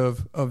demands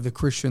of the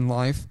Christian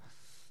life,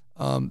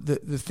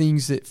 the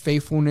things that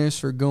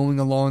faithfulness or going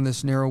along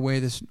this narrow way,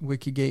 this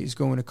wicked gate, is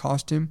going to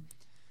cost him.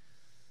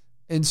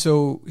 And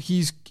so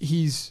he's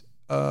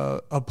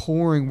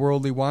abhorring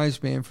worldly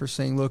wise man for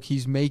saying, look,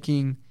 he's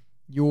making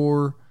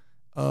your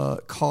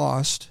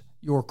cost,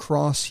 your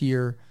cross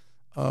here,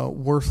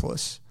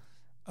 worthless.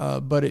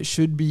 But it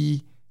should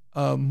be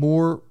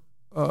more.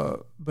 But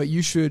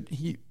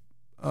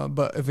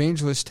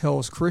Evangelist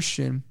tells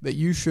Christian that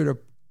you should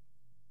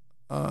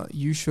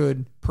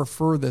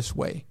prefer this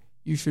way.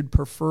 You should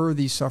prefer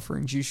these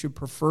sufferings. You should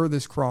prefer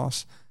this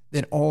cross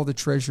than all the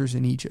treasures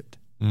in Egypt.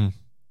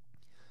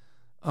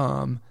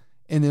 And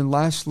then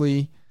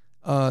lastly,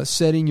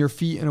 setting your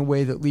feet in a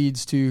way that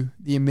leads to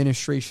the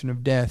administration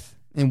of death.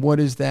 And what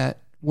is that?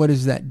 What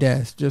is that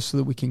death? Just so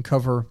that we can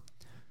cover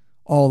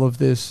all of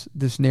this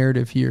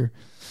narrative here.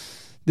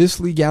 This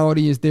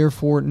legality is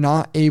therefore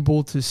not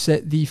able to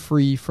set thee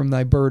free from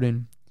thy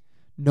burden.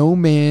 No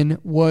man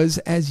was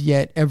as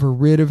yet ever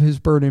rid of his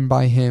burden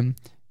by him,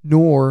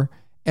 nor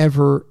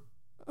ever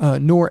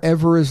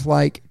is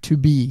like to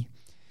be.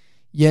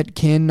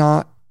 Yet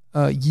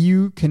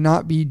you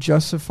cannot be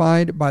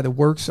justified by the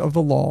works of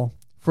the law,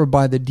 for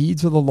by the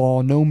deeds of the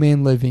law no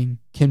man living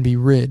can be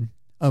rid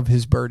of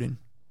his burden.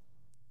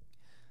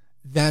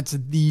 That's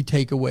the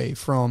takeaway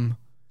from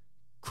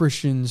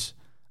Christians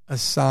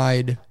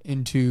aside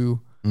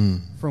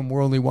from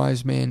worldly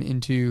wise man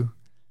into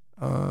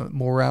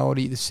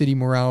morality, the city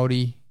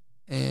morality,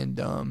 and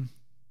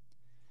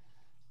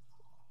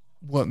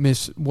what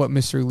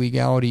Mr.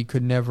 Legality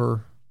could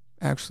never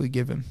actually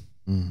give him.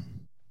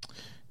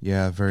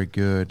 Yeah, very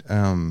good.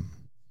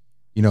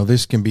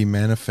 This can be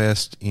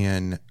manifest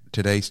in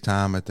today's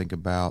time. I think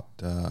about,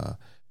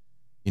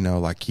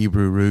 like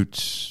Hebrew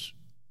roots,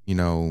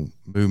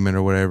 movement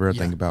or whatever. I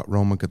think about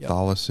Roman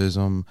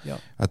Catholicism.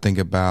 Yep. I think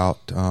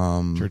about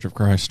Church of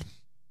Christ.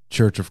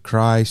 Church of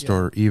Christ,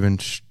 or even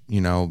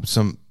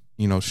some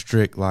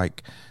strict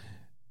like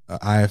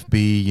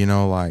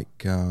IFB,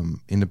 like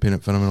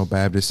Independent Fundamental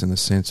Baptist, in the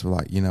sense of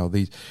like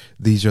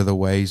these are the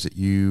ways that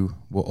you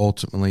will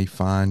ultimately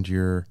find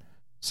your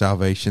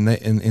salvation.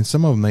 And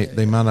some of them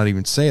they might not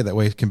even say it that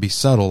way. It can be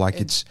subtle,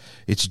 like it's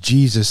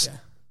Jesus,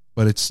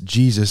 but it's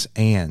Jesus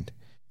and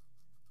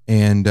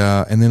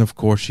then of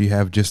course you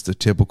have just the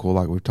typical,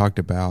 like we've talked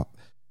about,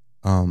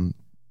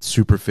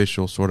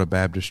 superficial sort of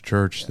Baptist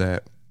church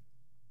that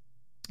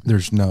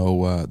there's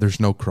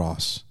no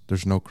cross.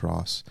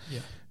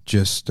 Yeah.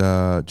 Just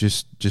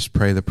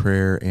pray the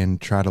prayer and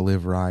try to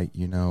live right,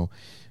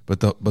 But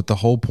the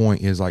whole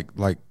point is like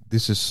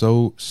this is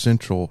so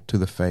central to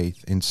the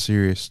faith and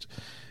serious.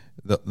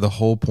 The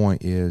whole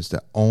point is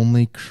that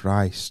only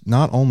Christ,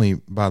 not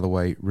only, by the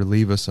way,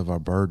 relieve us of our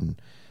burden,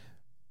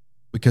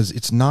 because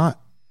it's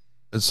not,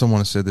 as someone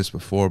has said this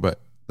before,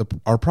 but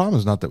our problem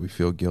is not that we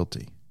feel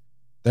guilty.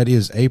 That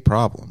is a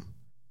problem,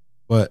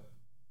 but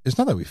it's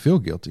not that we feel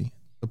guilty.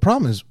 The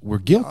problem is we're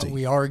guilty.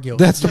 We are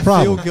guilty. That's the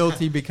problem. We feel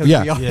guilty because we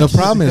are. The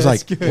problem is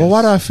like, well,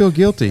 why do I feel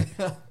guilty?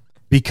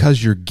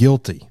 Because you're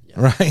guilty,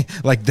 right?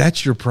 Like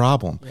that's your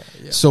problem.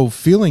 Yeah. So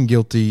feeling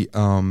guilty,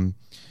 and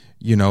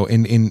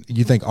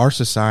you think our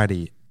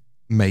society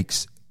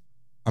makes,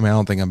 I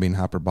don't think I'm being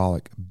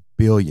hyperbolic,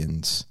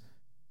 billions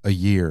a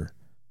year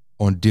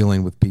on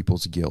dealing with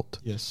people's guilt.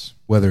 Yes.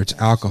 Whether it's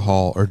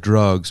alcohol or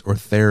drugs or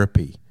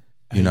therapy.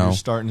 You're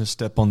starting to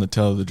step on the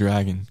tail of the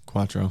dragon,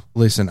 Quattro.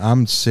 Listen,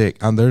 I'm sick.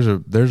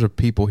 There's a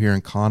people here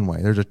in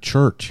Conway. There's a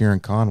church here in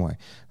Conway.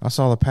 I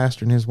saw the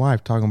pastor and his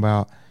wife talking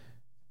about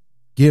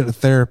get a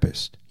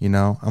therapist.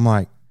 I'm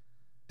like,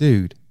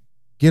 dude,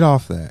 get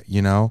off that.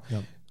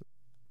 Yep.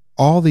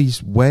 All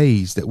these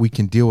ways that we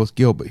can deal with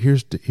guilt, but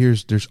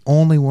there's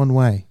only one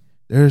way.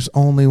 There's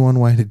only one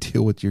way to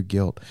deal with your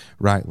guilt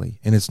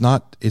rightly, and it's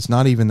not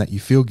even that you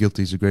feel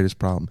guilty is the greatest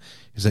problem.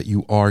 Is that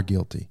you are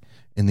guilty.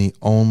 And the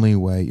only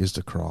way is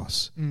the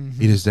cross.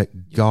 Mm-hmm. It is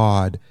that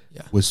God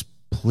was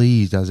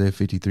pleased, Isaiah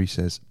 53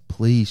 says,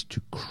 pleased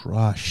to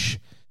crush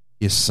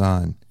his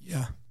son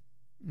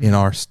in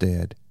our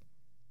stead.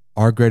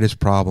 Our greatest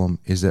problem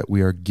is that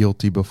we are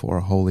guilty before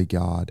a holy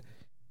God,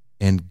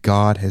 and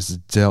God has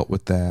dealt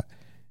with that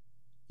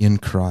in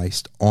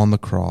Christ on the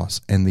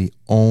cross, and the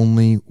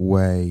only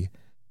way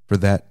for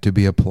that to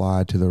be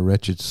applied to the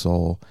wretched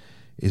soul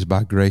is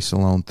by grace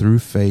alone, through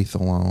faith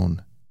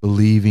alone,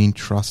 believing,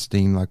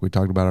 trusting, like we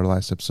talked about our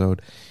last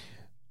episode,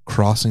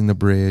 crossing the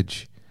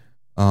bridge.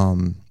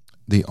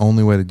 The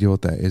only way to deal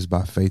with that is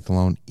by faith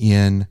alone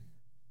in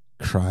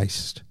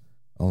Christ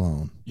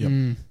alone. Yep.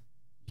 You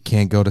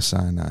can't go to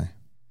Sinai.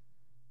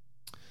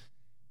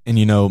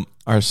 And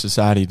our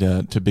society,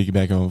 to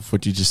piggyback on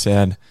what you just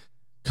said,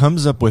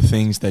 comes up with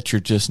things that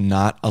you're just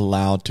not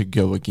allowed to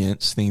go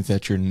against, things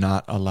that you're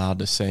not allowed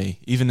to say.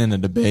 Even in a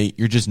debate,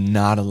 you're just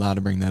not allowed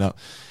to bring that up.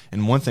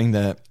 And one thing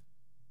that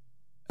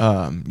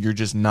you're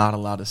just not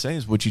allowed to say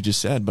is what you just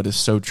said, but it's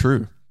so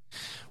true.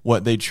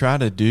 What they try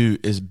to do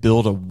is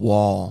build a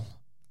wall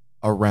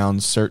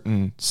around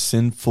certain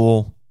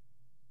sinful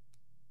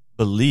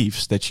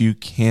beliefs that you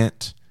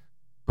can't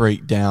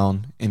break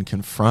down and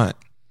confront,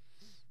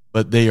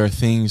 but they are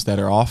things that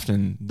are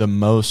often the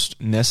most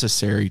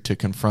necessary to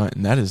confront,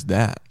 and that is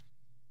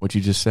what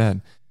you just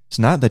said. It's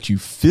not that you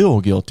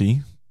feel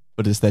guilty,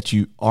 but it's that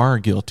you are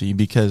guilty,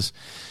 because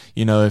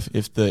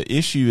if the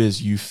issue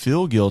is you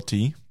feel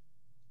guilty,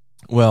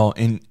 well,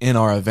 in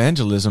our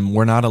evangelism,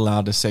 we're not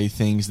allowed to say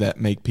things that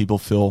make people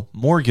feel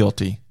more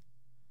guilty,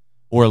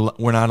 or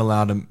we're not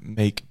allowed to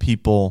make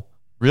people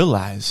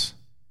realize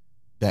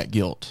that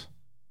guilt.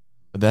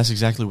 But that's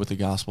exactly what the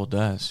gospel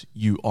does.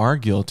 You are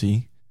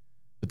guilty,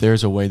 but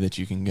there's a way that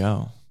you can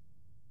go.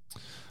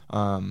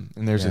 And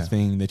there's a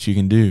thing that you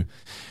can do.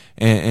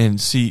 And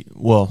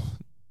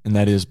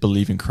that is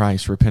believe in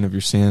Christ, repent of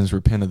your sins,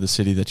 repent of the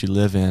city that you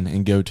live in,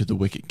 and go to the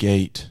wicket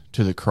gate,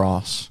 to the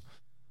cross.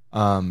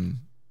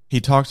 He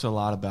talks a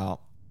lot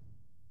about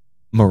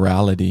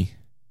morality.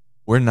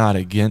 We're not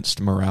against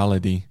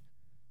morality.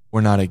 We're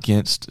not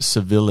against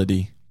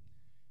civility.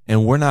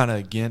 And we're not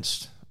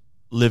against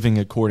living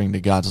according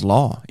to God's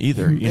law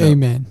either.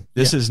 Amen.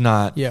 This is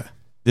not. Yeah.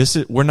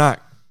 We're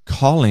not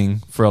calling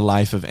for a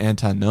life of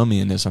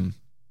antinomianism.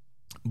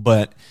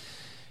 But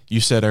you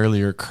said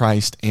earlier,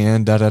 Christ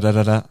and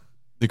da-da-da-da-da.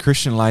 The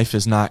Christian life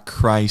is not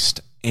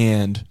Christ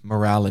and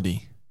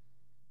morality.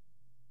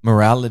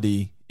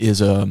 Morality is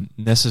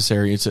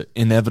it's an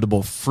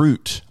inevitable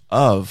fruit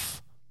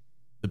of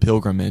the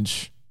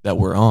pilgrimage that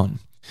we're on.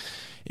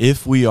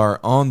 If we are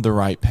on the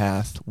right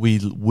path, we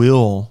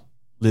will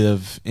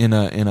live in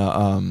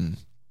a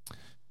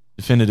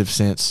definitive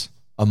sense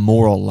a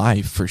moral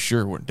life for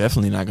sure. We're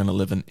definitely not going to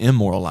live an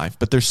immoral life,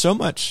 but there's so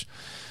much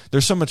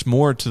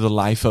more to the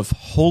life of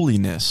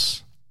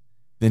holiness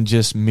than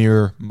just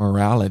mere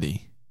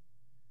morality.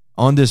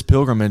 On this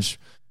pilgrimage,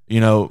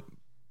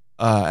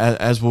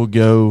 as we'll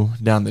go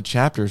down the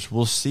chapters,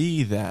 we'll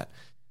see that,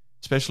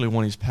 especially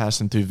when he's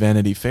passing through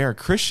Vanity Fair,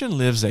 Christian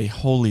lives a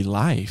holy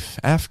life.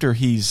 After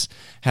he's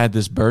had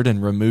this burden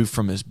removed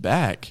from his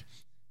back,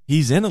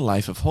 he's in a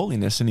life of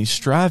holiness and he's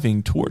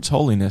striving towards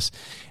holiness.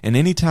 And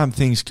anytime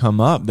things come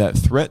up that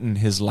threaten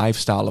his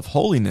lifestyle of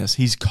holiness,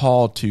 he's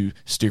called to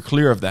steer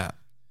clear of that.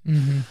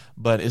 Mm-hmm.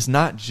 But it's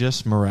not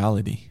just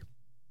morality.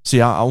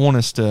 See, I want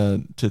us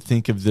to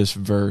think of this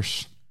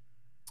verse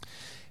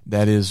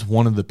that is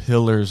one of the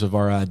pillars of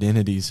our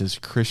identities as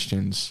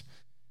Christians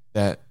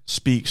that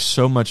speaks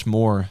so much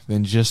more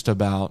than just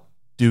about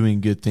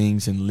doing good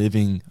things and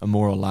living a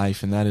moral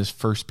life, and that is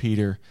 1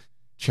 Peter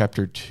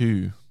chapter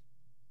 2,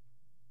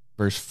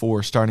 verse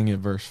 4, starting at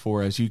verse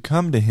 4. As you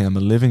come to him, a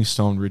living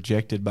stone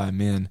rejected by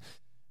men,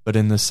 but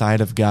in the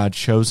sight of God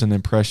chosen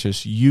and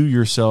precious, you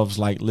yourselves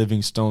like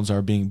living stones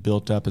are being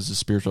built up as a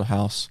spiritual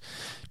house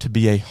to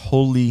be a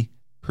holy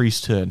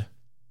priesthood,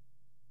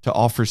 to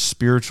offer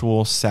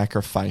spiritual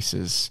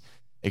sacrifices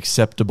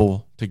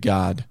acceptable to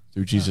God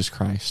through Jesus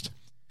Christ.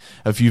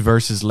 A few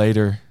verses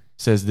later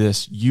says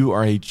this, you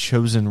are a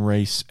chosen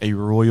race, a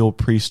royal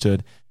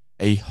priesthood,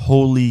 a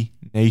holy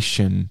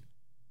nation,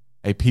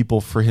 a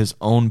people for his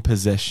own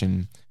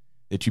possession,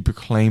 that you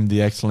proclaim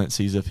the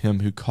excellencies of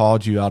him who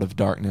called you out of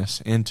darkness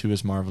into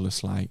his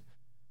marvelous light.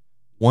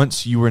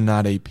 Once you were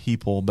not a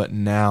people, but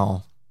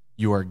now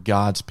you are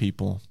God's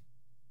people.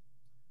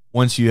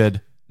 Once you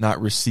had not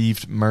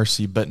received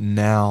mercy, but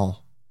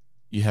now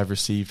you have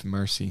received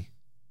mercy.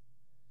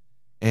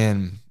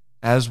 And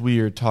as we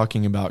are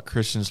talking about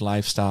Christian's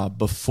lifestyle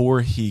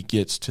before he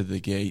gets to the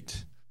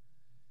gate,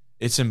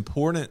 it's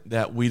important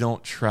that we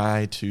don't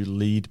try to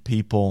lead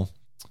people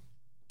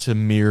to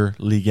mere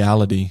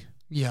legality,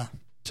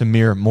 to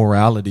mere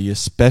morality,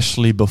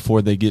 especially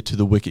before they get to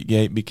the wicket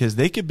gate, because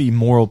they could be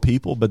moral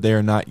people, but they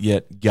are not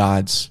yet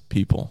God's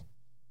people.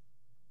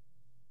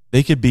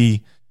 They could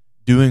be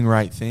doing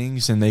right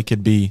things and they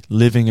could be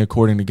living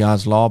according to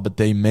God's law, but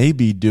they may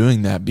be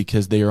doing that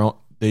because they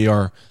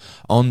are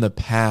on the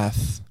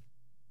path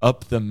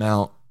up the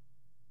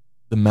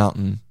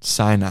mountain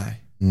Sinai.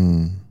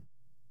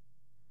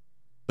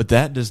 But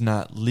that does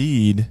not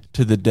lead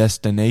to the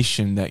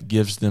destination that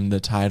gives them the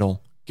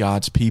title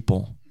God's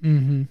people.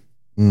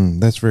 Mm-hmm.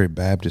 That's very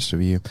Baptist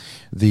of you.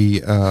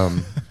 The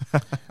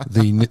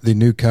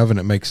new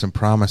covenant makes some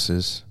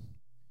promises.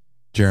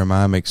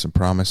 Jeremiah makes some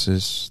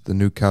promises. The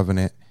new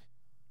covenant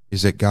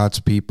is that God's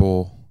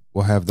people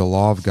will have the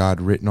law of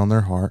God written on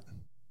their heart.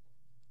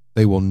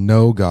 They will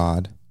know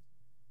God.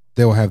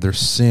 They will have their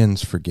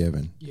sins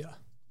forgiven. Yeah.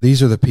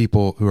 These are the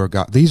people who are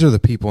God. These are the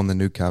people in the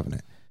new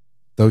covenant.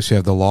 Those who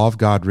have the law of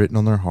God written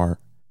on their heart.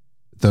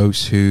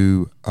 Those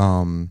who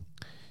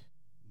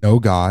know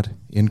God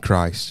in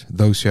Christ.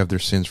 Those who have their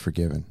sins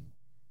forgiven.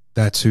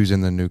 That's who's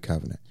in the new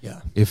covenant.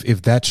 Yeah.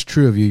 If that's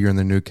true of you, you're in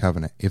the new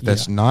covenant. If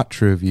that's not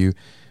true of you,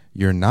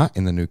 you're not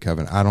in the new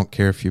covenant. I don't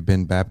care if you've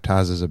been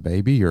baptized as a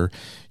baby or,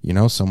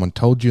 someone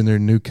told you in their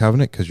new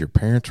covenant because your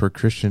parents were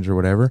Christians or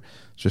whatever.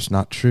 It's just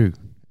not true.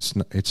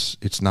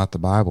 It's not the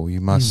Bible. You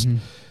must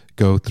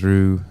go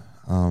through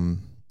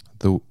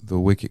the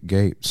wicket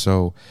gate.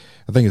 So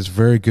I think it's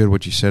very good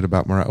what you said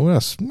about morality.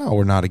 Well, no,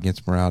 we're not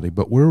against morality,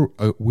 but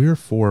we're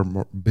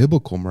for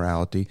biblical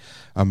morality,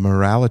 a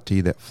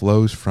morality that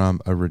flows from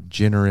a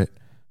regenerate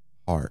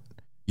heart.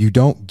 You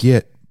don't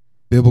get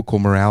biblical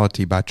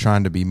morality by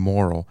trying to be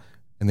moral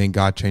and then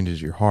God changes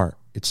your heart.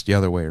 It's the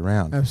other way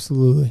around.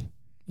 Absolutely.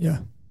 Yeah.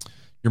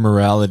 Your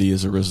morality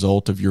is a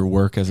result of your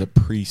work as a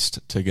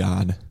priest to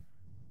God.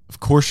 Of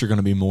course you're going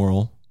to be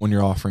moral when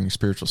you're offering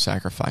spiritual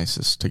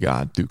sacrifices to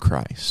God through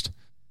Christ.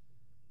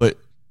 But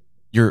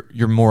your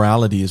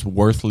morality is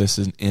worthless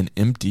and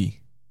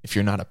empty if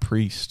you're not a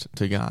priest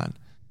to God.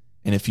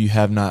 And if you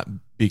have not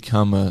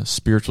become a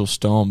spiritual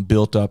stone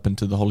built up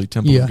into the holy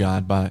temple of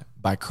God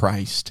by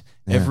Christ.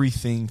 Yeah.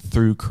 Everything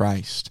through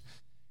Christ.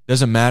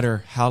 Doesn't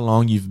matter how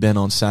long you've been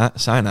on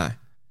Sinai.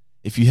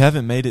 If you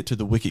haven't made it to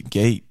the wicket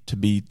gate to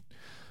be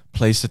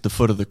placed at the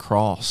foot of the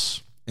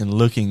cross and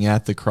looking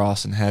at the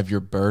cross and have your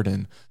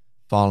burden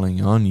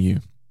falling on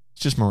you,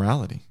 it's just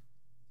morality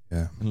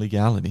and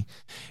legality.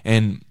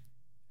 And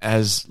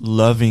as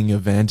loving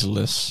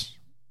evangelists,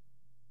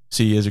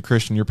 see, as a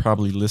Christian, you're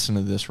probably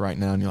listening to this right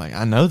now and you're like,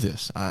 I know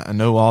this. I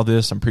know all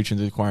this. I'm preaching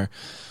to the choir.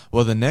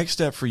 Well, the next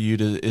step for you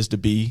is to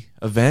be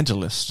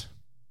evangelist.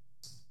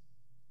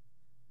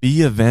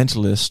 Be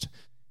evangelist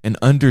and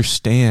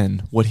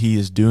understand what he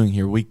is doing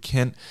here.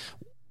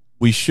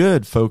 We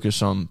should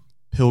focus on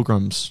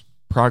Pilgrim's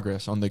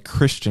progress, on the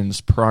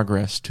Christian's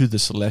progress to the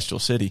celestial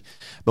city,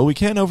 but we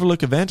can't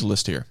overlook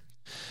evangelist here.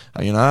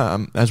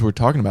 As we're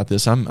talking about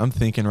this, I'm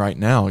thinking right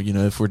now,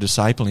 if we're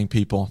discipling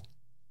people,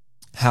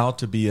 how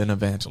to be an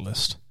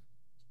evangelist.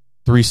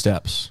 3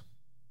 steps.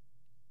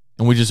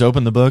 And we just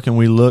open the book and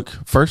we look,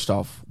 first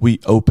off, we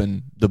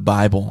open the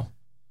Bible.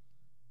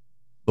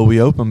 But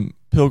we open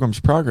Pilgrim's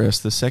Progress,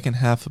 the second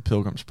half of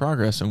Pilgrim's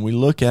Progress, and we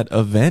look at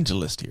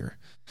evangelist here.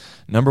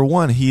 Number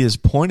 1, he has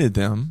pointed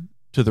them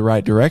to the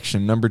right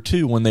direction. Number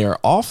 2, when they are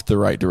off the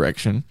right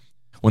direction,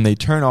 when they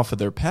turn off of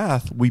their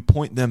path, we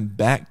point them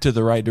back to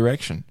the right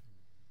direction.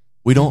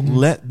 We don't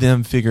let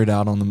them figure it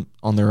out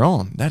on their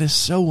own. That is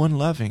so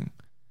unloving.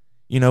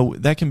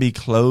 That can be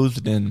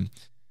clothed in,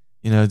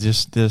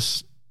 just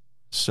this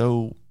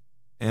so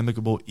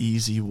amicable,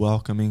 easy,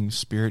 welcoming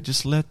spirit.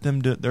 Just let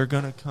them do it. They're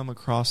going to come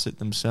across it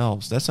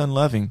themselves. That's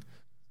unloving.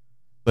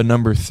 But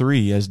number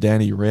 3, as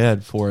Danny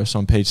read for us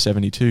on page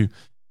 72,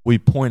 we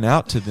point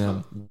out to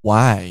them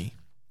why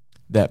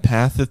that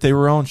path that they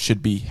were on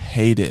should be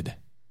hated.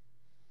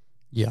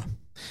 Yeah.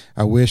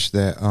 I wish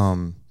that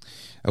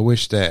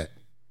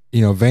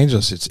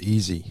Evangelist, it's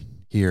easy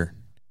here,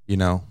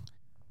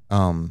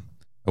 I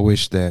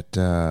wish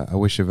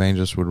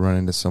Evangelist would run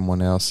into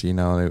someone else, it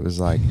was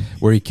like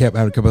where he kept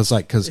having to come. It's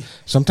like, because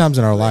sometimes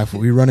in our life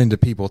we run into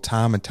people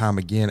time and time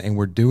again, and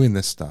we're doing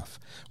this stuff.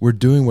 We're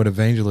doing what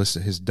Evangelist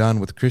has done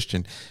with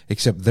Christian,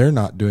 except they're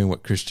not doing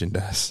what Christian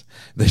does.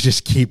 They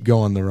just keep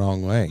going the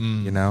wrong way,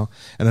 And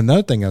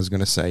another thing I was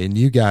going to say, and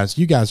you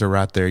guys are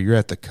right there. You're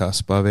at the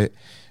cusp of it.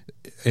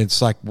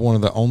 It's like one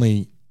of the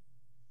only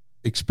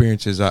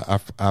experiences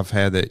I've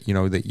had that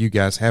that you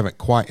guys haven't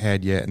quite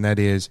had yet, and that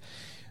is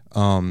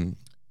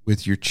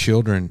with your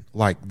children.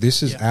 Like,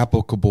 this is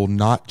applicable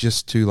not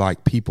just to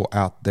like people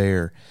out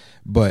there,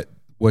 but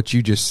what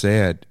you just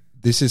said.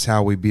 This is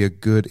how we be a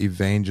good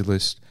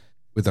evangelist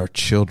with our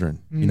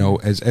children.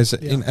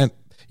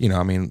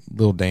 I mean,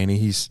 little Danny,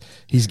 he's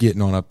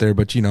getting on up there,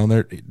 but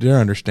they're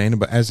understanding.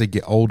 But as they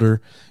get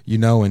older,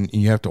 and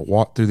you have to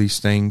walk through these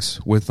things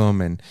with them,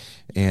 and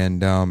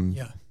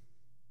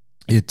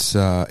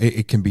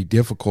it can be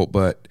difficult.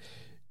 But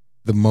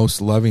the most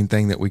loving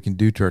thing that we can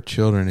do to our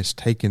children is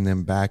taking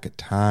them back at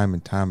time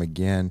and time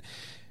again.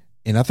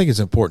 And I think it's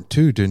important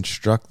too to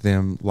instruct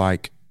them,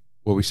 like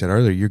what we said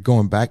earlier. You're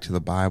going back to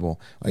the Bible.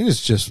 Like,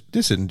 this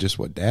isn't just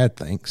what Dad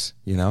thinks.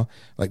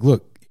 Like,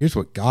 look. Here's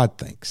what God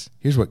thinks.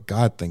 Here's what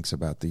God thinks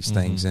about these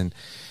things. And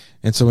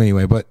so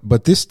anyway,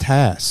 but this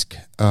task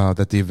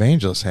that the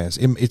evangelist has,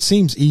 it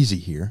seems easy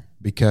here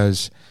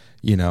because,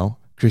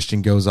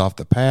 Christian goes off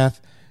the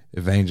path,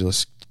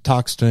 evangelist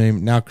talks to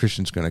him, now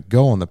Christian's going to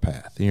go on the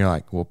path. And you're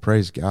like, well,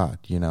 praise God,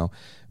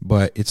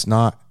 But it's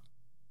not,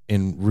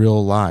 in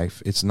real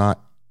life, it's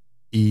not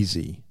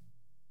easy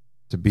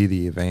to be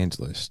the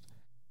evangelist,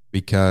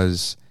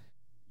 because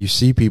you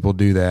see people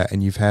do that,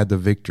 and you've had the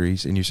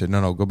victories, and you said,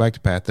 no, go back to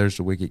path. There's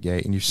the wicket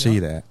gate, and you see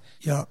that.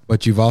 Yeah.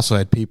 But you've also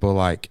had people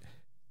like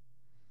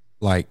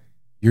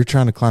you're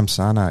trying to climb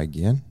Sinai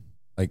again.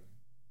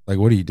 Like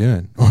what are you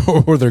doing?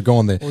 Or they're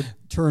going or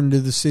turn to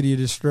the city of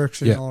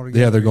destruction. Altogether.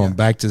 Yeah, they're going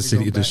back to the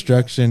city of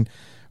destruction,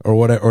 or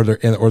whatever.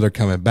 Or they're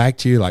coming back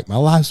to you like, my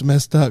life's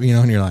messed up,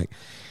 and you're like,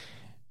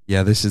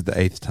 yeah, this is the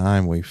 8th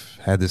time we've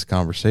had this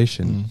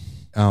conversation.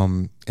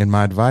 And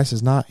my advice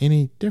is not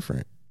any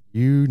different.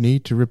 You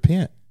need to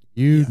repent.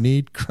 You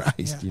need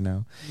Christ,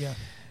 Yeah.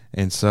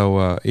 And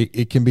so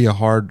it can be a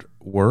hard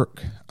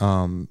work.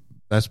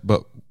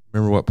 But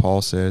remember what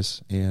Paul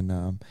says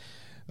in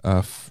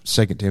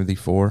 2 Timothy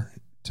 4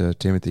 to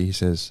Timothy. He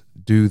says,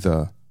 do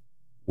the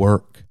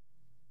work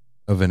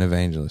of an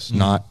evangelist,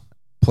 not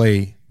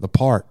play the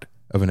part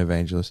of an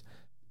evangelist.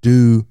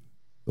 Do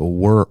the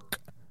work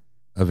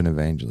of an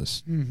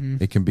evangelist. Mm-hmm.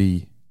 It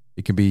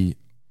can be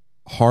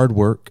hard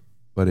work,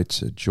 but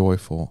it's a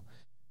joyful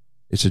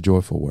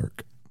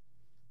work.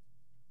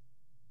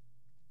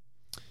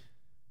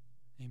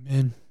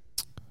 Amen.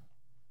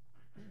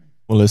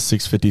 Well, it's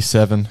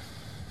 6:57.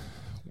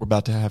 We're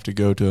about to have to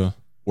go to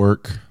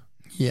work.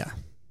 Yeah.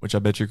 Which I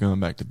bet you're going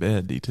back to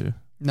bed, D2.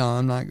 No,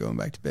 I'm not going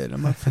back to bed.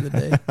 I'm up for the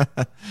day.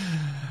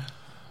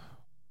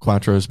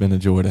 Quattro, it's been a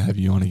joy to have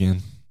you on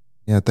again.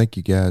 Yeah, thank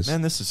you guys.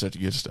 Man, this is such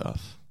good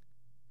stuff.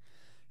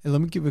 Hey,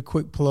 let me give a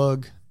quick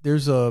plug.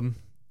 There's I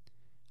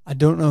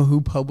don't know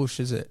who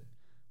publishes it,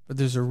 but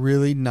there's a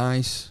really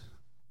nice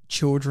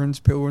children's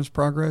Pilgrim's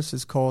Progress. I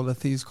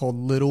think it's called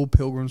Little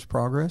Pilgrim's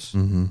Progress.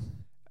 Mm-hmm.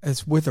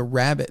 It's with a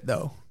rabbit,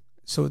 though.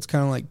 So it's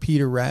kind of like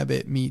Peter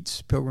Rabbit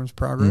meets Pilgrim's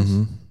Progress.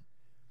 Mm-hmm.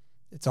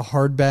 It's a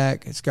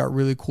hardback. It's got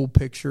really cool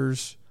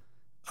pictures.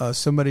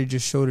 Somebody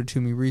just showed it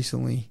to me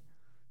recently.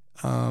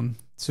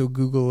 So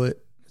Google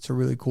it. It's a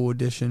really cool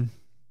edition.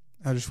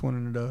 I just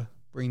wanted to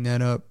bring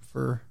that up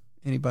for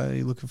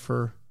anybody looking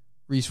for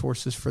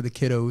resources for the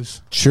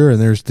kiddos. Sure, and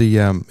there's the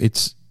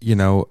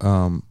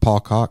Paul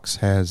Cox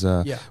has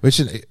which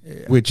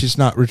is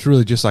not, it's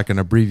really just like an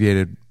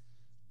abbreviated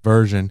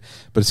version,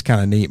 but it's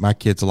kind of neat. My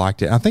kids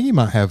liked it. I think he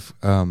might have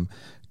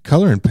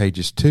coloring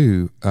pages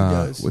too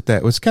with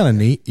that. It's kind of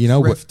neat,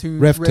 Ref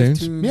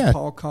Tunes, yeah.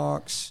 Paul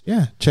Cox.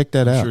 Yeah, check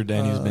that out. I'm sure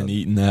Danny's been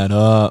eating that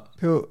up.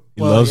 He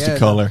loves to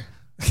color.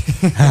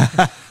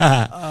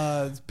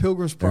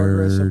 Pilgrim's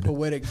Progress, A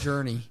Poetic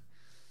Journey.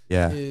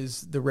 Yeah,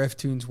 is the Ref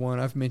Tunes one.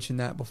 I've mentioned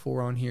that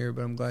before on here,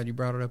 but I'm glad you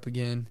brought it up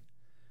again.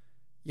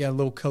 Yeah, a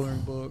little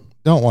coloring book.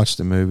 Don't watch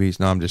the movies.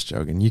 No, I'm just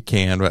joking. You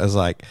can, but it's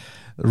like,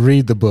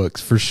 read the books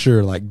for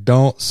sure. Like,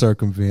 don't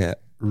circumvent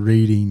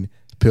reading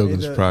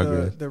Pilgrim's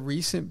Progress. The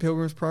recent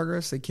Pilgrim's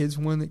Progress, the kids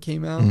one that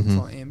came out, it's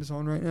on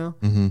Amazon right now.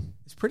 Mm-hmm.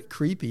 It's pretty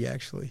creepy,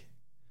 actually.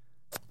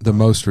 The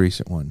most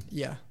recent one.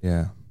 Yeah.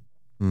 Yeah.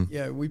 Mm.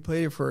 Yeah, we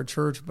played it for our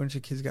church. A bunch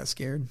of kids got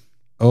scared.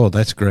 Oh,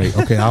 that's great.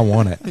 Okay, I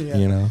want it.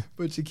 A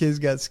bunch of kids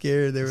got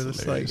scared. They were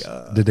just like...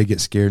 Did they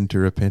get scared into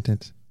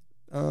repentance?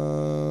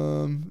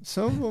 Some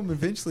of them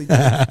eventually did.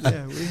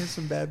 Yeah, we had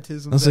some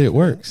baptisms. Let's see, it after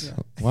works.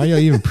 that. Why are y'all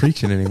even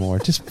preaching anymore?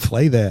 Just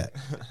play that.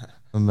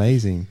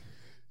 Amazing.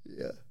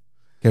 Yeah.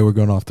 Okay, we're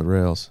going off the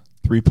rails.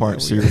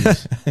 3-part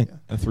series. Yeah.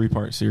 A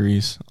 3-part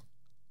series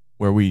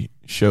where we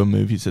show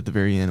movies at the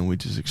very end and we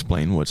just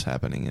explain what's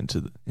happening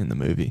in the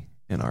movie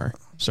in our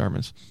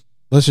sermons.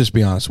 Let's just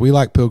be honest. We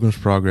like Pilgrim's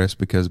Progress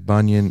because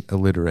Bunyan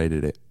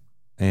alliterated it,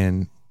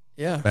 and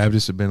Yeah.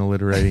 Baptists have been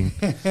alliterating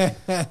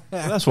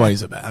That's why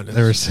he's a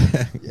Baptist.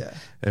 Yeah.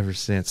 ever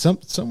since.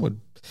 Some would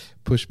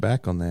push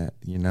back on that,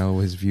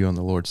 his view on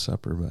the Lord's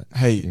Supper. But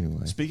Hey,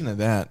 anyway, speaking of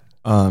that,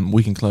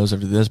 we can close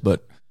after this,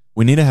 but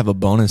we need to have a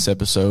bonus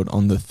episode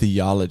on the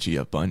theology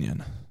of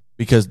Bunyan,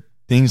 because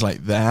things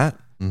like that.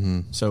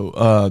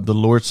 So the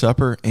Lord's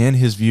Supper and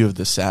his view of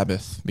the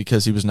Sabbath,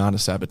 because he was not a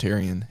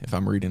Sabbatarian, if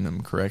I'm reading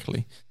him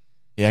correctly.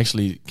 He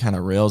actually kind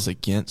of rails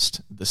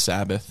against the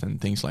Sabbath and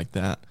things like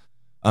that.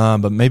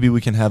 But maybe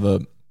we can have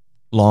a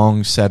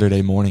long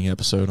Saturday morning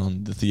episode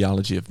on the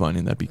theology of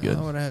Bunyan. That'd be good.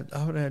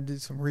 I would have to do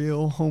some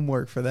real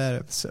homework for that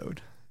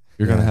episode.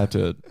 You're going to have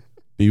to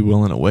be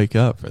willing to wake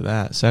up for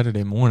that.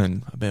 Saturday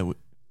morning, I bet would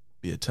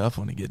be a tough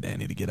one to get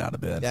Danny to get out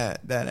of bed.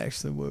 That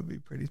actually would be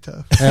pretty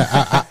tough.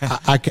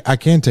 I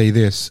can tell you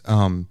this.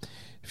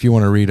 If you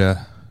want to read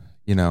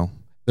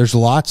there's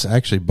lots.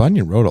 Actually,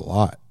 Bunyan wrote a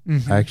lot,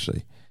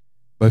 actually.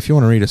 But if you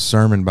want to read a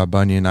sermon by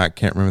Bunyan, I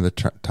can't remember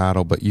the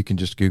title, but you can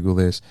just Google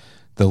this.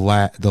 The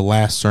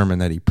last sermon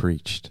that he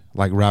preached,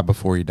 like right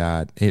before he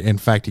died. In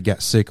fact, he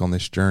got sick on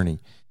this journey.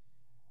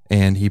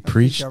 And he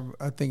preached.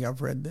 I think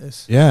I've read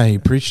this. Yeah, he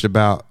preached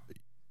about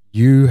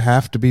you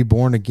have to be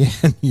born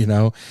again,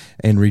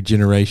 and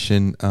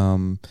regeneration,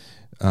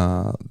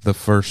 the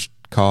first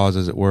cause,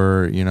 as it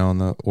were,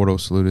 and the Ordo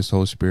Salutis,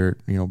 Holy Spirit,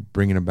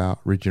 bringing about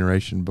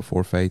regeneration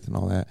before faith and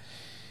all that.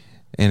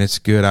 And it's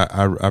good.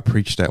 I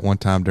preached that one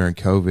time during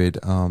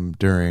COVID,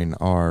 during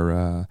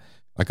our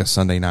like a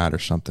Sunday night or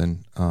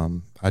something.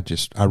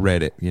 I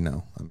read it.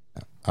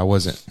 I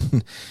wasn't.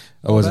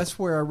 That's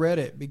where I read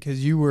it,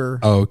 because you were.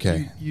 Oh,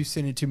 okay. You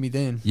sent it to me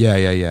then.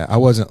 Yeah. I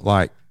wasn't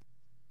like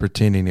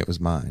pretending it was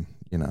mine,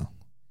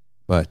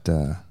 but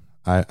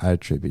I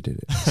attributed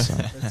it. So.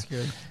 That's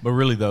good. But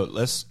really, though,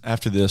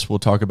 after this, we'll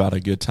talk about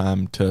a good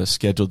time to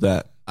schedule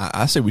that.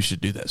 I say we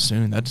should do that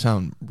soon. That'd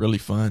sound really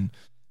fun.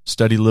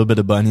 Study a little bit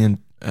of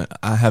Bunyan.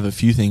 I have a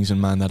few things in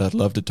mind that I'd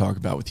love to talk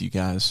about with you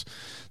guys.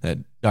 That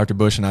Dr.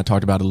 Bush and I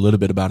talked about a little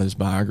bit about his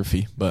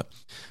biography, but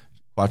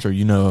Quattro,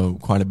 you know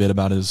quite a bit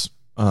about his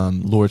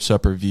Lord's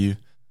Supper view.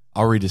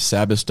 I'll read his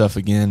Sabbath stuff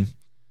again.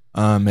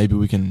 Maybe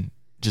we can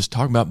just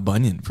talk about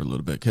Bunyan for a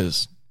little bit,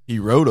 because he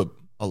wrote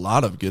a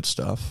lot of good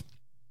stuff,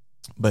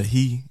 but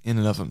he, in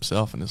and of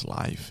himself and his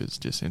life, is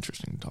just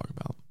interesting to talk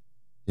about.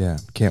 Yeah,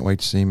 can't wait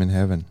to see him in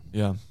heaven.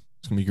 Yeah,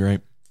 it's going to be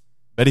great.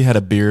 Bet he had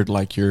a beard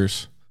like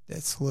yours.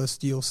 That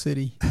celestial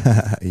city.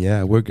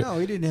 Yeah, we're good. No,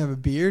 he didn't have a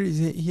beard.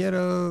 He had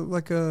a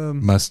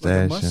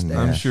mustache. mustache. And,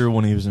 I'm sure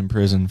when he was in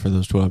prison for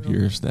those 12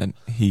 years that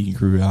he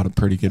grew out a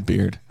pretty good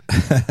beard.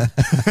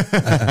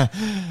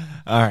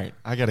 All right,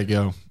 I got to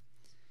go.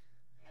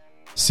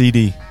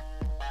 CD,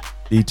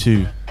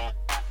 D2,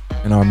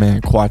 and our man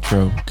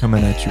Quattro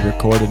coming at you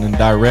recorded and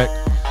direct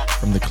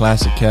from the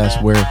Classic Cast,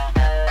 where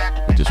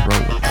we just roll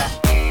with it.